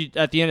 Right. She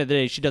at the end of the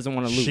day she doesn't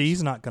want to lose.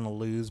 She's not going to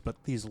lose, but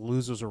these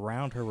losers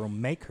around her will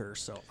make her.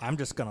 So I'm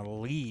just going to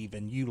leave,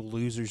 and you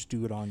losers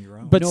do it on your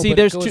own. But No, see, but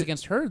there's it goes two.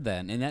 against her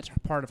then, and that's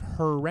part of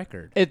her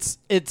record.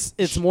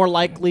 It's more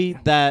likely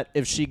that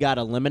if she got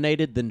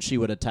eliminated, then she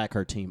would attack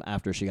her team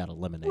after she got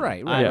eliminated.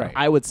 Right, right.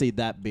 I would see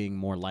that being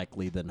more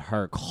likely than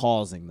her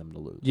causing them to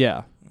lose.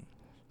 Yeah.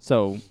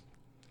 So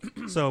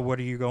So what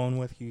are you going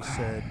with? You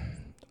said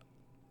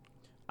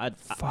I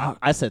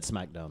said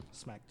SmackDown.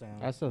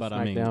 SmackDown. I said But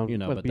I mean, SmackDown you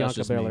know, with but that's Bianca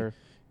just me. Belair.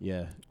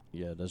 Yeah,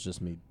 that's just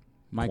me.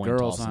 My Coin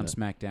girl's tossing on it.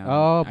 SmackDown.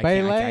 Oh, I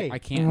Bayley. I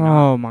can't.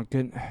 Not. oh my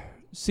goodness.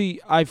 See,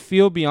 I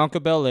feel Bianca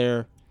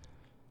Belair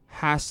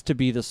has to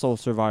be the sole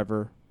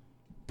survivor,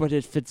 but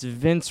if it's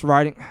Vince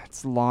riding,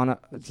 it's Lana.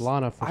 It's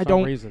Lana for I some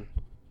don't- reason.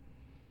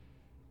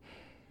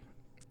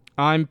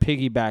 I'm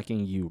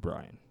piggybacking you,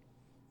 Brian.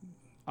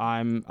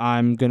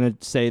 I'm gonna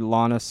say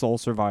Lana sole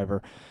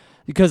survivor,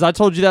 because I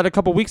told you that a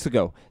couple weeks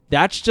ago.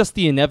 That's just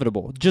the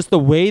inevitable. Just the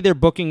way they're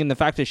booking and the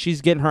fact that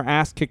she's getting her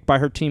ass kicked by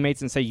her teammates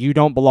and say you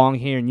don't belong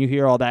here and you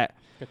hear all that.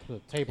 Get to the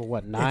table,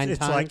 what, 9 it's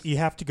times? like you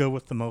have to go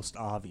with the most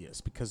obvious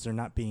because they're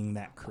not being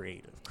that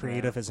creative.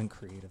 Creative isn't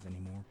creative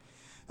anymore.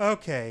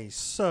 Okay,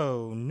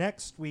 so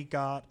next we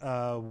got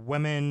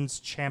women's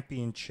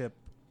championship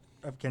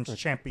against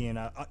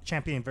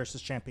champion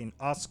versus champion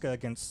Asuka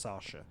against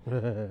Sasha.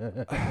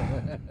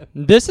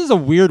 This is a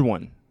weird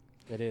one.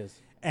 It is.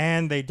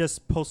 And they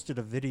just posted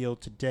a video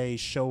today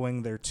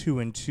showing their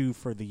 2-2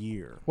 for the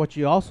year. What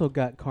you also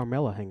got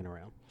Carmella hanging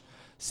around.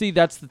 See,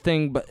 that's the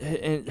thing, but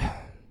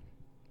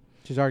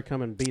She's already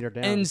come and beat her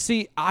down. and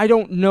see, I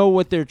don't know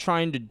what they're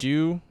trying to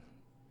do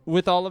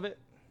with all of it.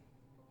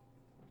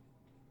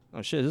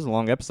 Oh shit, this is a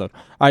long episode.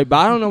 All right, but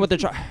I don't know what they're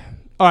trying.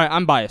 All right,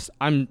 I'm biased.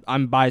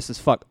 I'm biased as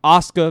fuck.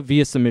 Asuka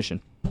via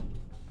submission.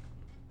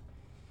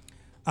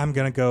 I'm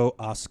going to go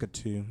Asuka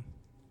too.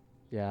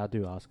 Yeah, I'll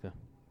do Asuka.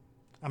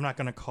 I'm not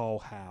going to call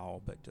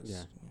how, but just...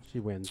 Yeah, she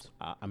wins.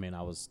 I mean,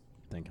 I was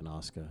thinking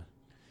Asuka.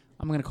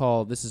 I'm gonna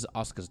call this is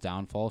Asuka's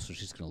downfall, so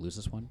she's gonna lose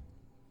this one.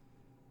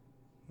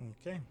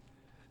 Okay.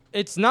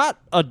 It's not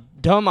a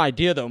dumb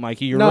idea though,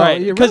 Mikey. You're No,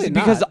 right. you're really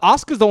because not.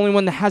 Asuka's the only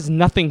one that has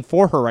nothing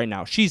for her right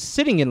now. She's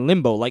sitting in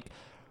limbo. Like,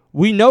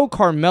 we know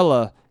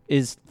Carmella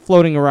is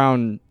floating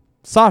around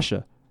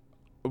Sasha.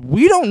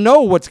 We don't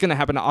know what's gonna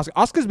happen to Asuka.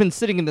 Asuka's been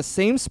sitting in the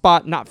same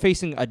spot, not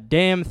facing a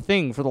damn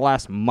thing for the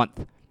last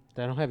month.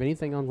 They don't have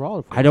anything on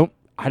Raw. I don't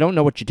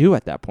know what you do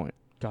at that point.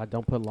 God,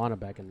 don't put Lana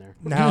back in there.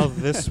 Now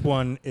this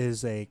one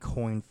is a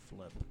coin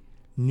flip.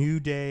 New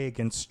Day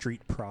against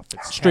Street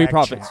Profits. Street Tag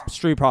Profits. champs.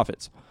 Street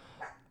Profits.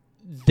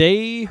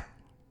 They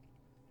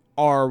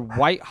are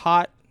white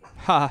hot.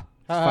 Ha.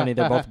 It's funny,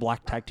 they're both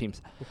black tag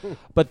teams.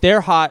 But they're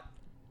hot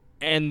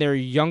and they're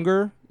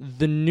younger.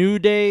 The New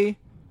Day,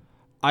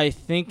 I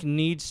think,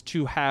 needs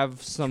to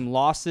have some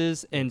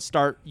losses and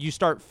start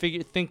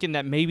thinking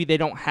that maybe they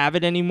don't have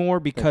it anymore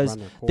because run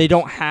their they course.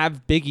 don't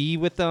have Big E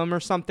with them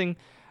or something.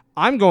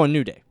 I'm going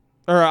New Day.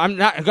 Or I'm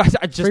not.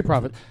 I just, Street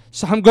Profits.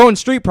 So I'm going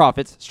Street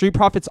Profits. Street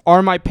Profits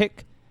are my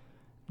pick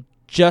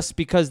just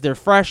because they're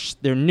fresh,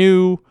 they're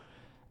new.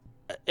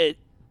 I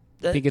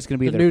think it's gonna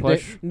be The their new day,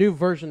 push. new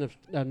version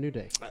of New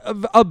Day.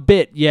 A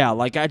bit, yeah.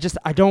 Like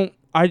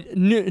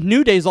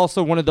New Day's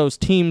also one of those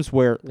teams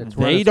where It's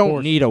run they its don't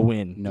course. need a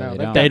win. No, No, they they've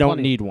don't. They done don't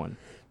plenty. need one.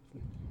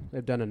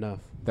 They've done enough.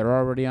 They're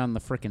already on the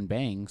frickin'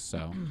 bang,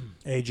 so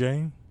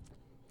AJ.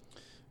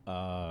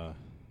 I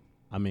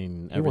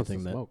mean, He wants the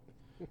everything that smoke.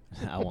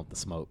 I want the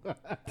smoke.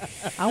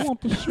 I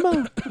want the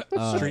smoke.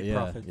 Street yeah,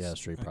 Profits. Yeah,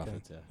 Street Okay.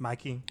 Profits. Yeah.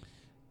 Mikey.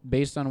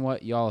 Based on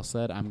what y'all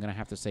said, I'm gonna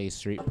have to say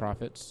Street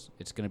Profits.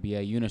 It's gonna be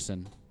a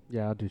unison.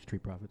 Yeah, I'll do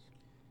Street Profits.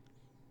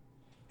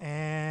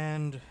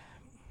 And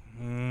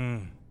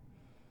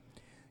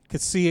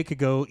could see it could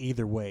go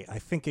either way. I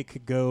think it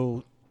could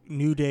go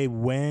New Day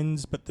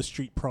wins, but the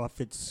Street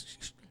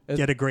Profits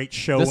get a great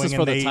showing. This is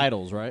and for they, the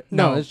titles, right?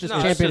 No, it's just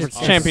No, champion. it's versus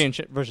just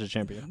championship versus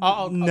champion.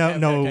 Oh, No,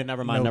 okay,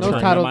 never mind. no Never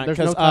mind. title- never mind. there's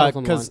no titles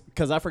on the line.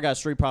 Because I forgot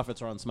Street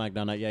Profits are on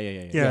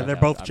SmackDown. Yeah. they're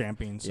both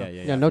champions. So.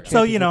 Yeah, no I forgot. So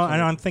champion you know, versus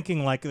and I'm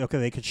thinking like, okay,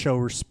 they could show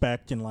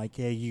respect and like,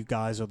 yeah, you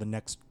guys are the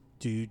next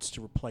dudes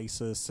to replace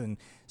us, and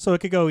so it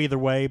could go either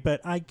way.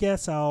 But I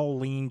guess I'll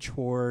lean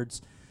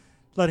towards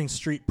letting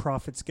Street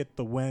Profits get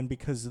the win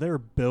because they're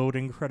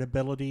building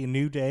credibility.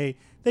 New Day,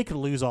 they could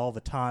lose all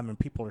the time, and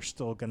people are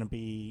still going to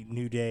be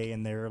New Day,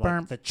 and they're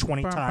like the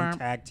 20-time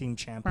tag team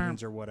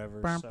champions or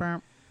whatever.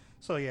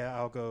 So yeah,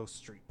 I'll go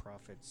Street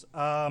Profits.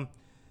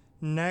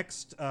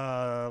 Next,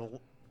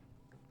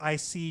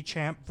 IC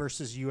champ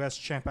versus US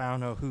champ. I don't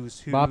know who's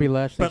who. Bobby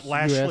Lashley, but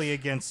Lashley US.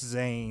 against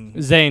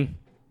Zayn.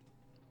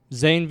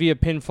 Zayn via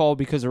pinfall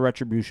because of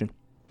Retribution.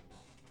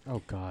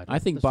 Oh God! I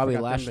think Just Bobby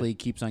forgot them Lashley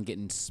keeps on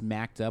getting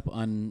smacked up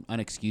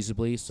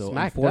unexcusably. So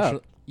Smacked unfortunately,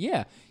 up?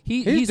 yeah,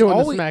 He's doing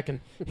always, the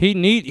smacking. He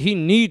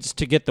needs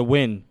to get the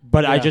win,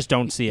 but I Yeah. just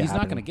don't see it. He's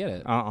not happening. going to get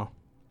it. Uh-uh.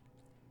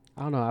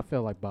 I don't know. I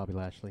feel like Bobby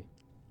Lashley.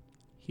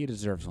 He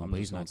deserves one, I'm but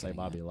just he's gonna not say getting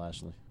Bobby it.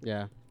 Lashley.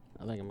 Yeah,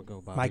 I think I'm gonna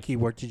go Bobby. Mikey,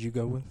 what did you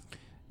go with?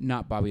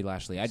 Not Bobby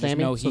Lashley. I just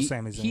Sami? know So he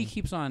Sami he Zayn.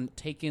 keeps on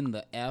taking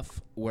the F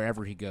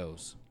wherever he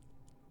goes.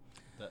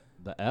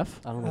 The F?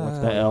 I don't know what's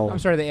Uh, The L. I'm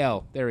sorry, the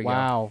L. There we go.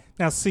 Wow.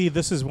 Now, see,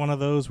 this is one of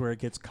those where it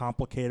gets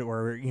complicated,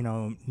 where you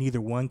know neither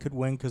one could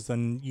win because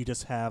then you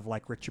just have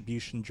like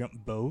Retribution jump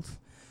both.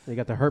 They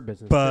got the Hurt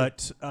Business.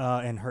 But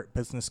and Hurt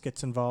Business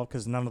gets involved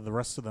because none of the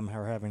rest of them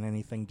are having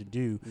anything to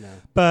do. too. No.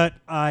 But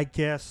I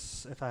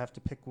guess if I have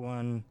to pick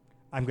one,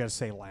 I'm gonna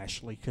say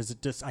Lashley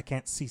because I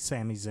can't see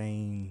Sami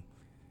Zayn.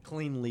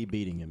 Cleanly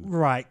beating him.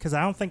 Right, because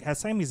I don't think has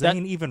Sami That-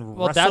 Zayn even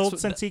well, wrestled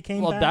that's- since he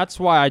came Well, back. that's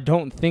why I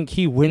don't think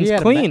he wins He had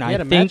a clean. ma- he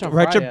had I a think, match on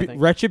Friday, I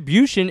think.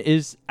 Retribution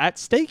is at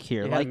stake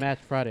here. He had Like a match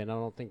Friday, and I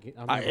don't think. I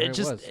don't I, remember where it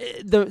just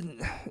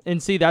was.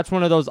 and see that's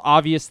one of those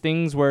obvious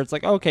things where it's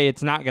like okay,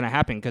 it's not going to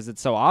happen because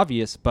it's so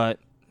obvious, but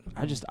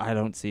I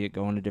don't see it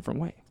going a different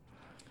way.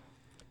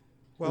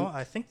 well,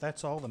 I think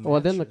that's all the matches. Well,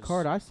 then the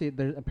card I see,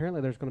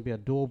 apparently there's going to be a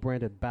dual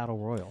branded battle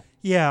royal.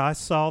 Yeah, I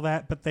saw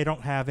that, but they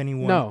don't have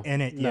anyone No, in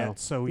it no. yet,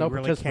 so we No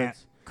really can't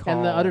participants. call.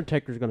 And the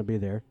Undertaker's going to be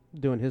there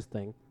doing his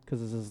thing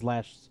because it's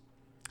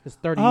his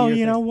 30 Oh, years.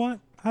 you know what?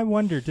 I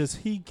wonder, does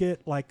he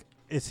get like?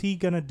 Is he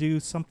gonna do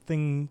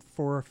something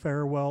for a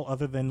farewell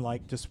other than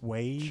like just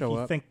wave? Show you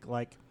up. think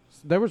like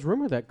There was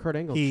rumor that Kurt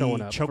Angle's he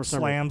showing up. choke for some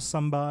reason. slams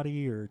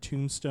somebody or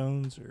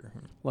tombstones or?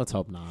 Let's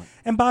hope not.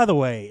 And by the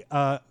way,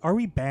 are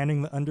we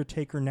banning the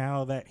Undertaker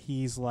now that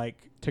he's like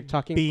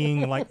TikToking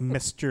being like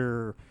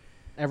Mr.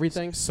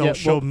 everything.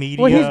 social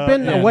media? Well, he's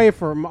been and- away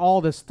from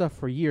all this stuff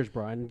for years,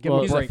 Brian. Give him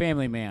a He's a break.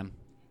 family man.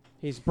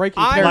 He's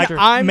breaking I'm like character.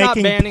 I'm not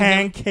making banning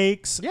him.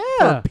 pancakes Yeah.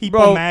 for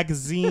People Bro.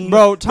 magazine.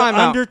 Bro, The time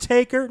out.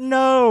 Undertaker,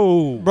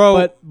 no.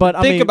 Bro, But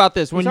I think mean, about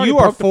this. When already you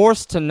are broke the-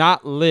 forced to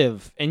not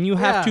live and you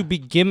have Yeah. to be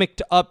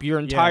gimmicked up your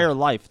entire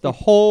life, the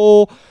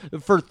whole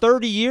for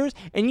 30 years,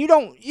 and you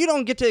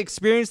don't get to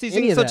experience these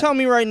Any things. of So that. tell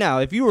me right now,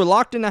 if you were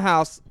locked in the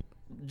house,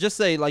 just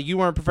say like you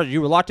weren't a professional,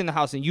 you were locked in the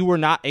house and you were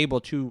not able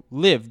to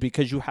live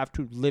because you have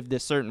to live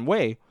this certain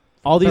way.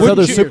 all these Wouldn't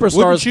other you- superstars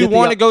Wouldn't you get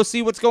want the, to go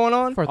see what's going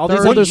on? For all these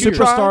 30 other Wouldn't you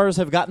try? superstars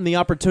have gotten the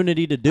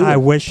opportunity to do it. I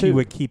wish he too.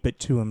 would keep it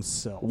to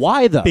himself.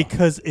 Why though?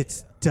 Because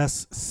it's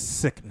just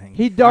sickening.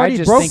 He already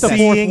just broke think the that-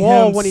 fourth Seeing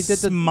wall him when he did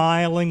the.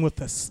 smiling with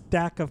a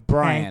stack of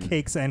Brian.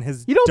 pancakes and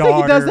his You don't daughter,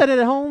 think he does that at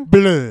home?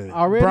 blood.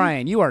 Already?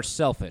 Brian, you are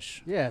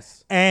selfish.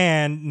 Yes.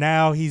 And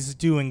now he's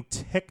doing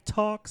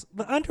TikToks.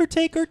 The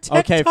Undertaker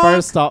TikTok. okay,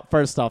 first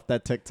off,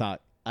 that TikTok,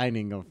 I ain't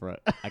even going for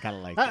it. I kind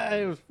of like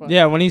It it. was fun.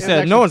 Yeah, when he said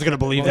actually no one's gonna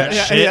believe that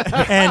shit.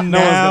 And No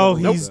one's now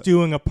gonna- he's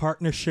doing a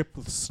partnership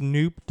with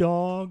Snoop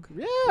Dogg.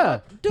 Yeah.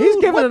 Dude, he's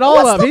giving what- it all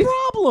what's up. the He's-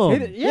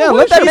 problem? Yeah,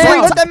 let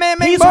that man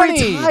make He's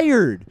money.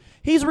 retired.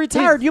 He's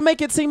retired. You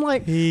make it seem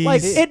like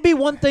He's- it'd be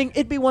one thing.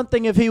 It'd be one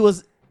thing if he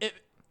was.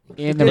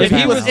 In the If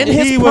he was retirement in home.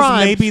 his he prime,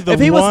 was maybe the if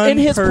he was one in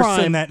his person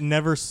prime- that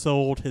never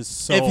sold his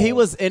soul. If he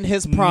was in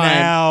his prime,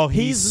 now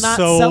he's not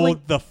sold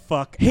selling. the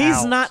fuck He's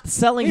out. not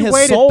selling He his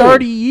waited soul.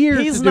 30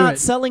 years He's to do not it.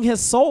 selling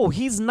his soul.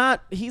 He's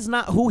not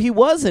who he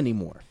was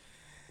anymore.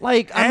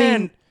 Like I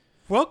And mean,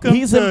 welcome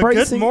he's to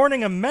embracing- Good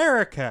Morning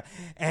America.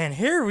 And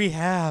here we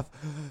have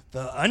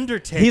the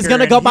Undertaker. He's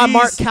gonna and go by he's-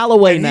 Mark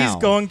Calloway and now.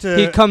 He's going to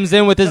He comes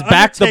in with his the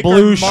back the Undertaker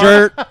blue Mark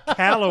shirt.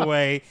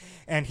 Calloway,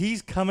 and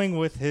he's coming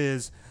with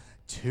his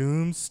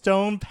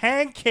tombstone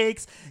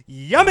pancakes.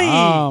 Yummy.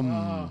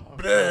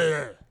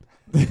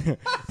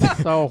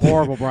 So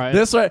horrible, Brian.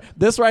 this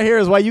right here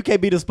is why you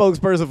can't be the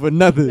spokesperson for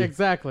nothing.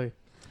 Exactly.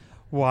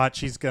 Watch,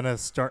 he's gonna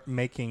start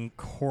making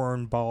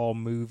cornball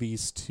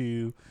movies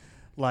too,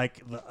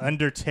 like The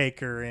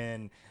Undertaker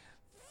and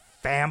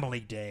Family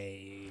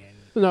Day.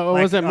 And No,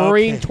 like, was it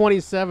Marine okay.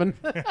 27?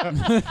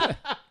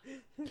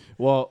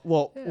 Well,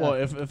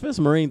 if it's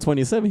Marine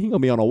 27, he gonna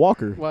be on a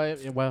walker. well,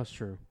 it's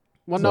true.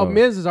 Well, no, So-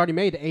 Miz has already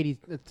made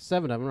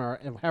 87 of them, or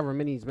however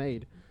many he's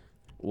made.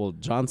 Well,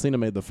 John Cena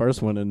made the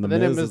first one, and the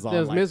Then Miz it is on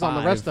was like Miz on the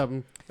 5. rest of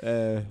them.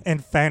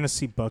 And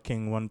fantasy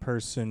booking, one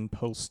person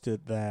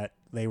posted that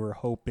they were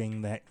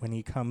hoping that when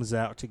he comes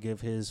out to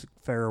give his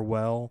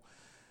farewell,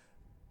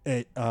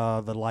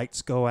 the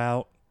lights go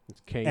out.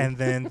 Kane. And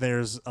then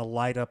there's a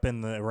light up in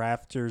the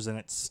rafters, and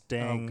it's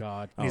Sting. Oh,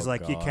 God. And he's Oh,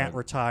 like, you can't God.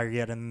 retire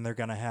yet, and then they're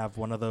gonna have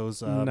one of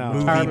those No. movie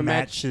Retirement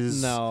match?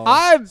 matches. No.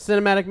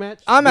 Cinematic match.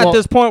 I'm at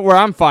this point where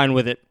I'm fine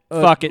with it.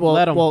 Fuck it. Well,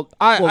 Let 'em. well,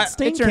 I-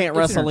 Sting it's can't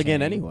wrestle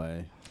again entertaining.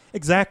 anyway.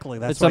 Exactly.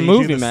 That's It's why a you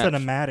movie do the match.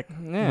 cinematic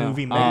Yeah.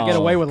 movie You match. can get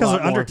away with a because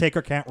lot more.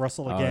 Undertaker can't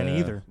wrestle again yeah.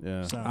 either.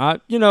 Yeah.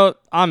 So.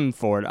 I'm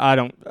for it. I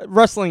don't.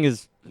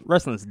 Wrestling's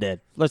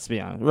dead. Let's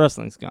be honest.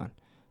 Wrestling's gone.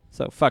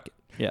 So fuck it.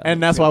 Yeah.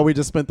 And that's why we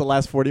just spent the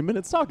last 40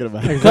 minutes talking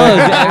about it.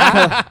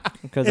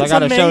 Because I It's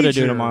got a a show to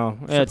major, do tomorrow.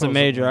 Yeah, it's a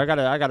major.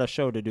 supposedly. I got a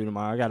show to do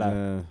tomorrow. I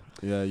gotta.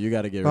 Yeah, you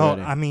got to get Well,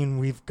 ready. I mean,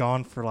 we've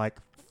gone for like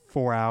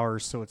 4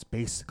 hours, so it's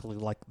basically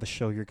like the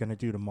show you're gonna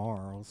do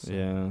tomorrow. So.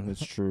 Yeah,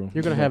 that's true.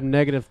 You're gonna have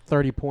negative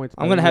 30 points.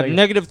 I'm gonna have negative.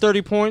 negative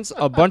 30 points,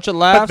 a bunch of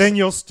laughs. But then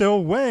you'll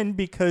still win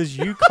because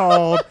you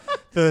called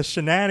the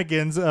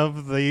shenanigans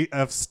of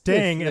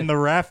Sting in the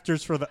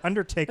rafters for the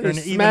Undertaker, and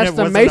even Smashed it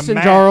a wasn't mason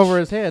a jar match. over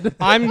his head.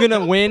 I'm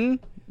gonna win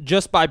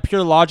just by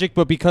pure logic,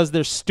 but because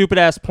their stupid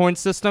ass point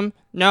system.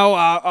 No,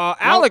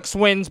 Alex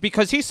wins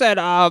because he said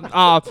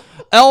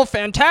El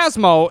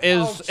Phantasmo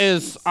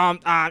is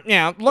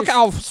yeah. Look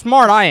how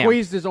smart I am.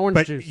 Squeezed his orange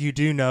But juice. you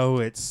do know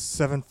it's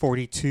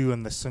 7:42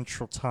 in the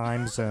Central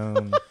Time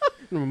Zone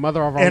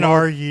Mother of our in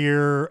Lord. our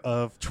year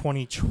of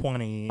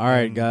 2020. All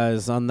right, and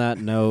guys. On that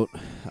note,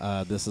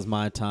 this is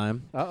my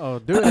time. Uh-oh.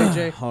 Do it,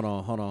 AJ. Hold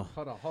on. Hold on.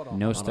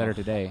 No stutter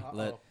today.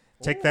 Let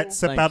Take that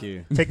sip Thank out.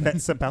 you. Take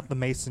that sip out the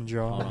mason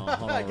jar. hold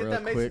on Get real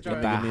that mason quick. jar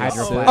Let me out. give me a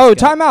Hydro sip. flask. Oh,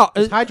 time out.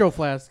 It's hydro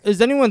flask. Is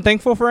anyone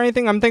thankful for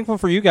anything? I'm thankful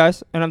for you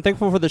guys, and I'm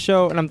thankful for the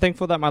show, and I'm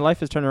thankful that my life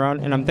has turned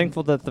around, and I'm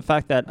thankful that the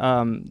fact that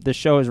the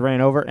show is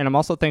ran over, and I'm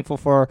also thankful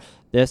for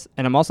this,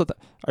 and I'm also.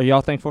 Are y'all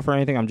thankful for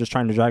anything? I'm just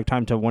trying to drag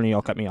time till one of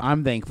y'all cut me off.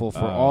 I'm thankful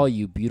for all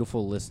you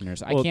beautiful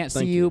listeners. I well, can't see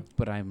thank you, you.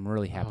 but I'm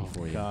really happy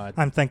for you. God.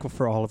 I'm thankful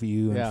for all of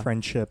you Yeah. and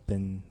friendship,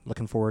 and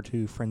looking forward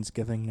to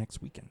Friendsgiving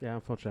next weekend. Yeah,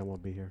 unfortunately, I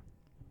won't be here.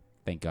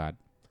 Thank God.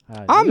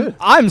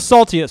 I'm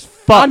salty as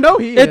fuck. I know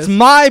he It's is.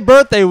 my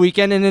birthday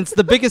weekend, and it's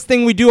the biggest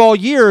thing we do all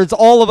year. It's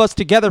all of us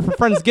together for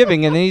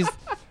Friendsgiving, and he's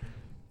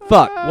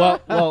fuck. Well,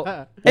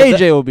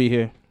 AJ will be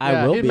here.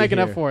 I will he's be making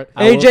here. up for it.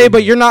 I will AJ, be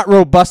but here. you're not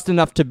robust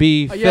enough to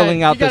be Yeah,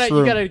 filling out you gotta, this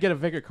room. You gotta get a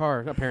bigger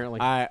car,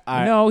 apparently. I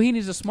No, he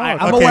needs a smaller.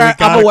 I'm okay, aware- we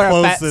gotta I'm aware of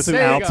close that this suit.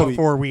 There you out go.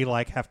 before we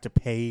have to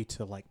pay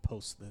to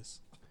post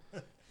this.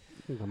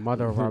 The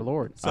mother of our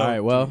Lord. So, all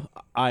right. Well,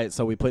 all right.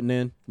 So we putting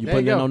in. You There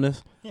you putting in go. on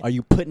this? Are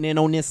you putting in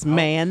on this,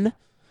 man?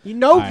 You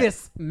know Alright.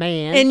 this,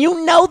 man. And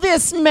you know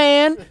this,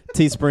 man.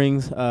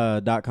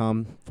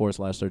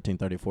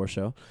 Teesprings.com/1334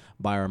 show.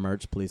 Buy our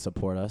merch. Please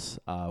support us.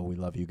 We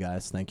love you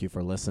guys. Thank you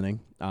for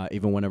listening.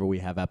 Even whenever we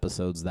have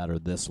episodes that are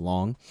this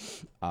long.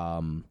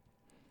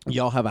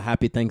 Y'all have a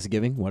happy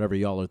Thanksgiving. Whatever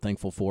y'all are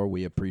thankful for,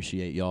 we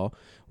appreciate y'all.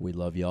 We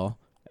love y'all.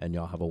 And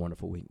y'all have a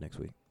wonderful week next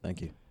week.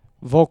 Thank you.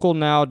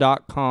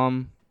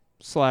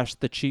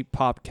 Vocalnow.com/the cheap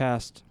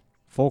popcast.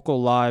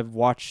 Vocal Live.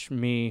 Watch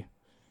me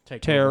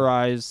Take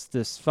terrorize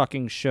this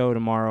fucking show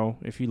tomorrow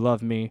if you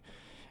love me.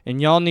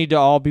 And y'all need to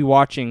all be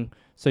watching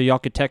so y'all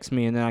could text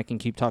me and then I can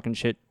keep talking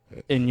shit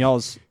in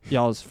y'all's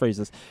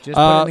phrases. Just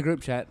put it in the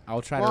group chat.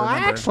 I'll try to Well,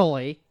 remember.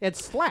 actually, it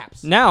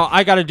slaps. Now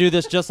I got to do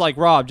this just like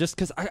Rob, just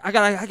because I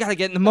gotta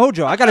get in the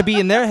mojo. I gotta be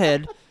in their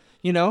head,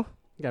 you know.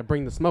 You gotta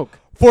bring the smoke.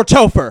 For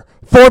Topher,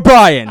 for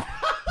Brian,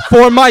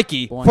 for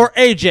Mikey, Boing. for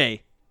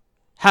AJ.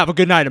 Have a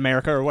good night,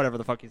 America, or whatever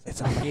the fuck he said. It's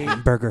a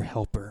hamburger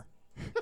helper.